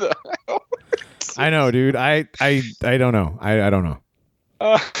 Man. What the hell? I know, dude. I don't know. I don't know.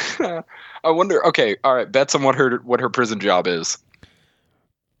 I wonder. Okay, all right. Bets on what her prison job is.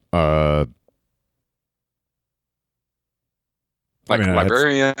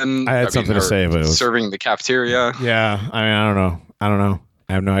 Librarian. I had something to say, but it was serving the cafeteria. Yeah, I don't know.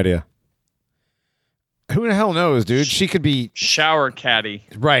 I have no idea. Who the hell knows, dude? She could be shower caddy.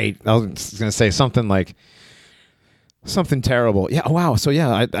 Right. I was gonna say something like something terrible. Yeah. Oh, wow. So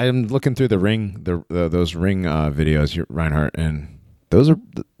yeah, I'm looking through the Ring, those Ring videos, Reinhardt, and those are.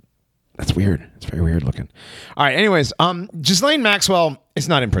 That's weird. It's very weird looking. All right. Anyways, Ghislaine Maxwell is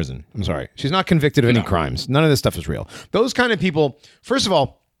not in prison. I'm sorry. She's not convicted of any crimes. None of this stuff is real. Those kind of people. First of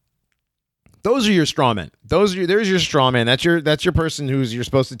all, those are your straw men. There's your straw man. That's your person you're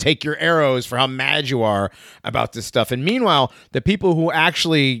supposed to take your arrows for how mad you are about this stuff. And meanwhile, the people who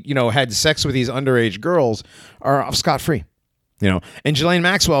actually had sex with these underage girls are scot-free. And Ghislaine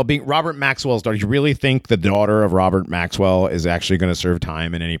Maxwell being Robert Maxwell's daughter. You really think the daughter of Robert Maxwell is actually going to serve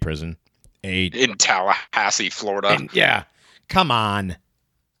time in any prison? In Tallahassee, Florida. Yeah. Come on.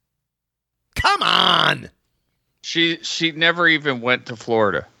 She never even went to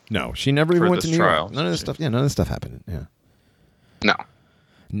Florida. No, she never even went to New trial. York. None of this stuff. Yeah, none of this stuff happened. Yeah. No.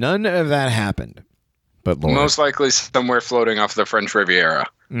 None of that happened. But Lord. Most likely somewhere floating off the French Riviera.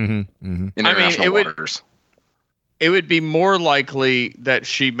 Mm-hmm. Mm-hmm. International waters. It would be more likely that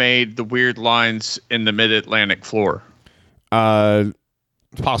she made the weird lines in the mid-Atlantic floor.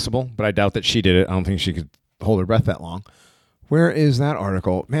 Possible, but I doubt that she did it. I don't think she could hold her breath that long. Where is that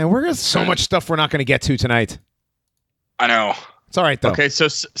article? Man, we're gonna so much stuff we're not going to get to tonight. I know. It's all right, though. Okay, so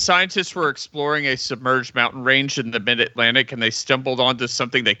scientists were exploring a submerged mountain range in the mid-Atlantic, and they stumbled onto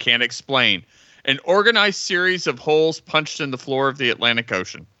something they can't explain. An organized series of holes punched in the floor of the Atlantic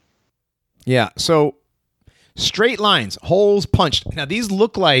Ocean. Yeah, so straight lines, holes punched. Now, these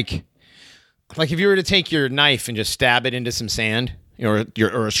look like if you were to take your knife and just stab it into some sand, or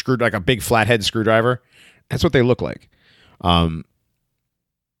a screw, like a big flathead screwdriver. That's what they look like. So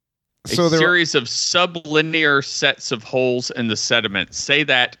a series of sublinear sets of holes in the sediment. Say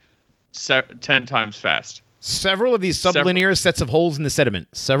that 10 times fast. Several of these sublinear sets of holes in the sediment.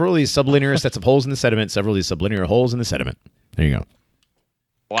 Several of these sublinear sets of holes in the sediment. Several of these sublinear holes in the sediment. There you go.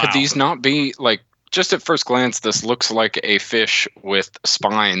 Wow. Could these not be, like, just at first glance, this looks like a fish with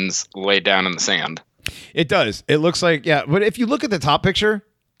spines laid down in the sand. It does. It looks like, yeah. But if you look at the top picture,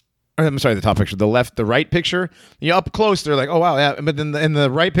 I'm sorry, the top picture, the right picture, you up close, they're like, oh, wow, yeah. But then in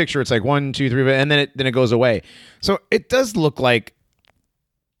the right picture, it's like 1, 2, 3, and then it goes away. So it does look like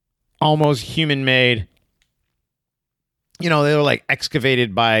almost human-made. You know, they were like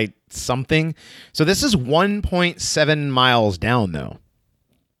excavated by something. So this is 1.7 miles down, though.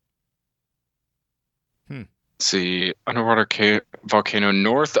 Let's see, underwater volcano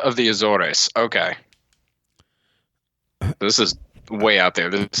north of the Azores. Okay. This is way out there.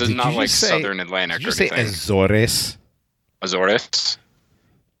 This is not like southern Atlantic did you or say anything. Azores? Azores?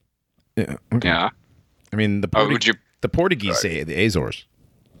 Yeah. Okay. Yeah. I mean, the Portuguese say the Azores.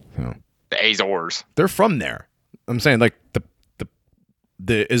 So. The Azores. They're from there. I'm saying like the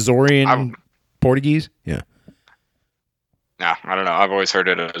Azorean Portuguese. Yeah. No, I don't know. I've always heard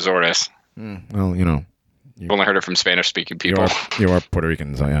it as Azores. Well, you know. I've only heard it from Spanish-speaking people. You are Puerto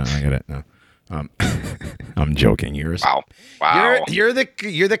Rican, so yeah, I get it. No. I'm joking. Wow. You're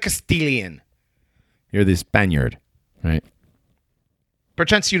the Castilian. You're the Spaniard, right?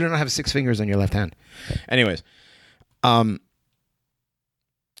 Perchance you do not have 6 fingers on your left hand. Anyways,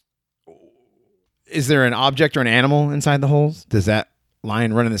 is there an object or an animal inside the holes? Does that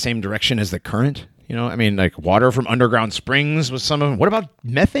line run in the same direction as the current? You know, I mean, like water from underground springs was some of them. What about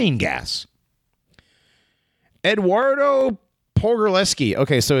methane gas? Eduardo Pogorleski.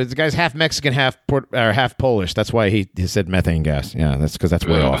 Okay, so the guy's half Mexican, half Polish. That's why he said methane gas. Yeah, that's because that's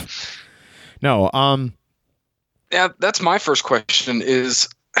way off. No. Yeah, that's my first question. Is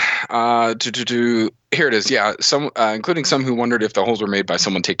here it is. Yeah, some including some who wondered if the holes were made by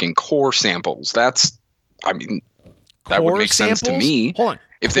someone taking core samples. That would make sense to me. Hold on.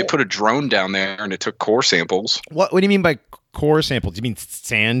 If they put a drone down there and it took core samples. What do you mean by core samples? Do you mean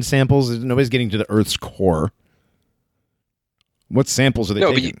sand samples? Nobody's getting to the Earth's core. What samples are they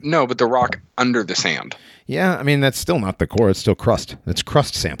taking? But the rock under the sand. Yeah, I mean, that's still not the core. It's still crust. It's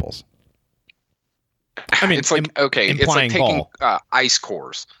crust samples. I mean, it's like, it's like taking ice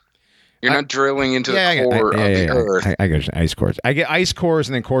cores. You're not drilling into the core of the Earth. I get ice cores. I get ice cores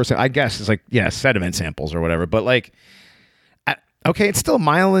and then cores. I guess it's like, sediment samples or whatever. But like, it's still a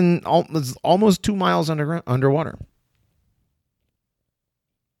mile and almost 2 miles underwater.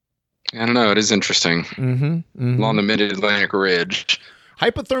 I don't know. It is interesting. Along the mid-Atlantic ridge.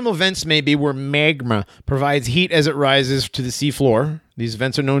 Hypothermal vents may be where magma provides heat as it rises to the seafloor. These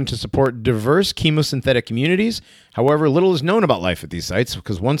vents are known to support diverse chemosynthetic communities. However, little is known about life at these sites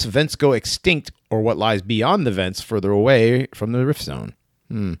because once vents go extinct or what lies beyond the vents further away from the rift zone.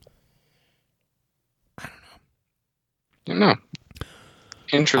 I don't know.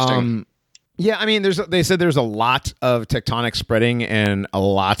 Interesting. Yeah, I mean, they said there's a lot of tectonic spreading and a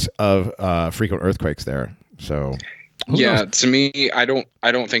lot of frequent earthquakes there. So, yeah, to me, I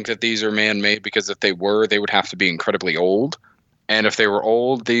don't think that these are man-made because if they were, they would have to be incredibly old. And if they were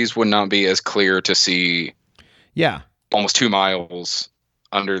old, these would not be as clear to see. Yeah, almost 2 miles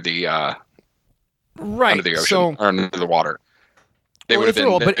under the under the ocean or under the water. They would have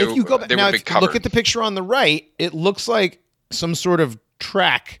been. But if you go back now, if you look at the picture on the right, it looks like some sort of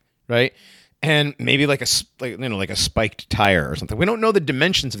track, right? And maybe like a spiked tire or something. We don't know the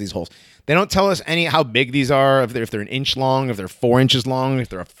dimensions of these holes. They don't tell us how big these are. If they're an inch long, if they're 4 inches long, if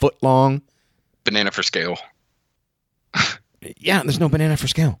they're a foot long. Banana for scale. Yeah, there's no banana for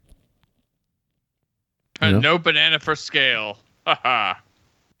scale. No banana for scale. Haha.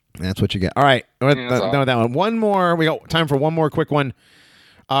 That's what you get. All right, done with that one. One more. We got time for one more quick one.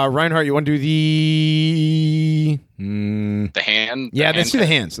 Reinhardt, you want to do the hand? Yeah, let's do the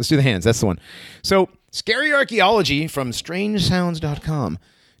hands. Let's do the hands. That's the one. So, scary archaeology from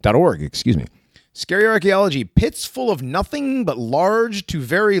strangesounds.org, excuse me. Scary archaeology, pits full of nothing but large to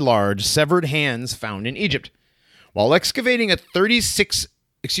very large severed hands found in Egypt. While excavating a 36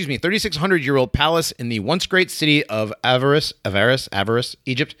 3,600-year-old palace in the once great city of Avaris,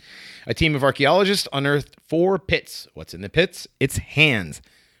 Egypt. A team of archaeologists unearthed 4 pits. What's in the pits? It's hands.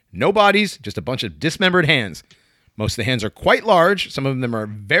 No bodies, just a bunch of dismembered hands. Most of the hands are quite large. Some of them are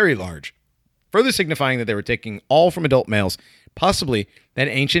very large, further signifying that they were taken all from adult males, possibly that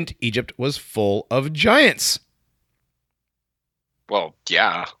ancient Egypt was full of giants. Well,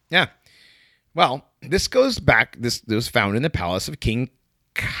 yeah. Yeah. Well, this goes back, this was found in the palace of King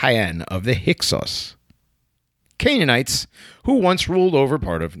Khayan of the Hyksos, Canaanites, who once ruled over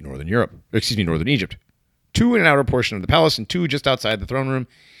part of northern Egypt. 2 in an outer portion of the palace and 2 just outside the throne room,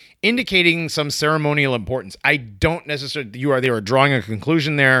 indicating some ceremonial importance. I don't necessarily, they were drawing a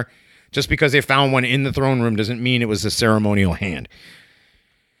conclusion there. Just because they found one in the throne room doesn't mean it was a ceremonial hand.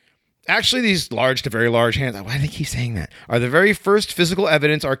 Actually, these large to very large hands, why do they keep saying that, are the very first physical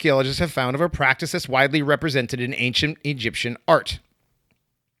evidence archaeologists have found of a practice that's widely represented in ancient Egyptian art.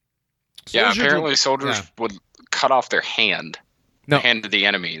 Soldiers would cut off their hand. No. The hand of the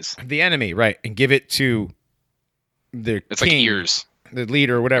enemies. The enemy, right, and give it to the It's king, like ears. The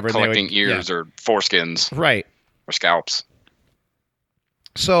leader or whatever. Collecting ears or foreskins. Right. Or scalps.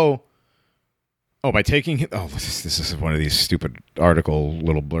 So... by taking... this is one of these stupid article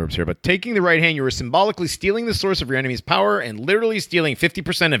little blurbs here. But taking the right hand, you were symbolically stealing the source of your enemy's power and literally stealing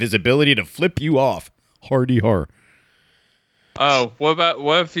 50% of his ability to flip you off. Hardy har. Oh, what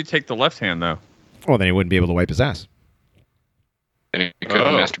if you take the left hand, though? Well, then he wouldn't be able to wipe his ass. And he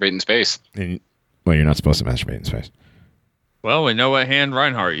couldn't masturbate in space. You're not supposed to masturbate in space. Well, we know what hand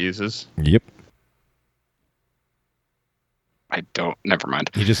Reinhardt uses. Yep. Never mind.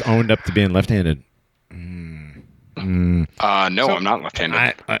 He just owned up to being left-handed. No, I'm not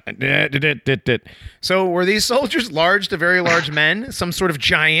left-handed. So were these soldiers large to very large men? Some sort of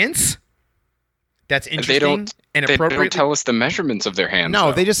giants? That's interesting and appropriate. They don't tell us the measurements of their hands.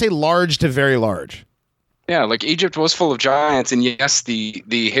 No, they just say large to very large. Yeah, like Egypt was full of giants, and yes,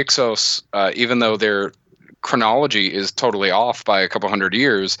 the Hyksos, even though their chronology is totally off by a couple hundred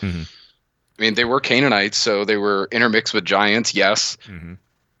years, I mean, they were Canaanites, so they were intermixed with giants, yes.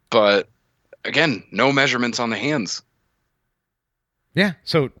 But again, no measurements on the hands. Yeah,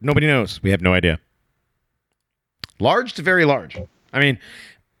 so nobody knows. We have no idea. Large to very large. I mean,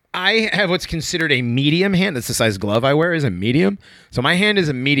 I have what's considered a medium hand. That's the size glove I wear is a medium. So my hand is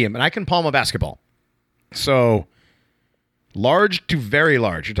a medium, and I can palm a basketball. So large to very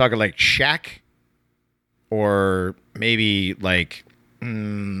large. You're talking like Shaq or maybe like, I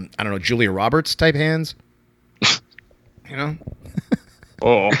don't know, Julia Roberts type hands. You know?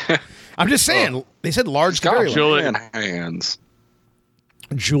 I'm just saying. They said large to very large. Julian hands.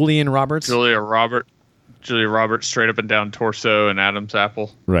 Julian Roberts. Julia Roberts, straight up and down torso and Adam's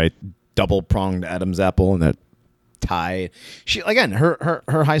apple. Right. Double pronged Adam's apple and that tie. She again, her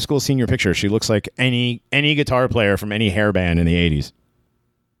high school senior picture, she looks like any guitar player from any hair band in the 80s.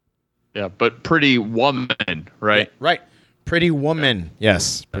 Yeah, but Pretty Woman, right? Yeah, right. Pretty Woman.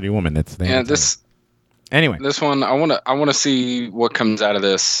 Yes, Pretty Woman. That's the name. Anyway, this one I want to see what comes out of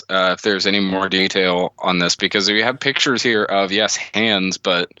this. If there's any more detail on this, because we have pictures here of hands,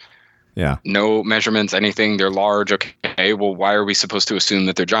 but no measurements, anything. They're large. Okay, well, why are we supposed to assume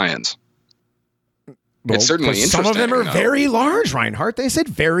that they're giants? Well, it's certainly interesting. Some of them are very large, Reinhardt. They said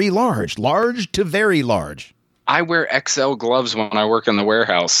very large to very large. I wear XL gloves when I work in the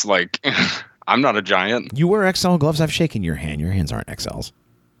warehouse. Like, I'm not a giant. You wear XL gloves? I've shaken your hand. Your hands aren't XLs.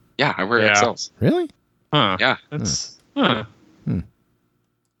 Yeah, I wear XLs. Really? Huh. Yeah. That's. I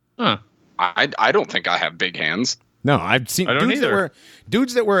don't think I have big hands. No, I've seen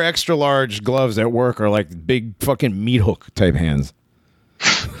dudes that wear extra large gloves at work are like big fucking meat hook type hands.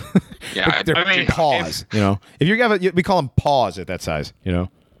 Yeah, they're paws. If you have we call them paws at that size.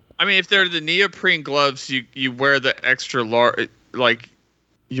 I mean, if they're the neoprene gloves, you wear the extra large. Like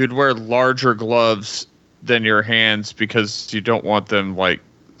you'd wear larger gloves than your hands because you don't want them like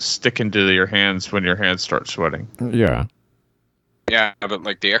sticking to your hands when your hands start sweating. Yeah. Yeah, but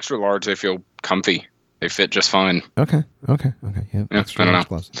like the extra large, they feel comfy. They fit just fine. Okay. Yeah. I don't know.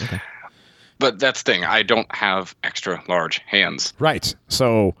 Gloves. Okay. But that's the thing. I don't have extra large hands. Right.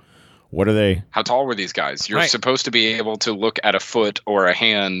 So, what are they? How tall were these guys? You're supposed to be able to look at a foot or a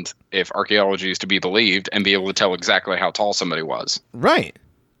hand, if archaeology is to be believed, and be able to tell exactly how tall somebody was. Right.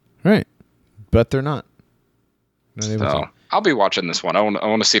 But they're not. So, I'll be watching this one. I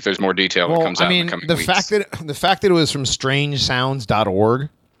want to see if there's more detail that comes out in the coming weeks. The fact that it was from strangesounds.org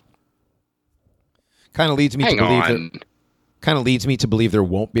kind of leads me to believe there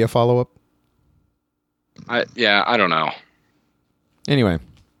won't be a follow-up. I don't know. Anyway.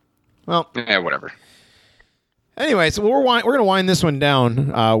 Well, whatever. Anyway, so we're going to wind this one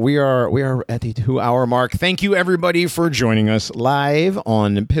down. We are at the 2-hour mark. Thank you, everybody, for joining us live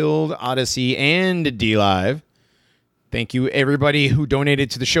on Pilled, Odyssey, and D-Live. Thank you, everybody who donated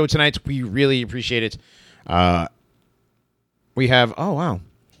to the show tonight. We really appreciate it. We have, oh, wow.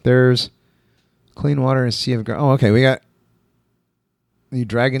 There's Clean Water and Sea of... Oh, okay. We got the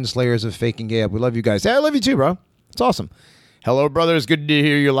Dragon Slayers of Faking Gay Up. We love you guys. Hey, I love you too, bro. It's awesome. Hello, brothers. Good to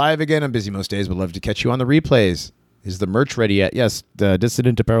hear you live again. I'm busy most days, but love to catch you on the replays. Is the merch ready yet? Yes,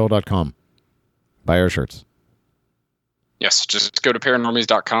 dissidentapparel.com. Buy our shirts. Yes, just go to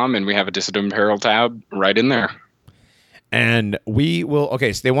paranormies.com and we have a Dissident Apparel tab right in there. And we will.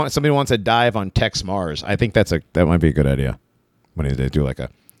 Okay, so somebody wants a dive on Tex Mars. I think that might be a good idea. When they do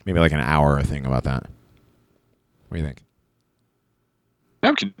maybe an hour thing about that. What do you think? Yeah,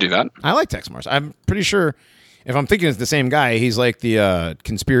 we could do that. I like Tex Mars. I'm pretty sure. If I'm thinking it's the same guy, he's like the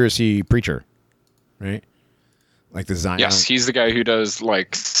conspiracy preacher, right? Like the Zion. Yes, he's the guy who does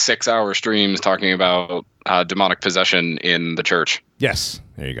 6-hour streams talking about demonic possession in the church. Yes.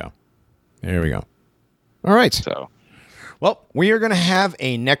 There you go. There we go. All right. So, well, we are going to have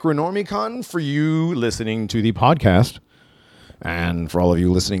a Necronormicon for you listening to the podcast. And for all of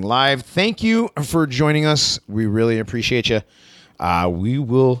you listening live, thank you for joining us. We really appreciate you. We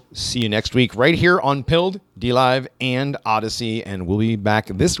will see you next week right here on Pilled, D-Live, and Odyssey. And we'll be back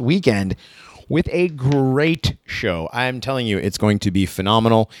this weekend with a great show. I'm telling you, it's going to be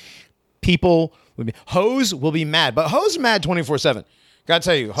phenomenal. Hose will be mad, but Hose mad 24/7. Gotta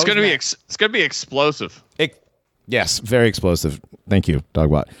tell you, it's gonna be explosive. Yes, very explosive. Thank you,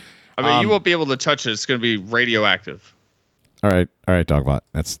 Dogbot. I mean, you won't be able to touch it. It's gonna be radioactive. All right, Dogbot.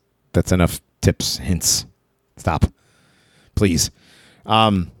 That's enough tips, hints. Stop. Please.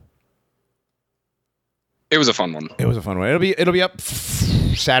 it was a fun one. It was a fun one. It'll be up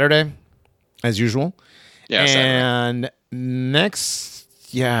Saturday, as usual. Yeah, and Saturday. Next,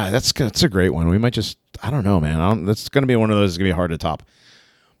 that's a great one. We might just, I don't know, man. That's going to be one of those that's going to be hard to top.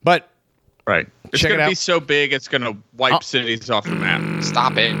 But right, it's going to be so big, it's going to wipe cities off the map.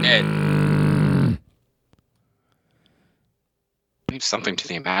 Stop it, Ed. Leave something to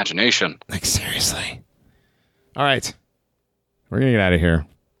the imagination. Like, seriously. All right. We're going to get out of here.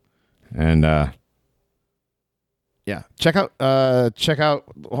 And, yeah, check out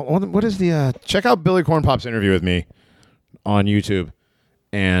Billy Corn Pop's interview with me on YouTube,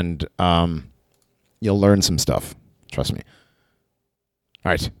 and you'll learn some stuff. Trust me.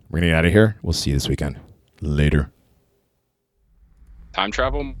 All right, we're going to get out of here. We'll see you this weekend. Later. Time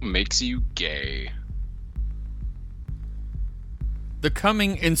travel makes you gay. The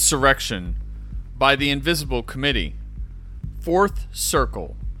Coming Insurrection by the Invisible Committee. Fourth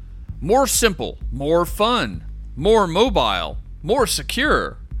Circle. More simple, more fun, more mobile, more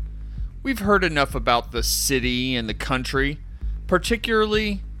secure. We've heard enough about the city and the country,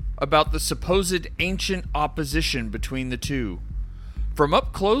 particularly about the supposed ancient opposition between the two. From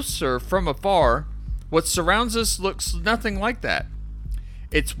up close or from afar, what surrounds us looks nothing like that.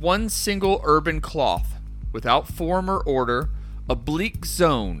 It's one single urban cloth, without form or order, a bleak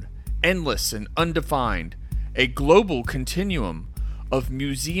zone, endless and undefined, a global continuum of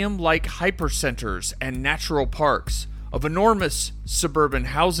museum-like hypercenters and natural parks, of enormous suburban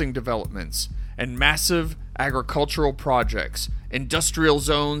housing developments and massive agricultural projects, industrial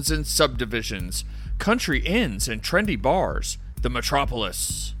zones and subdivisions, country inns and trendy bars, the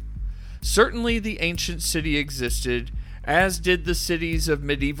metropolis. Certainly the ancient city existed, as did the cities of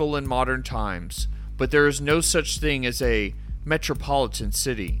medieval and modern times, but there is no such thing as a metropolitan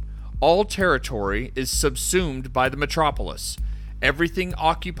city. All territory is subsumed by the metropolis. Everything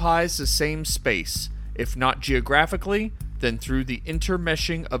occupies the same space, if not geographically, then through the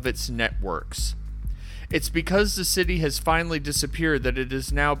intermeshing of its networks. It's because the city has finally disappeared that it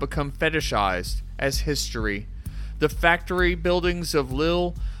has now become fetishized as history. The factory buildings of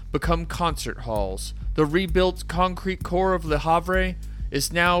Lille become concert halls. The rebuilt concrete core of Le Havre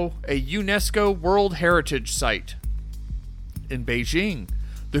is now a UNESCO World Heritage Site. In Beijing,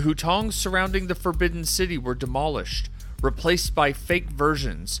 the hutongs surrounding the Forbidden City were demolished, replaced by fake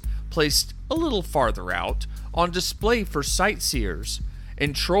versions, placed a little farther out, on display for sightseers.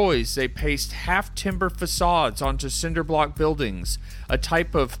 In Troyes, they paste half-timber facades onto cinder-block buildings, a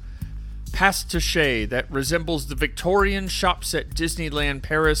type of pastiche that resembles the Victorian shops at Disneyland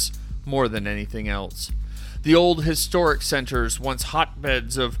Paris more than anything else. The old historic centers, once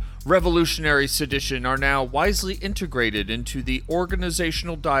hotbeds of revolutionary sedition, are now wisely integrated into the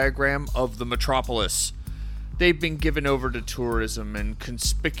organizational diagram of the metropolis. They've been given over to tourism and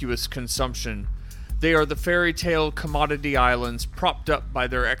conspicuous consumption. They are the fairy tale commodity islands propped up by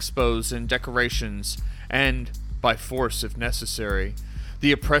their expos and decorations, and by force if necessary.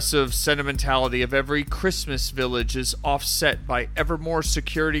 The oppressive sentimentality of every Christmas village is offset by ever more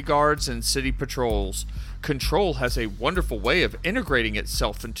security guards and city patrols. Control has a wonderful way of integrating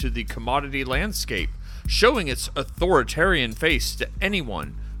itself into the commodity landscape, showing its authoritarian face to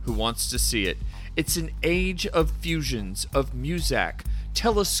anyone who wants to see it. It's an age of fusions, of muzak,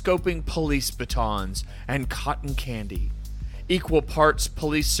 telescoping police batons, and cotton candy. Equal parts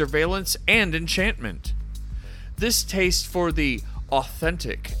police surveillance and enchantment. This taste for the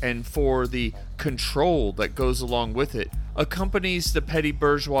authentic and for the control that goes along with it accompanies the petty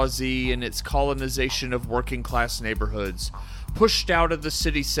bourgeoisie in its colonization of working class neighborhoods. Pushed out of the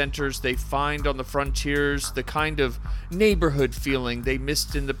city centers, they find on the frontiers the kind of neighborhood feeling they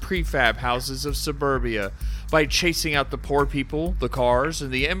missed in the prefab houses of suburbia, by chasing out the poor people, the cars,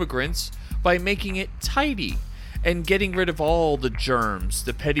 and the immigrants, by making it tidy and getting rid of all the germs.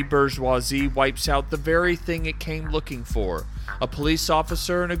 The petty bourgeoisie wipes out the very thing it came looking for. A police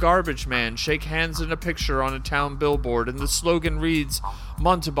officer and a garbage man shake hands in a picture on a town billboard, and the slogan reads,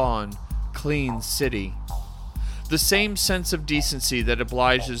 Montauban, clean city. The same sense of decency that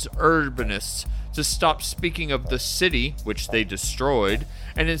obliges urbanists to stop speaking of the city, which they destroyed,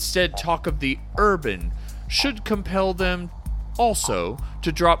 and instead talk of the urban, should compel them also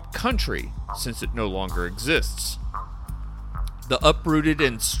to drop country, since it no longer exists. The uprooted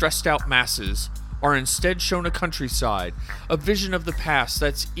and stressed out masses are instead shown a countryside, a vision of the past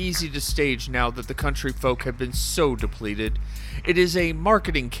that's easy to stage now that the country folk have been so depleted. It is a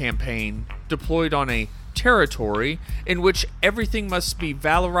marketing campaign deployed on a territory in which everything must be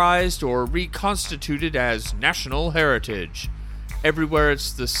valorized or reconstituted as national heritage. Everywhere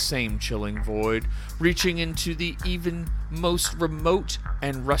it's the same chilling void, reaching into the even most remote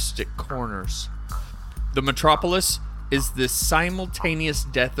and rustic corners. The metropolis is the simultaneous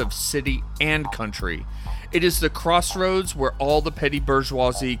death of city and country. It is the crossroads where all the petty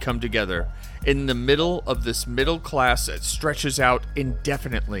bourgeoisie come together, in the middle of this middle class that stretches out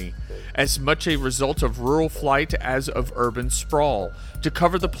indefinitely, as much a result of rural flight as of urban sprawl. To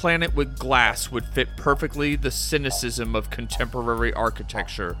cover the planet with glass would fit perfectly the cynicism of contemporary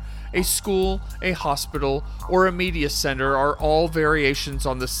architecture. A school, a hospital, or a media center are all variations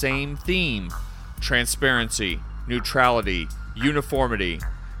on the same theme: transparency, neutrality, uniformity.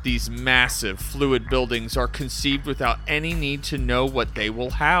 These massive, fluid buildings are conceived without any need to know what they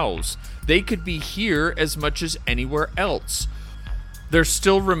will house. They could be here as much as anywhere else. There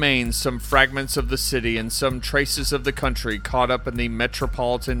still remain some fragments of the city and some traces of the country caught up in the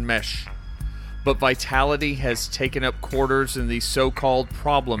metropolitan mesh. But vitality has taken up quarters in these so-called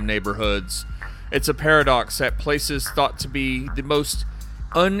problem neighborhoods. It's a paradox that places thought to be the most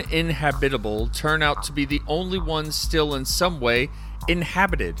uninhabitable turn out to be the only ones still in some way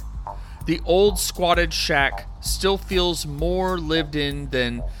inhabited. The old squatted shack still feels more lived in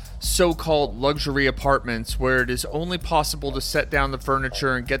than so-called luxury apartments, where it is only possible to set down the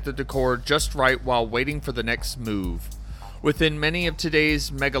furniture and get the decor just right while waiting for the next move. Within many of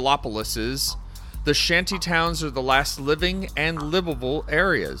today's megalopolises, the shanty towns are the last living and livable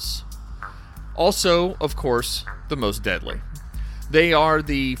areas. Also, of course, the most deadly. They are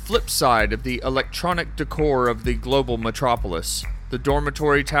the flip side of the electronic decor of the global metropolis. The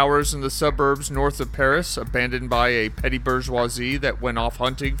dormitory towers in the suburbs north of Paris, abandoned by a petty bourgeoisie that went off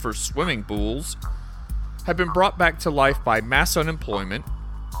hunting for swimming pools, have been brought back to life by mass unemployment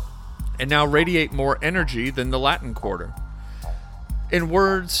and now radiate more energy than the Latin Quarter. In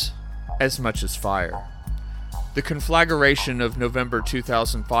words, as much as fire. The conflagration of November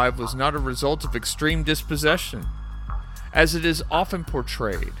 2005 was not a result of extreme dispossession, as it is often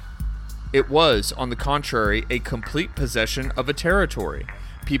portrayed. It was, on the contrary, a complete possession of a territory.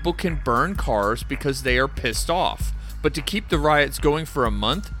 People can burn cars because they are pissed off, but to keep the riots going for a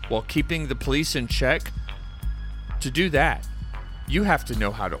month while keeping the police in check, to do that, you have to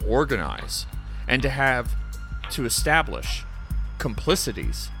know how to organize and to establish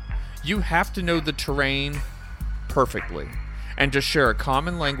complicities. You have to know the terrain perfectly and to share a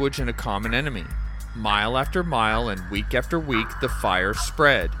common language and a common enemy. Mile after mile and week after week, the fire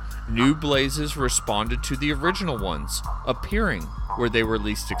spread. New blazes responded to the original ones, appearing where they were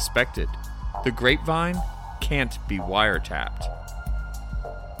least expected. The grapevine can't be wiretapped.